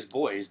Vegas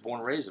boy. He's born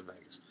and raised in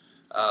Vegas.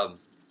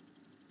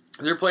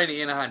 They're playing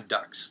the Anaheim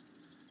Ducks.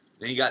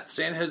 Then you got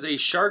San Jose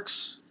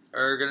Sharks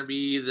are going to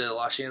be the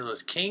Los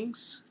Angeles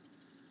Kings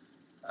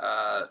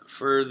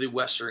for the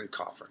Western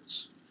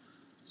Conference.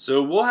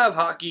 So we'll have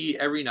hockey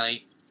every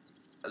night.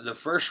 The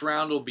first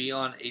round will be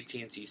on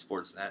AT&T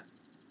Sportsnet.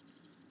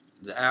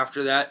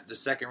 After that, the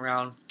second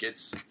round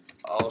gets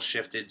all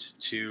shifted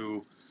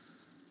to.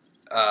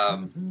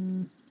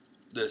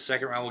 The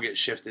second round will get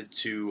shifted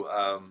to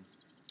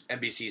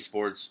NBC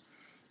Sports,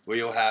 where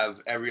you'll have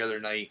every other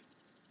night.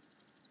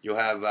 You'll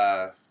have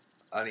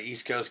an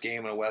East Coast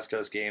game and a West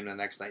Coast game. The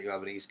next night you'll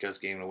have an East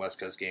Coast game and a West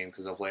Coast game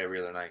because they'll play every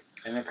other night.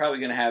 And they're probably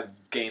going to have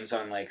games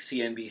on like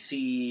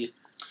CNBC.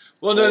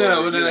 Well,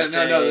 no.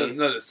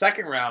 The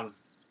second round.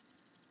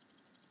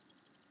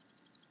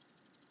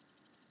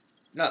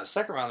 No, the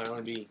second round there'll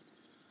only be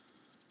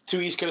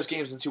 2 East Coast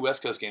games and 2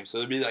 West Coast games. So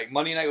it'll be like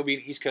Monday night will be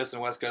an East Coast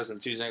and West Coast,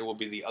 and Tuesday night will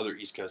be the other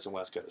East Coast and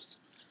West Coast.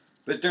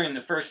 But during the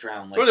first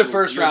round, you'll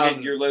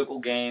get your local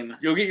game.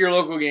 You'll get your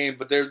local game,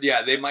 but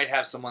they might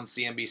have some on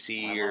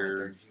CNBC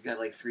or. You got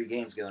like 3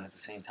 games going at the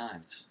same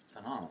time. It's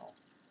phenomenal.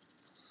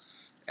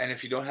 And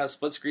if you don't have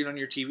split screen on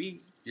your TV,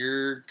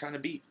 you're kind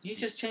of beat. You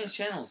just change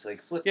channels,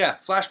 like flip. Yeah,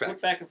 flashback.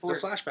 Flip back and forth.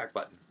 The flashback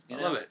button.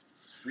 I love it.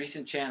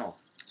 Recent channel.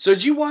 So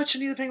did you watch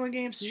any of the Penguin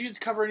games? Did you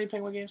cover any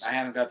Penguin games? I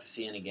haven't got to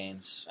see any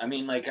games. I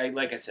mean, like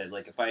I said,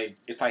 like if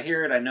I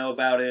hear it, I know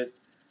about it.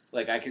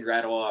 Like I could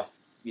rattle off,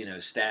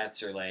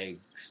 stats or like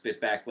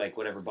spit back like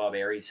whatever Bob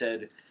Airy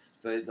said,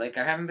 but like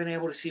I haven't been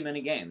able to see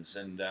many games,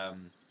 and I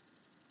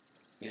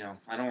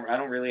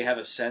don't really have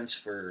a sense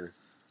for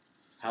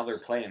how they're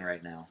playing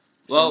right now.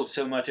 Well,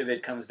 so much of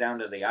it comes down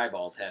to the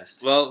eyeball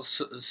test. Well,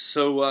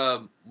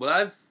 so what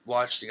I've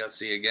watched and got to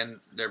see again,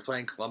 they're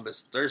playing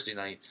Columbus Thursday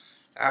night.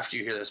 After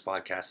you hear this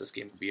podcast, this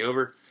game will be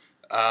over.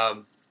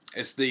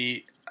 It's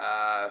the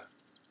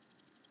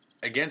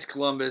against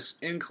Columbus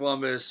in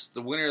Columbus.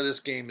 The winner of this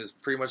game is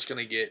pretty much going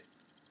to get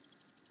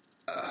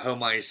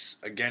home ice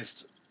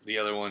against the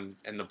other one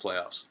in the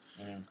playoffs.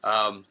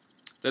 Mm-hmm.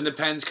 Then the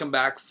Pens come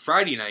back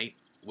Friday night,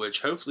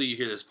 which hopefully you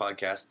hear this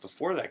podcast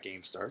before that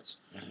game starts,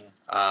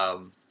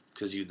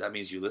 because that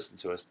means you listen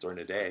to us during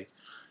the day.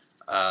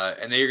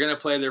 And they're going to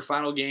play their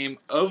final game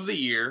of the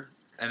year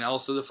and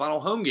also the final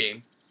home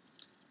game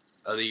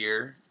of the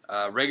year,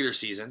 regular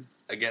season,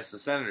 against the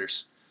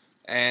Senators.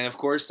 And, of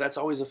course, that's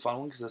always a fun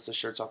one because that's the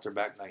shirts off their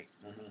back night.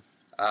 Mm-hmm.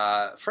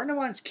 A friend of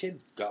mine's kid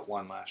got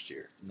one last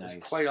year. Nice. It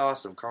was quite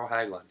awesome. Carl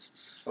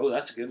Hagelin's. Oh,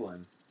 that's a good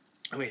one.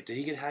 Wait, did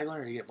he get Hagelin or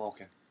did he get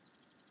Malkin?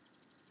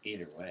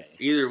 Either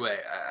way.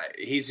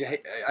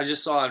 I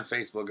just saw on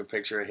Facebook a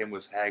picture of him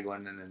with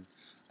Hagelin, and then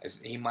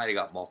he might have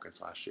got Malkin's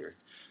last year.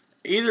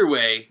 Either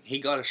way, he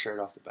got a shirt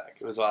off the back.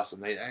 It was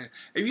awesome. Have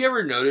you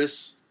ever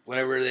noticed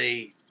whenever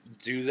they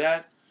do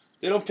that,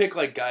 they don't pick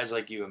like guys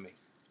like you and me.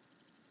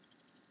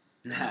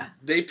 Nah.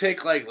 They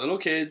pick like little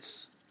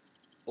kids,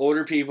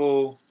 older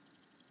people,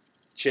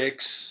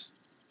 chicks,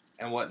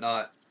 and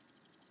whatnot.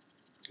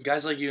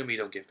 Guys like you and me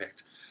don't get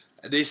picked.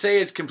 They say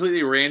it's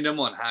completely random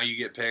on how you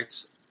get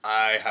picked.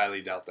 I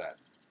highly doubt that.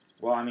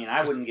 Well, I mean,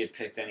 I wouldn't get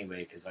picked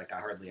anyway because I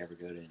hardly ever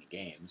go to any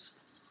games.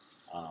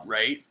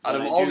 Right? Out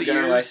of all the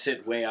years, I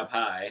sit way up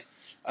high.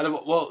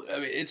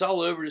 It's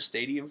all over the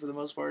stadium for the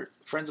most part.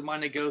 Friends of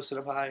mine, they go sit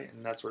up high,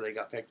 and that's where they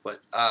got picked.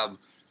 But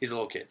he's a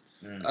little kid.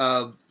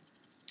 Out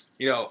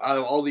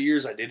of all the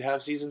years I did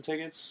have season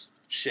tickets,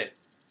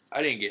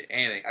 I didn't get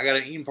anything. I got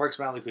an Eden Park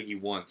Smiley cookie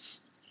once.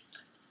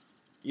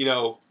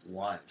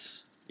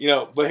 Once.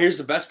 But here's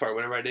the best part.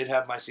 Whenever I did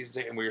have my season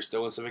ticket and we were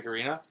still in Civic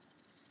Arena,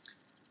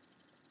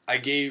 I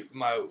gave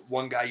my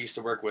one guy I used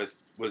to work with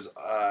was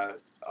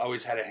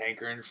always had a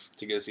hankering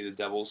to go see the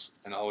Devils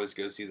and always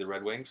go see the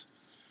Red Wings.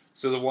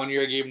 So the one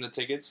year I gave him the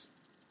tickets,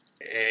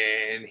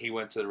 and he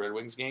went to the Red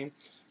Wings game.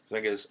 So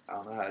he goes, I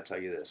don't know how to tell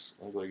you this.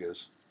 He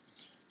goes,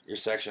 your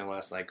section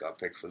last night got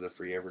picked for the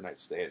free overnight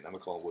stay at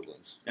Nemacolin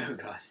Woodlands. Oh,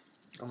 God.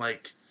 I'm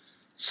like,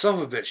 son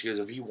of a bitch. He goes,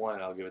 if you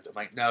want it, I'll give it to him.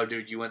 I'm like, no,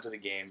 dude, you went to the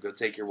game. Go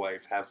take your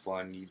wife. Have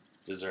fun. You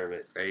deserve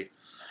it, right?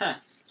 Huh.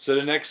 So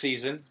the next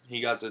season,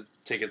 he got the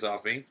tickets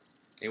off me.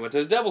 He went to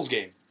the Devils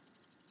game.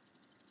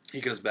 He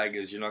comes back and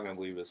goes, you're not going to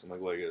believe this. I'm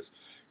like, what? He goes,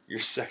 your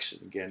section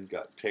again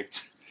got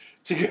picked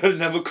to go to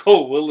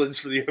Nemacolin Woodlands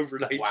for the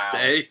overnight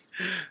stay.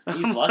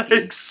 He's I'm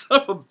lucky. Like,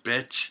 son of a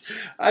bitch.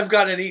 I've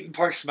got an Eden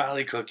Park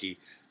Smiley cookie.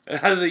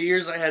 Out of the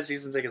years I had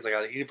season tickets, I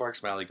got an Eden Park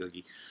Smiley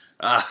cookie.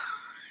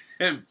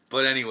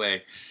 But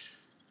anyway,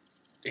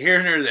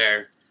 here nor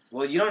there.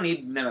 Well, you don't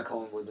need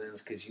Nemacolin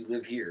Woodlands because you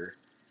live here.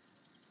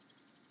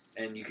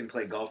 And you can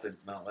play golf at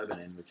Mount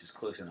Lebanon, which is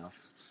close enough.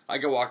 I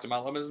could walk to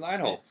Mount Lebanon's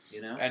 9-hole.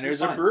 And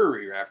there's fine. A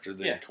brewery after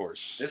the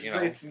course.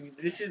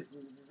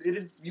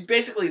 You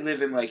basically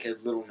live in like a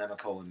little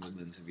Nemacolin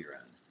Woodlands of your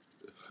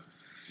own.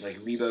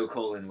 Like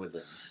Lebo-Colin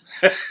Woodlands.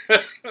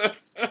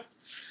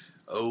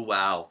 Oh,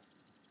 wow.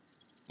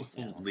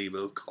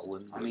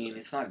 Lebo-Colin Woodlands. I mean,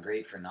 it's not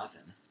great for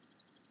nothing.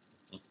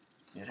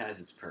 It has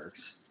its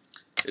perks.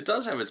 It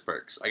does have its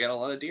perks. I got a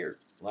lot of deer.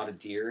 A lot of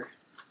deer.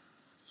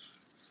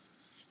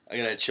 I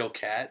got a chill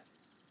cat.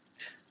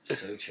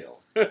 So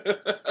chill.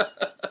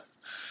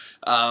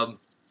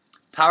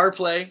 Power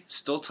play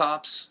still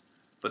tops,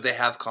 but they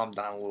have calmed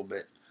down a little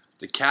bit.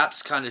 The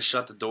Caps kind of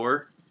shut the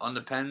door on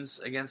the Pens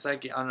against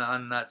that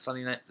on that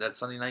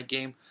Sunday night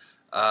game.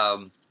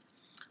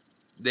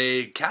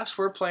 The Caps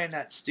were playing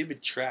that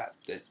stupid trap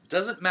that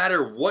doesn't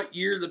matter what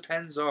year the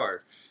Pens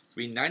are,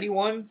 between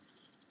 91,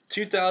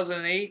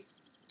 2008,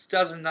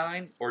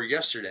 2009, or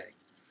yesterday.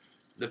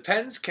 The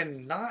Pens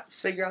cannot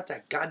figure out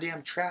that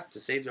goddamn trap to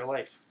save their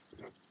life.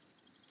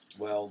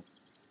 Well,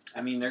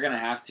 I mean, they're going to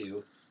have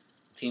to.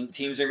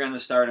 Teams are going to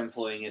start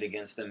employing it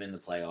against them in the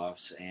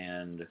playoffs,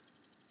 and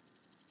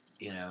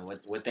you know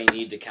what they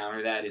need to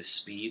counter that is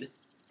speed,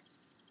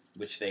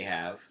 which they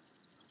have.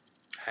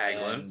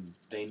 Hagelin.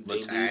 They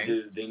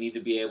need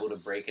to be able to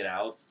break it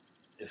out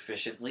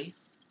efficiently,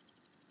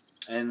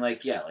 and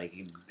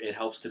it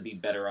helps to be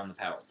better on the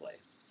power play,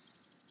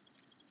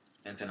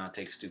 and to not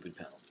take stupid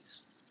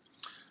penalties.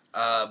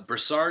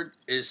 Brassard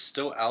is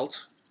still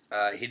out.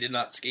 He did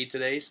not skate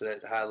today, so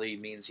that highly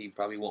means he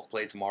probably won't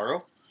play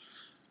tomorrow.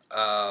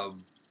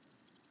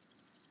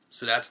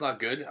 So that's not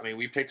good. I mean,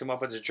 we picked him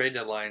up at the trade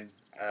deadline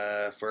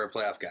for a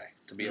playoff guy,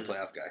 to be a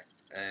playoff guy.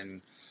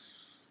 And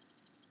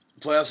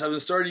playoffs haven't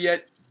started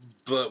yet,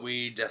 but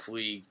we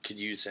definitely could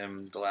use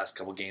him the last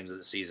couple games of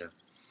the season.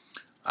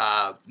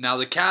 Now,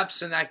 the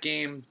Caps in that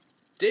game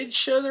did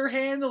show their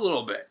hand a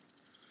little bit.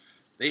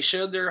 They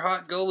showed their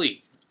hot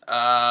goalie,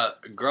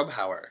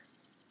 Grubauer.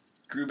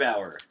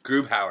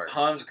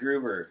 Hans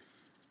Gruber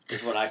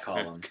is what I call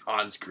him.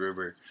 Hans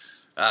Gruber.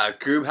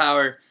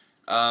 Grubauer,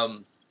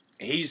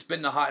 he's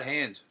been the hot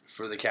hand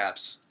for the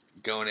Caps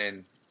going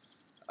in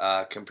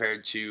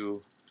compared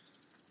to,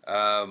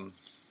 I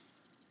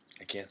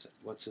can't say,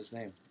 what's his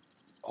name?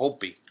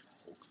 Holtby.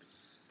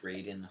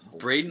 Braden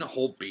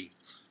Holtby,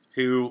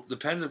 who the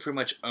Pens have pretty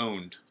much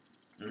owned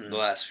the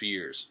last few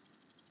years.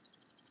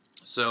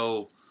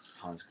 So,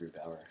 Hans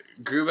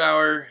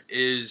Grubauer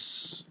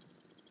is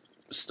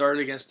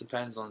started against the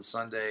Pens on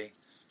Sunday.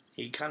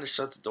 He kind of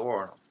shut the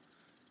door on them.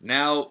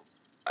 Now,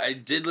 I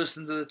did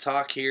listen to the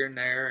talk here and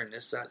there and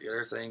this, that, the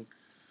other thing.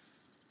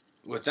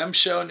 With them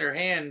showing their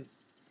hand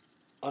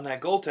on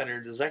that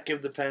goaltender, does that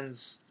give the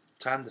Pens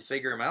time to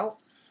figure him out?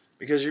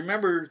 Because you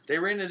remember, they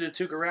ran into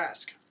Tuukka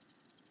Rask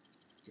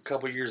a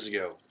couple years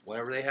ago,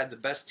 whenever they had the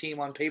best team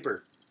on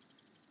paper.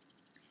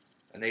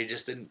 And they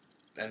just didn't,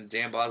 and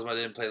Dan Bosma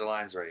didn't play the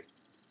lines right.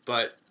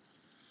 But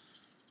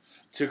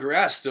Tuukka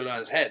Rask stood on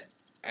his head.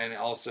 And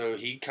also,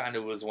 he kind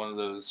of was one of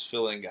those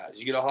fill-in guys.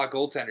 You get a hot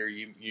goaltender,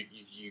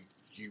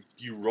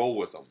 you roll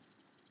with them.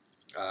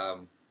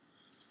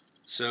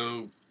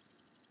 So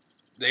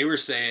they were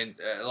saying,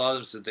 a lot of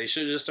them said they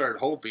should have just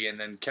started Holtby and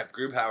then kept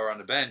Grubauer on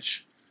the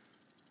bench.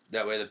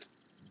 That way the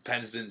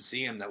Pens didn't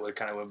see him. That would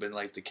kind of have been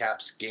like the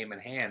Caps game in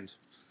hand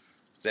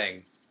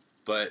thing.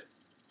 But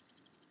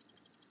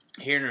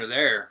here nor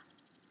there,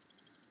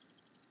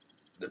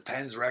 the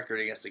Pens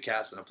record against the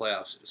Caps in the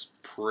playoffs is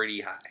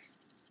pretty high.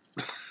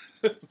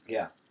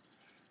 Yeah.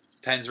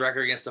 Pens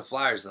record against the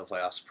Flyers in the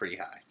playoffs is pretty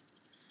high.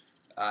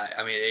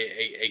 I mean,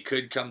 it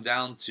could come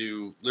down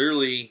to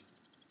literally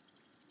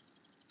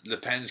the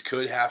Pens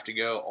could have to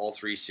go all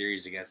three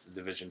series against the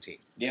division team.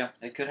 Yeah,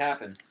 it could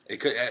happen. It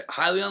could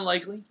highly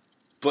unlikely,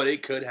 but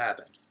it could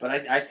happen.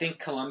 But I think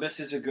Columbus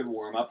is a good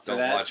warm-up for that.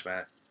 Don't watch,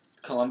 Matt.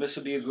 Columbus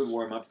would be a good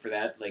warm-up for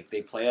that. Like,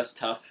 they play us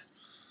tough.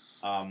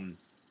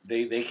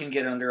 They can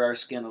get under our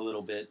skin a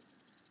little bit,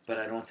 but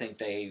I don't think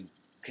they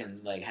can,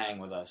 hang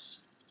with us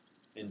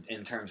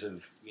in terms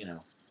of,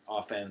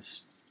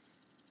 offense,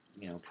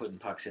 putting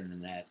pucks in the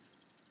net,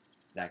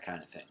 that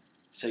kind of thing.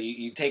 So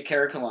you take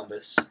care of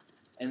Columbus,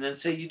 and then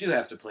say you do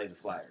have to play the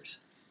Flyers.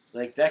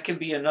 That can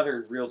be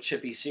another real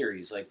chippy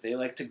series. They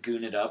like to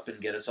goon it up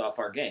and get us off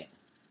our game.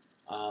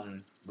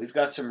 We've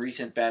got some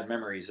recent bad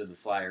memories of the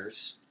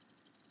Flyers.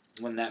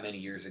 Wasn't that many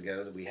years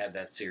ago that we had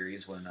that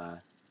series when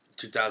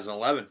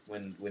 2011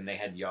 when they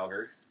had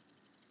Yager.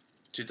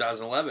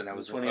 2011. That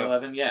was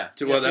 2011. Yeah.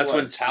 Well, that's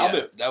when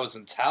Talbot. Yeah. That was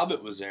when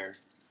Talbot was there.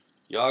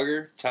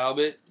 Yager,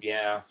 Talbot.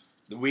 Yeah.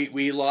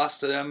 We lost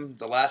to them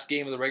the last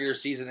game of the regular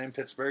season in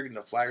Pittsburgh, and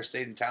the Flyers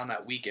stayed in town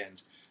that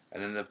weekend.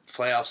 And then the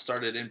playoffs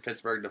started in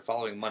Pittsburgh the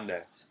following Monday.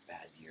 That was a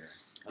bad year.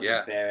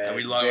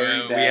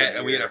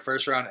 And we had a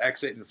first round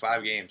exit in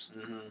 5 games.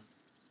 Mm-hmm.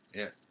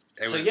 Yeah.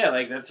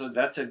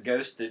 That's a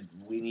ghost that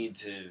we need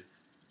to.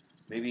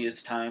 Maybe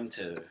it's time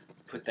to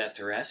put that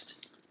to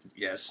rest.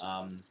 Yes.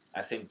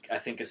 I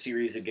think a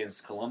series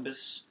against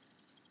Columbus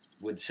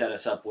would set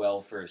us up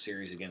well for a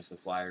series against the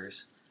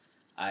Flyers.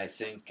 I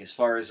think as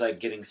far as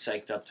getting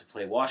psyched up to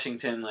play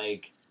Washington,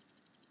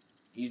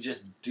 you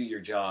just do your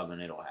job and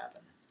it'll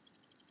happen.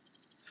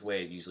 It's the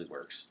way it usually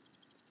works.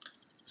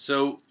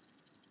 So,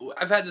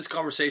 I've had this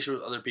conversation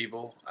with other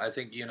people. I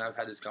think you and I have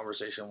had this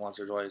conversation once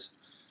or twice.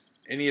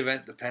 In the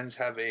event the Pens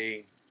have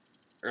a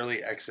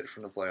early exit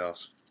from the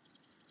playoffs,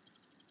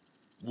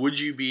 would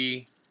you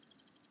be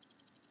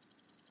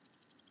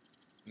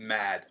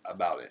mad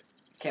about it?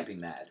 Can't be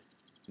mad.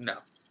 No.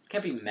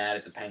 Can't be mad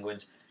at the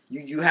Penguins.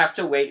 You have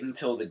to wait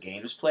until the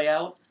games play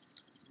out.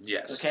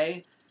 Yes.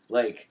 Okay?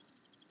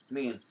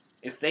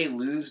 if they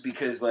lose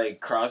because, like,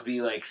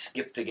 Crosby, like,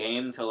 skipped a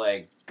game to,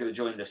 like, go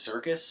join the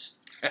circus,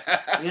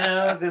 you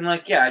know, then,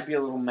 like, yeah, I'd be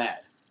a little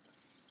mad.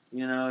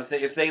 You know,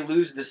 if they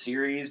lose the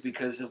series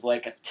because of,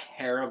 like, a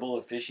terrible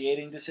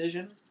officiating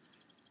decision,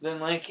 then,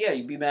 like, yeah,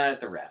 you'd be mad at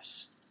the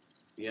refs.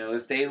 You know,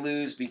 if they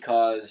lose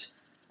because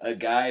a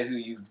guy who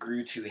you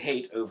grew to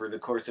hate over the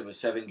course of a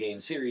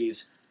 7-game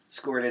series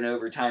scored an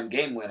overtime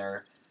game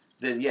winner,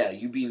 then, yeah,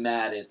 you'd be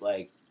mad at,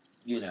 like,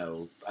 you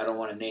know, I don't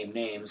want to name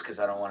names because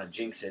I don't want to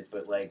jinx it,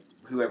 but, like,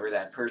 whoever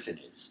that person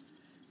is.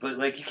 But,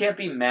 like, you can't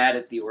be mad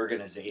at the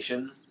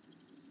organization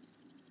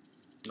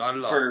Not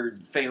at all. for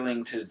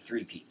failing to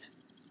three-peat.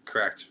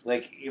 Correct.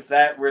 Like, if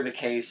that were the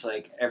case,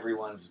 like,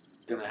 everyone's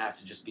going to have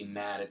to just be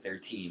mad at their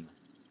team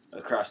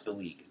across the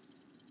league.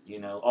 You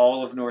know,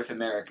 all of North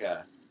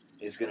America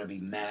is going to be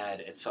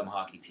mad at some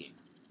hockey team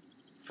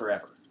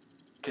forever.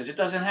 Because it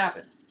doesn't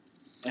happen.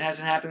 It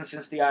hasn't happened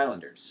since the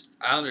Islanders.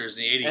 Islanders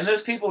in the 80s. And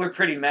those people are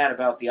pretty mad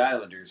about the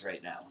Islanders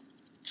right now.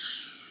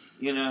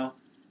 You know,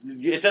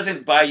 it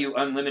doesn't buy you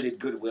unlimited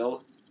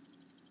goodwill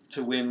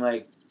to win,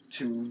 like,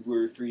 2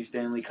 or 3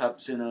 Stanley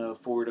Cups in a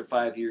 4 to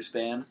 5 year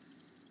span.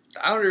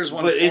 The Islanders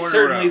won But 4 it in a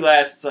certainly row.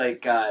 lasts,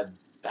 like, I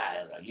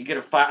don't know. You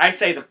get I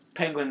say the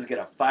Penguins get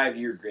a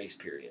 5-year grace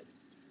period.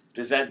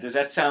 Does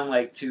that sound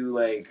like too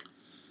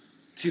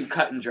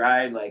cut and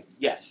dried? Like,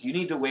 yes, you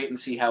need to wait and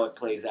see how it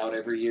plays out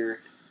every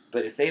year.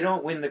 But if they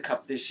don't win the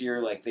Cup this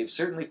year, like, they've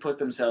certainly put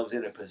themselves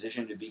in a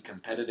position to be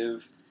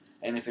competitive.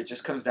 And if it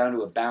just comes down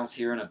to a bounce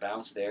here and a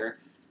bounce there,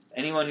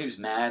 anyone who's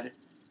mad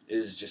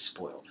is just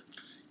spoiled.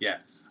 Yeah,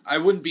 I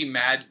wouldn't be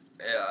mad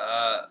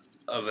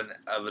of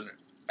an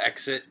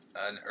exit,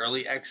 an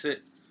early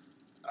exit.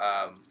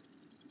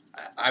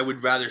 I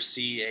would rather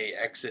see a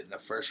exit in the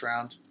first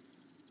round,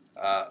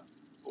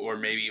 or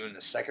maybe even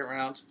the second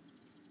round.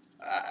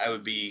 I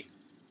would be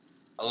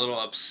a little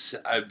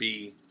upset. I'd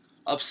be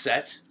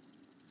upset.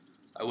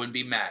 I wouldn't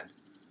be mad.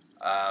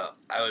 I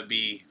would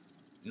be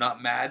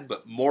not mad,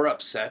 but more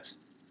upset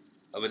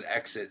of an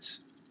exit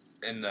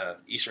in the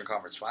Eastern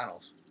Conference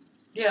Finals.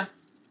 Yeah,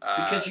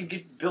 because you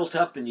get built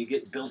up and you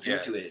get built Yeah.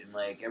 into it, and,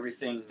 like,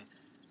 everything,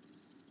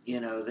 you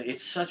know,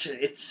 it's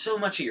so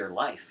much of your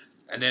life.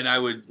 And then I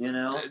would, You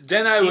know,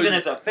 even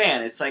as a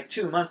fan, it's like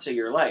 2 months of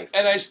your life.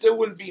 and I still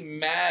wouldn't be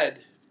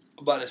mad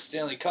about a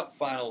Stanley Cup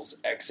Finals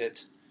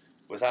exit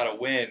without a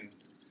win.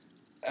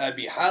 I'd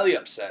be highly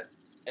upset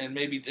and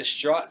maybe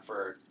distraught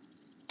for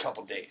a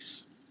couple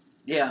days.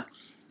 Yeah,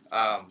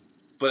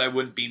 But I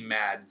wouldn't be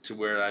mad to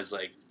where I was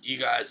like, you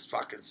guys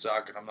fucking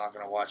suck and I'm not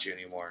going to watch you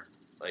anymore.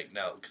 Like,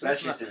 no. Cause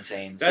that's just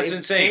insane. That's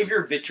insane. Save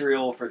your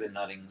vitriol for the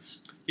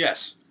nuttings.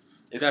 Yes.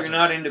 If Definitely. you're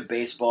not into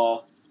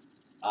baseball,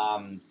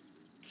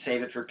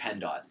 save it for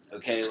PennDOT.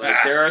 Okay,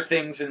 like, there are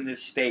things in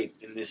this state,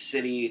 in this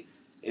city,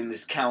 in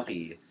this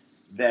county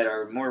that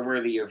are more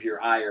worthy of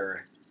your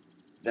ire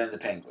than the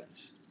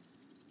Penguins.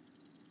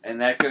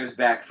 And that goes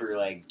back for,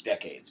 like,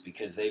 decades,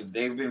 because they've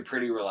been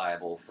pretty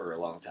reliable for a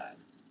long time.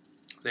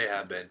 They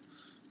have been.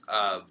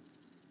 I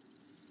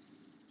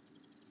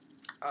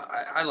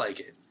like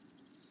it.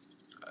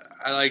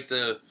 I like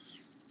the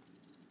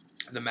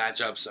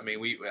matchups. I mean,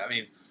 we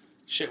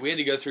had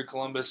to go through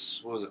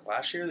Columbus. What was it,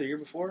 last year, the year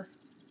before?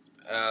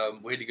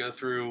 We had to go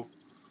through,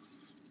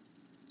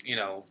 you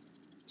know,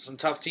 some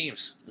tough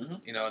teams. Mm-hmm.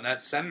 You know, in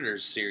that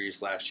Senators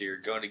series last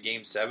year, going to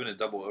Game 7 in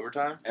double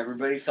overtime.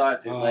 Everybody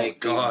thought that,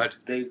 God.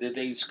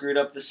 they screwed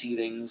up the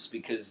seedings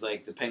because,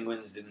 like, the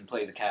Penguins didn't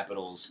play the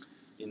Capitals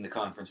in the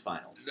conference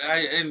final.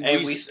 And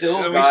We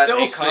still got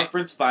a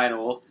conference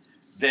final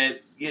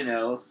that, you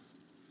know,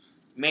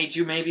 made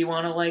you maybe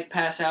want to, like,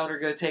 pass out or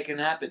go take a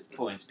nap at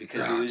points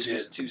because it was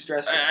just too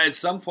stressful. At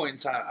some point in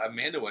time,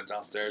 Amanda went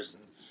downstairs,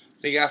 and I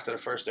think after the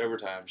first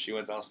overtime, she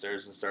went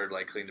downstairs and started,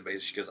 like, cleaning the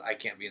basement. She goes, I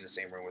can't be in the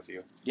same room with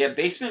you. Yeah,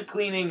 basement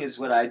cleaning is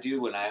what I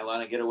do when I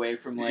want to get away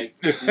from, like,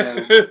 you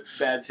know,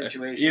 bad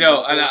situations. You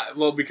know,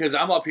 So- because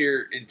I'm up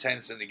here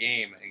intense in the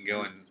game and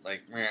going,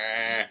 like,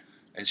 meh,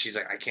 and she's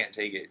like, I can't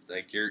take it.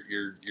 Like,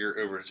 you're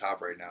over the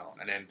top right now.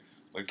 And then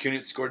when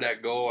Kunitz scored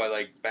that goal, I,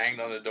 like,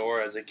 banged on the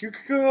door. I was like, you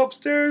can go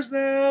upstairs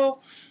now.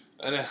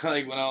 And then I,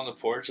 like, went out on the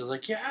porch. I was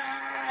like,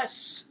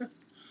 yes!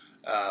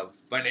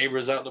 My neighbor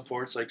was out on the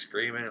porch, like,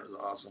 screaming. It was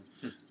awesome.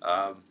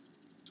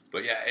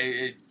 But, yeah,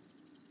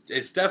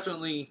 it's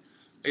definitely,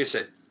 like I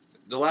said,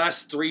 the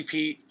last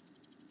three-peat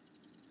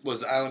was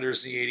the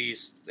Islanders in the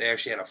 80s. They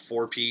actually had a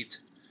four-peat.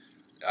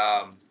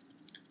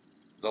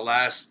 The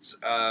last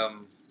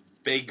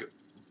big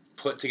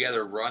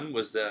put-together run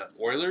was the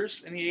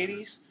Oilers in the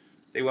 80s.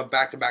 They went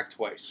back-to-back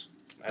twice.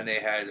 And they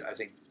had, I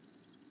think,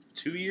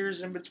 2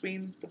 years in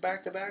between the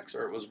back-to-backs,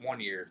 or it was 1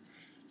 year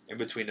in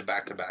between the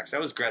back-to-backs.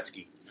 That was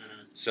Gretzky.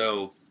 Mhm.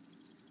 So,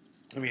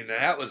 I mean,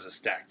 that was a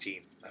stacked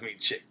team. I mean,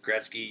 shit,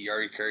 Gretzky,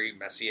 Yari Curry,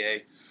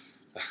 Messier.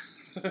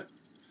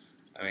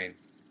 I mean,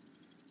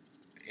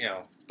 you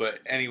know, but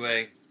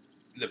anyway,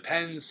 the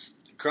Pens,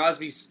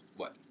 Crosby's,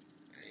 what?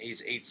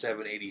 He's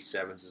 8'7",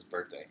 87's his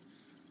birthday.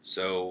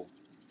 So,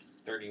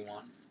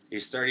 31.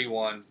 he's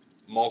 31.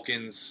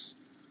 Malkin's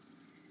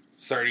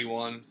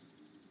 31.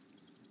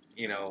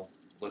 You know,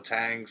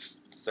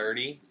 Letang's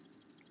 30-ish.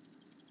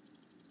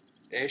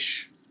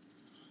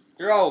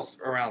 They're all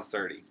around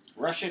 30.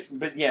 Russian,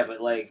 but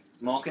like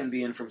Malkin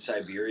being from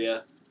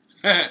Siberia,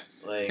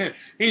 like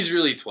he's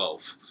really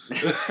 12.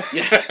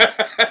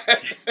 yeah.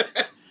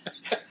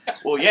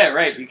 Well, yeah,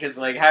 right. Because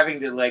like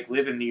having to like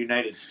live in the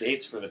United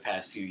States for the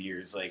past few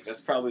years, like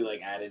that's probably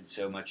like added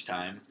so much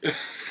time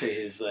to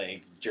his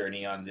like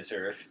journey on this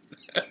earth.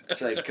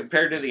 It's like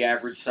compared to the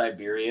average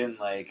Siberian,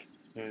 like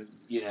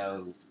you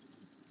know,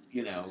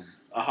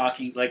 a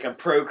hockey like a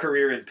pro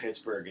career in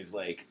Pittsburgh is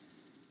like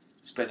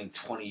spending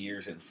 20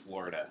 years in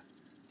Florida.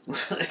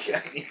 Like,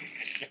 I mean,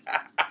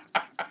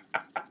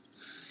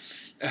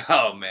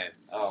 oh man.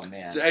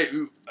 So,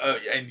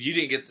 and you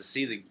didn't get to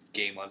see the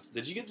game on.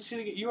 Did you get to see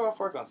the game? You were off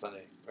work on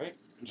Sunday, right?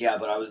 Yeah,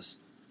 but I was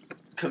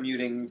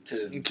commuting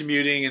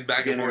and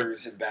back and forth.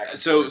 dinners and back and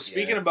So forth,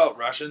 speaking about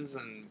Russians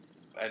and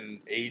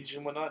age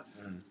and whatnot,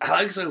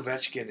 Alex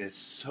Ovechkin is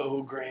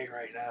so gray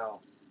right now.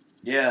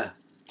 Yeah.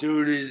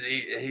 Dude,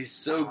 he's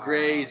so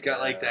gray. He's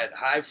got like that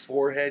high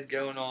forehead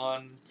going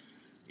on,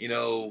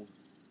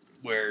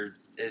 where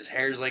his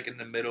hair's like in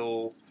the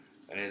middle,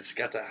 and it's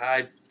got the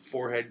high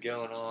forehead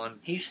going on.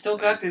 He's still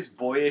got this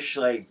boyish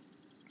like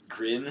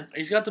grin.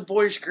 He's got the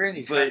boyish grin.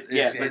 His that's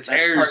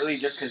partly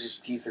just because his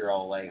teeth are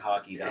all like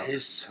hockeyed out.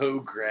 He's so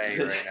gray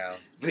right now.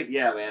 But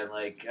yeah, man,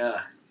 like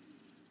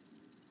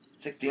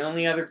it's like the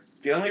only other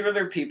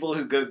people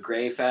who go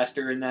gray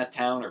faster in that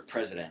town are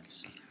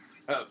presidents.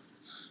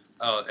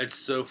 Oh, it's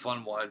so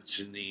fun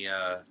watching the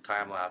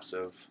time lapse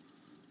of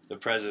the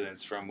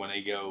presidents from when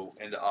they go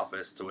into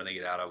office to when they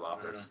get out of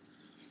office.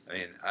 I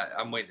mean,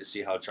 I'm waiting to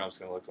see how Trump's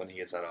going to look when he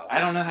gets out of office. I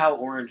don't know how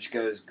orange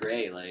goes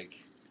gray. Like,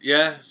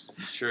 yeah,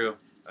 it's true.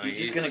 He's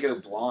just going to go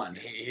blonde.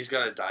 He's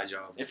got a dye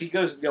job. If he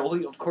goes,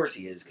 of course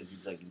he is, because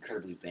he's like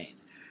incredibly vain.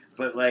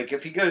 But like,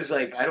 if he goes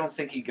like, I don't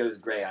think he goes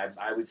gray.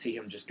 I would see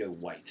him just go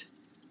white.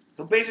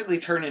 He'll basically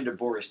turn into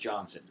Boris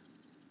Johnson,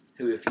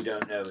 who, if you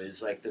don't know,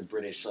 is like the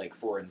British like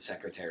foreign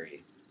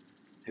secretary,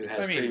 who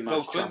has pretty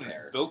much Trump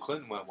hair. Bill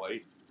Clinton went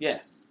white. Yeah.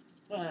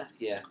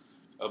 Yeah.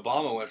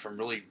 Obama went from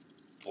really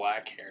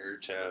black hair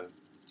to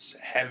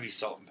heavy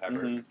salt and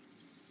pepper. Mm-hmm.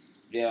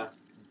 Yeah.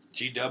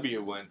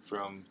 GW went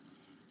from,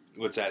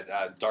 what's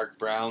that, dark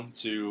brown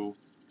to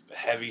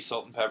heavy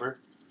salt and pepper.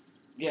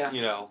 Yeah.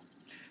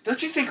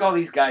 Don't you think all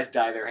these guys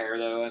dye their hair,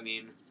 though? I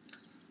mean...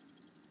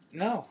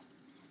 No.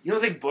 You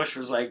don't think Bush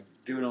was, like,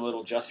 doing a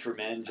little just for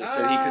men just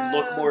so he could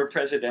look more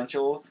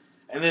presidential?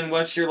 And then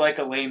once you're, like,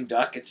 a lame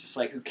duck, it's just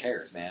like, who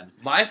cares, man?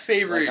 My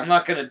favorite... Like, I'm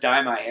not going to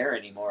dye my hair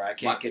anymore. I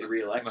can't get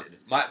reelected.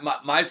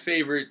 My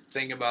favorite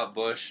thing about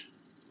Bush,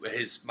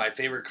 my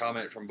favorite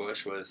comment from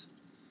Bush was,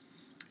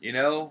 he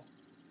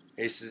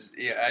says,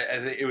 I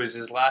think it was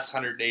his last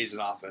 100 days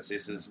in office. He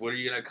says, what are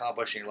you going to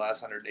accomplish in your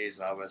last 100 days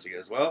in office? He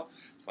goes, well,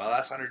 it's my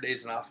last 100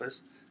 days in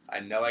office.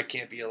 I know I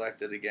can't be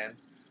elected again.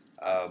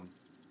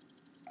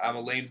 I'm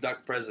a lame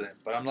duck president,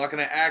 but I'm not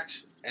going to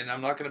act, and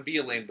I'm not going to be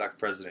a lame duck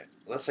president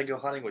unless I go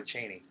hunting with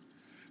Cheney.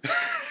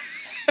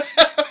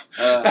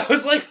 That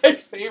was like my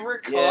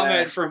favorite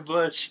comment from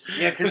Bush.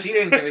 Yeah, because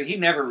he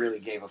never really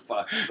gave a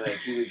fuck. Like,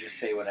 he would just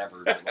say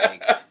whatever. But,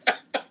 like,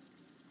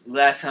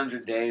 last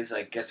 100 days,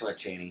 like, guess what,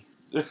 Cheney?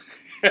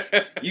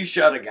 You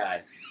shot a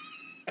guy.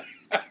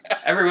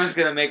 Everyone's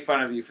going to make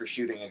fun of you for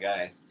shooting a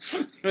guy.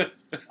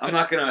 I'm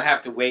not going to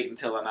have to wait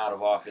until I'm out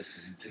of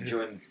office to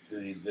join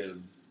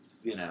the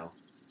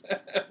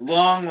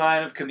long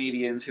line of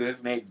comedians who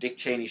have made Dick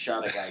Cheney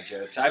shot a guy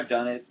jokes. I've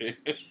done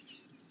it.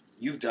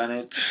 You've done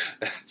it.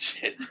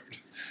 Shit.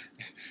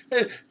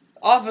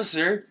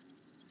 Officer,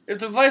 if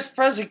the vice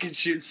president can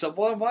shoot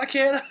someone, why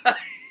can't I?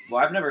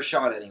 Well, I've never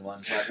shot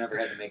anyone, so I've never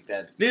had to make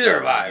that. Neither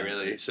have I,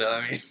 really. So,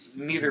 I mean...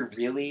 Neither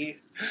really?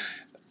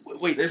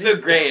 Wait, there's no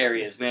gray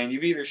areas, man.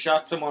 You've either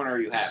shot someone or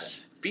you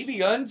haven't. BB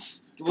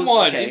guns? Come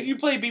on, didn't you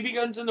play BB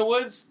guns in the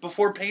woods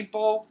before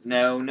paintball?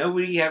 No,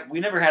 we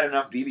never had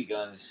enough BB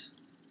guns.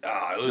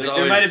 It was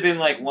there might have been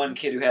like one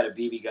kid who had a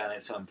BB gun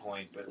at some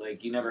point, but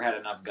like you never had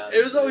enough guns.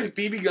 It was always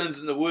BB guns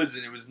in the woods,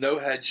 and it was no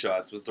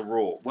headshots was the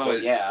rule. Well,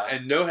 yeah,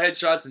 and no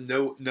headshots, and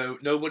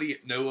nobody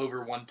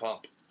over one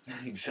pump.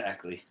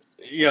 Exactly.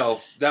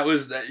 That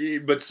was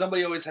that. But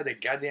somebody always had a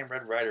goddamn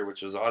Red Ryder,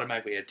 which was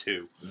automatically a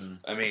 2.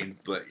 I mean,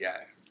 but yeah,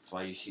 that's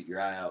why you shoot your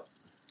eye out.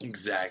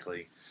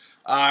 Exactly.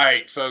 All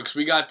right, folks,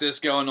 we got this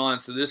going on.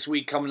 So this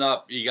week coming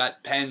up, you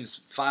got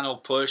Penn's final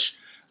push.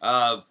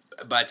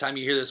 By the time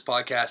you hear this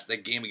podcast,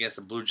 that game against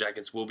the Blue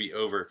Jackets will be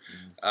over.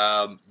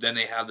 Then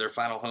they have their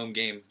final home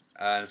game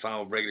and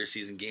final regular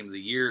season game of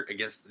the year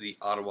against the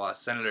Ottawa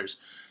Senators.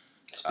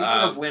 Speaking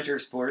of winter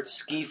sports,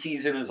 ski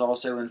season is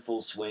also in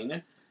full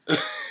swing.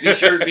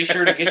 Be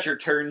sure to get your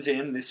turns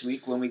in this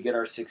week when we get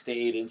our 6 to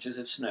 8 inches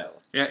of snow.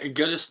 Yeah,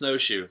 go to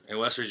Snowshoe in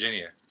West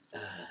Virginia.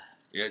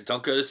 Yeah,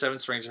 don't go to Seven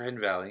Springs or Hidden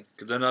Valley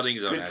because the nutting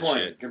zone has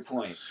shit. Good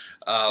point.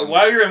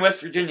 While you're in West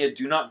Virginia,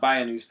 do not buy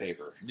a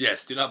newspaper.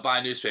 Yes, do not buy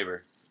a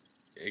newspaper.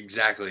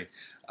 Exactly.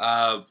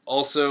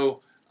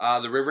 Also,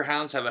 the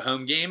Riverhounds have a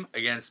home game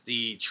against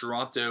the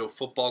Toronto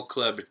Football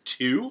Club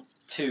 2.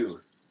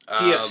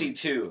 TFC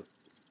 2.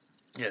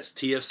 Yes,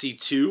 TFC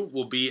 2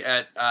 will be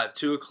at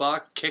 2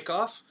 o'clock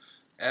kickoff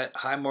at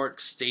Highmark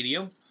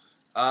Stadium.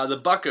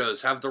 The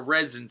Buccos have the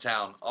Reds in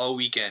town all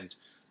weekend.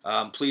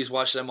 Please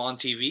watch them on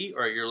TV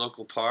or at your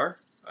local bar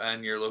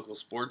and your local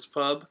sports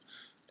pub,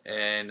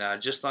 and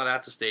just not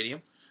at the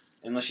stadium.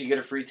 Unless you get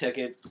a free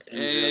ticket.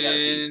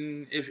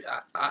 And if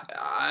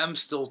I'm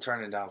still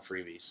turning down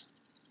freebies.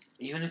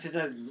 Even if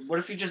what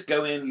if you just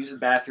go in, use the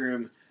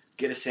bathroom,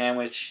 get a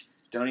sandwich,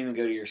 don't even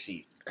go to your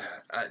seat?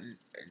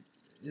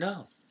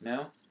 No.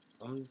 No?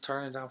 I'm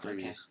turning down freebies.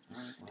 Okay. All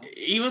right, well.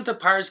 Even if the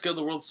Pirates go to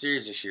the World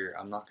Series this year,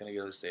 I'm not going to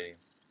go to the stadium.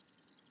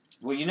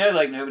 Well, you know,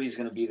 like, nobody's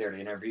going to be there to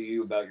interview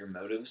you about your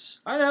motives.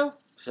 I know.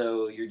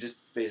 So you're just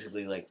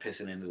basically, like,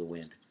 pissing into the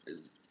wind.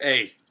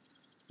 Hey.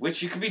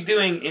 Which you could be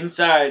doing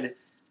inside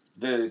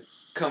the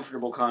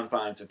comfortable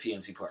confines of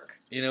PNC Park.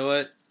 You know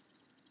what?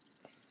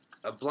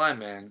 A blind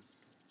man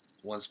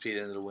once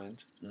peed into the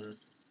wind. Mm-hmm.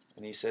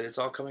 And he said, it's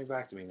all coming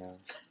back to me now.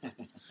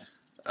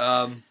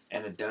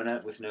 And a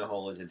donut with no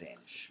hole is a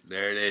Danish.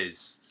 There it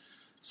is.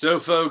 So,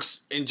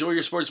 folks, enjoy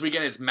your sports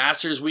weekend. It's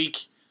Masters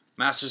Week.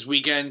 Masters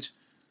weekend.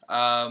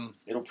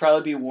 It'll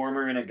probably be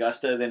warmer in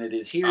Augusta than it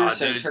is here.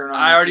 So dude, turn on.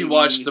 I already TV,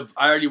 watched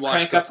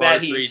the par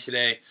 3 heat.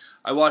 today.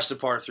 I watched the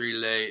par 3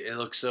 today. It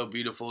looks so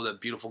beautiful. That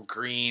beautiful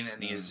green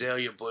and the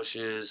azalea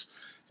bushes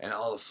and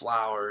all the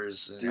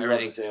flowers and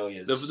everything.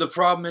 Azaleas. The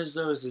problem is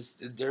though is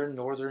they're in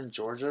northern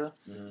Georgia.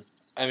 Mm-hmm.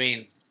 I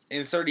mean,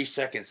 in 30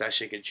 seconds that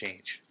shit could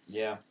change.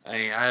 Yeah. I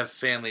mean, I have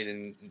family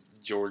in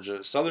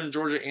Georgia, southern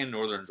Georgia and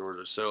northern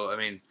Georgia. So I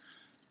mean,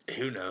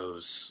 who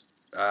knows?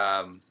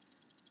 I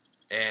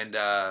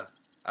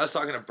was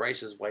talking to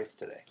Bryce's wife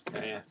today. Oh,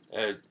 yeah.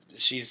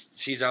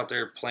 She's out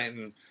there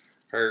planting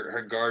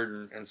her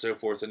garden and so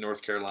forth in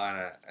North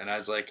Carolina, and I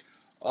was like,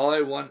 all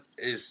I want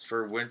is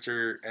for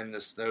winter and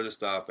the snow to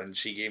stop. And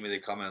she gave me the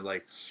comment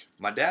like,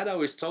 my dad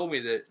always told me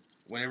that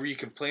whenever you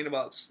complain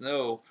about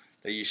snow,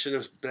 that you should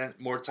have spent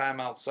more time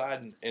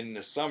outside in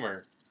the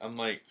summer. I'm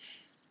like,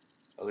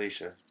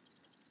 Alicia,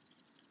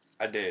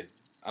 I did.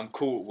 I'm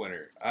cool with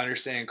winter. I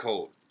understand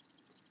cold.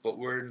 But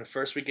we're in the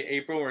first week of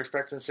April. We're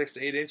expecting 6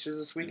 to 8 inches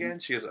this weekend. Mm-hmm.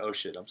 She goes, "Oh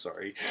shit, I'm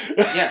sorry."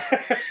 Yeah,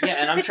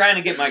 and I'm trying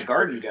to get my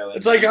garden going.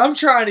 It's like I'm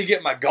trying to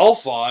get my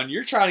golf on.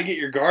 You're trying to get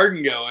your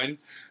garden going,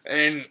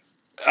 and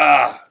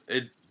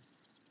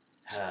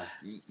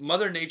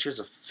Mother Nature's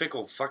a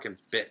fickle fucking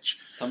bitch.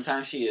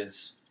 Sometimes she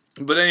is.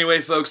 But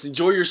anyway, folks,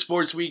 enjoy your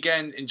sports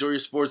weekend. Enjoy your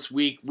sports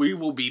week. We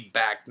will be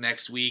back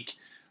next week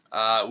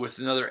with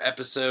another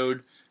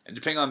episode. And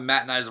depending on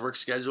Matt and I's work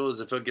schedule, is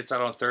if it gets out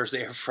on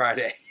Thursday or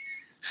Friday.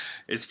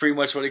 It's pretty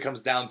much what it comes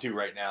down to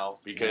right now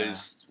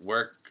because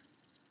work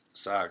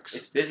sucks.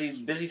 It's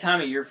busy time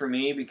of year for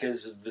me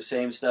because of the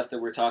same stuff that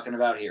we're talking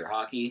about here.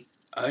 Hockey,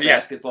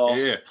 basketball,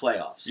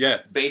 playoffs. Yeah.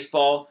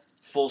 Baseball,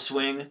 full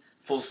swing,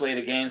 full slate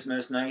of games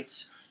most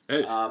nights.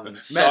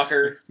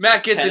 Soccer,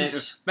 Matt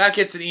tennis. Matt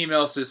gets an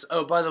email says,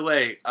 "Oh, by the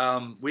way,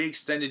 we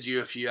extended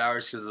you a few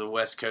hours because of the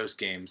West Coast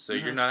game, so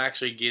you're not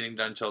actually getting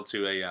done until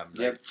 2 a.m.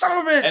 Yep. Like, son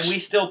of a bitch! And we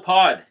still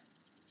pod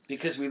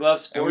because we love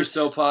sports. And we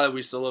still pod.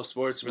 We still love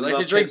sports. We like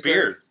to drink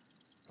beer.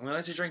 We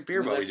like to drink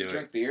beer while we do it. We like to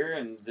drink beer,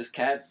 and this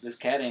cat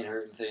ain't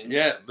hurting things.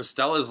 Yeah, but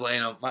Stella's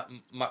laying on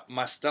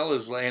my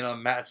Stella's laying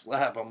on Matt's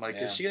lap. I'm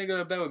like, is she gonna go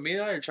to bed with me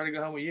tonight or try to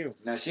go home with you?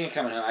 No, she ain't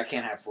coming home. I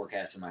can't have 4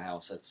 cats in my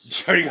house.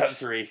 She already got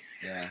 3.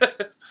 Yeah.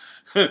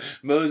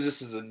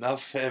 Moses is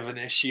enough of an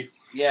issue.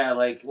 Yeah,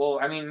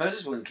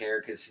 Moses wouldn't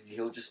care because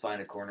he'll just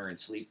find a corner and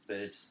sleep.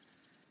 But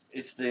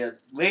it's the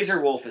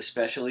Laser Wolf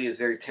especially is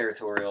very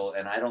territorial,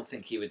 and I don't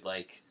think he would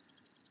like.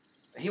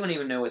 He wouldn't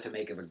even know what to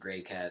make of a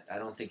gray cat. I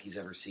don't think he's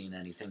ever seen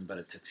anything but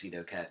a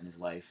tuxedo cat in his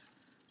life.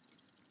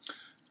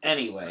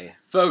 Anyway.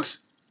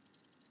 Folks,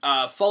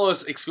 follow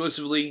us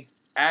exclusively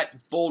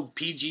at Bold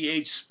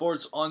PGH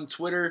Sports on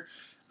Twitter,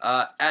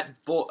 at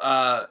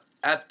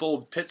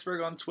Bold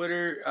Pittsburgh on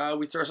Twitter.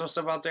 We throw some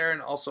stuff out there,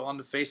 and also on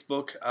the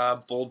Facebook,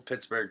 Bold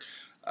Pittsburgh.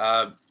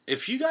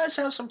 If you guys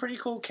have some pretty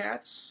cool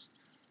cats,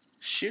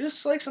 shoot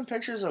us some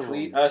pictures of them.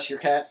 Tweet us your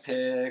cat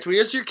pics. Tweet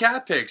us your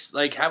cat pics.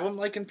 Have them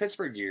in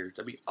Pittsburgh gear.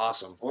 That'd be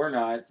awesome. Or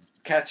not.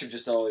 Cats are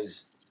just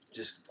always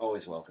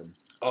welcome.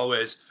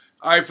 Always.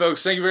 All right,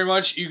 folks. Thank you very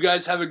much. You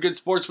guys have a good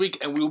sports week,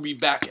 and we'll be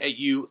back at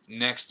you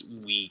next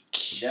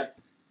week. Yep.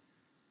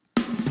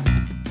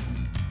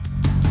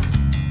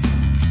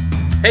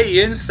 Hey,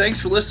 Yins. Thanks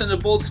for listening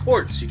to Bold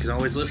Sports. You can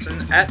always listen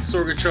at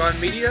Sorgatron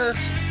Media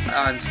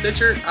on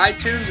Stitcher,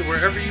 iTunes, or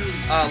wherever you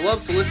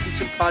love to listen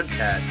to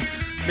podcasts.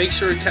 Make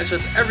sure to catch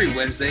us every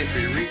Wednesday for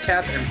your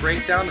recap and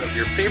breakdown of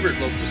your favorite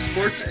local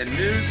sports and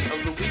news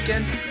of the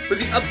weekend with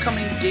the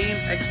upcoming game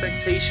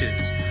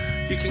expectations.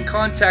 You can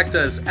contact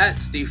us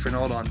at Steve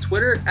Fernald on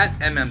Twitter, at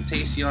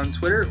MMTacey on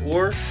Twitter,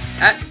 or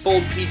at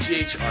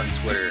BoldPGH on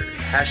Twitter.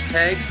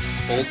 Hashtag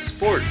Bold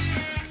Sports.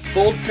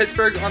 Bold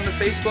Pittsburgh on the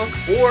Facebook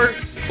or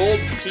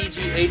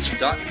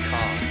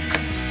boldpgh.com.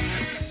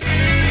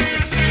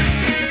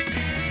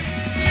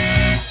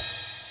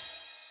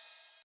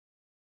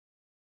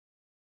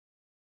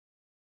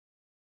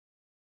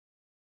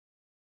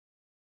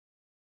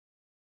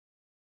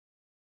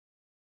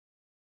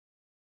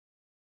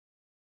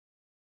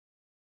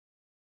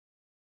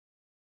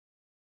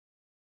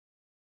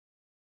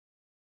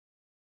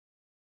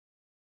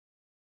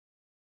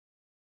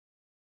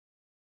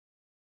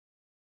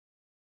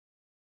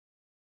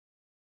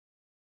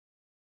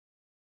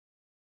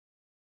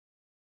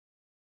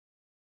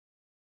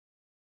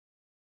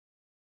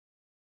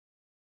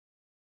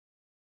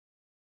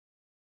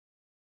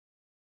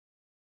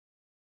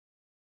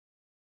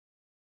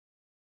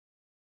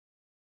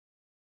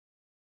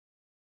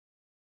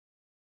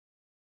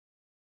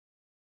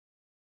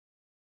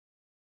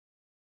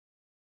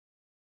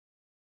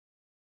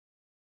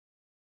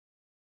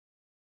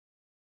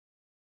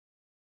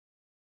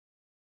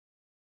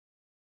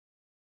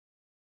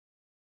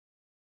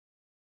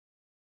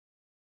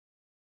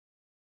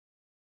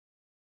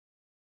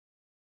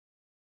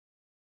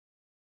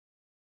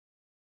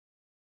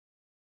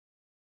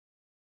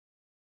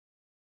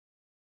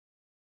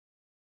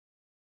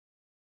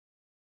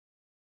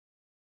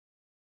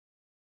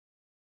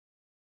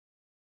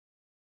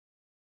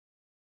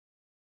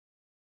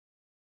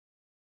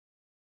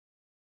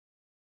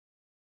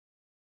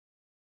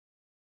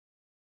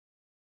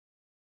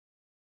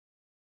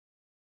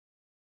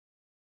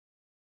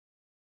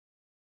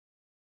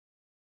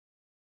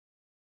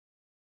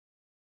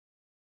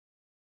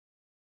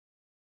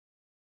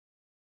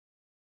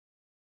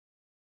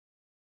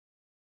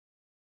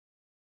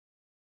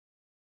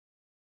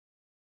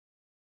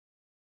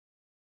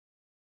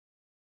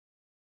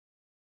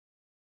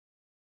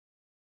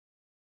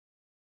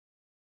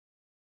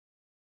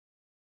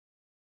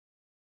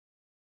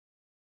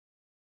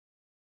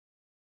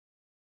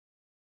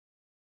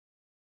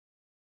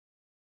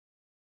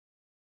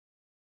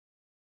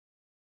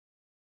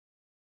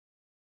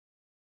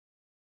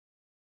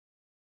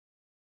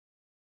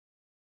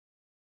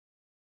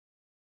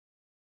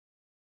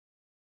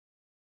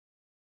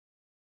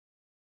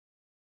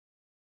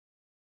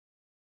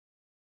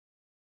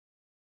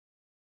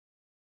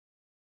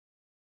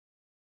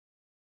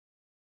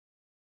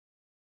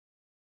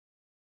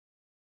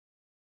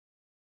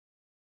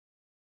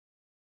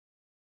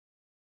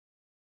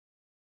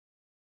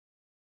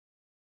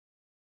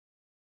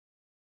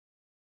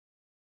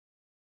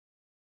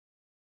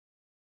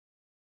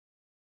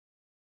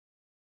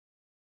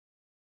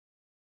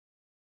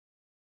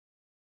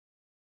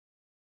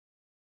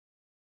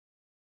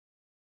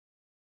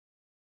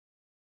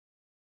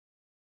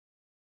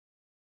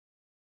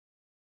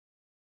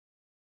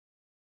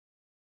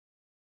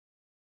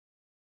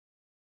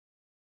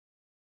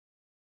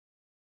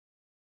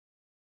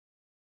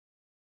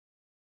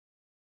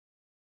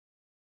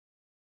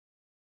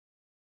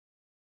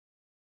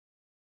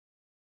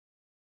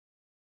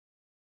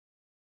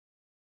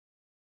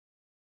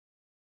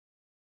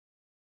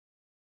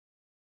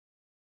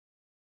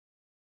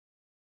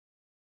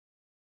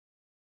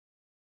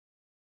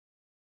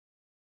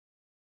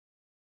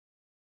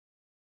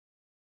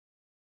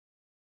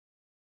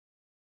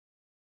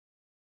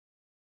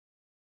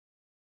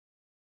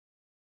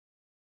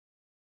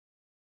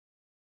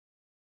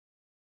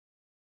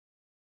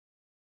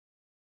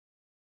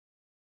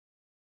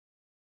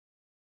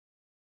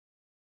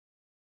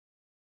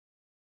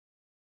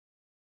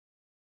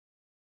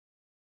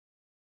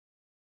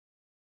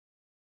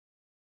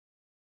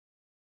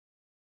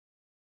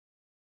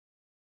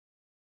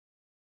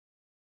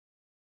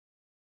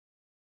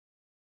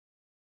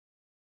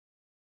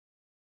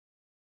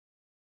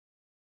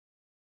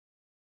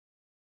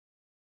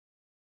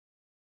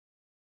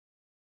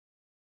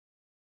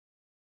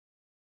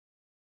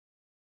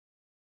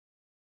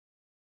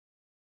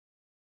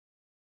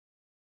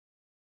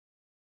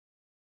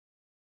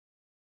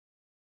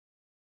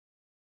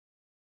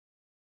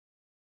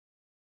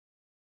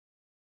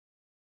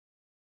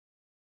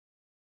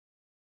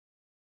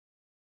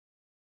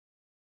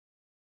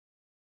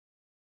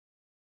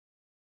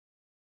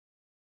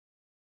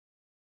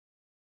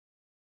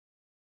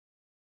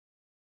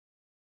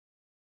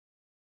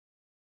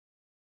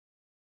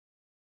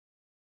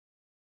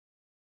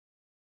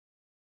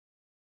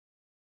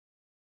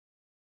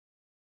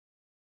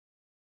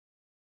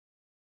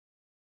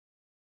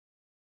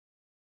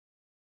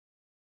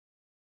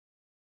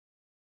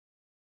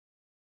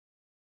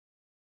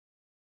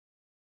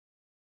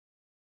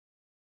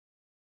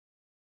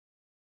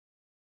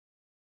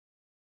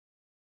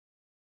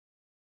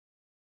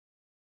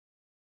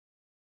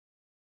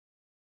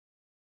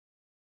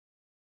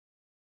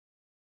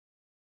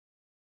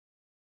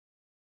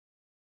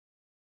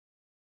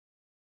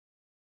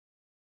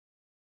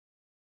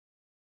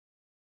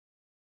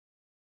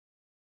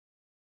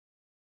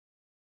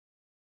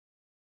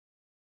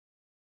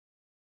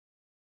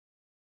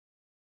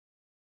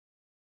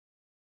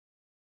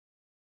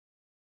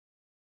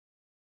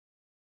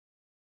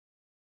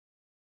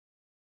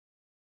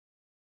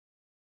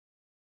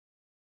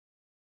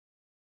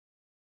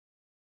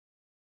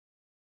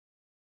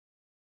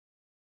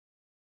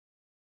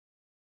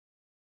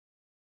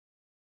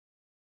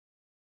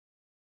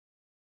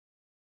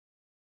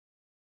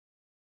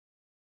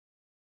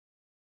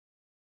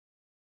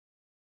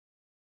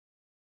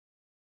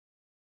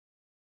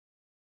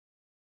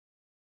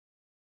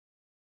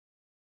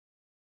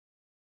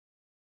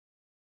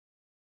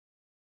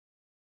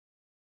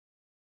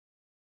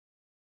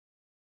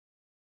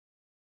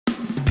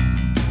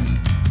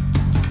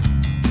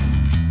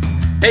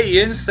 Hey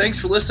Yins, thanks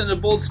for listening to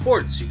Bold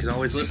Sports. You can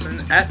always listen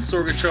at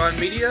Sorgatron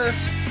Media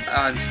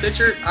on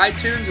Stitcher,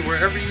 iTunes, or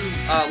wherever you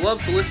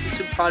love to listen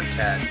to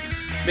podcasts.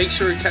 Make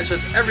sure to catch us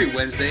every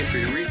Wednesday for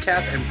your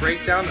recap and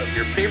breakdown of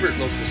your favorite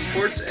local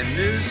sports and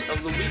news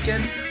of the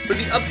weekend for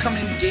the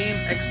upcoming game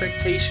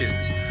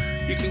expectations.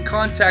 You can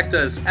contact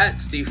us at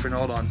Steve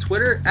Fernald on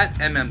Twitter, at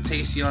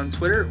MMTacey on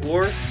Twitter,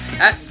 or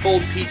at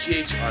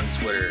BoldPGH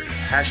on Twitter.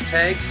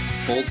 Hashtag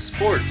Bold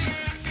Sports.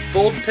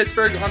 Bold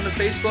Pittsburgh on the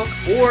Facebook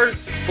or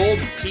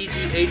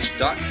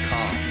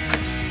boldpgh.com.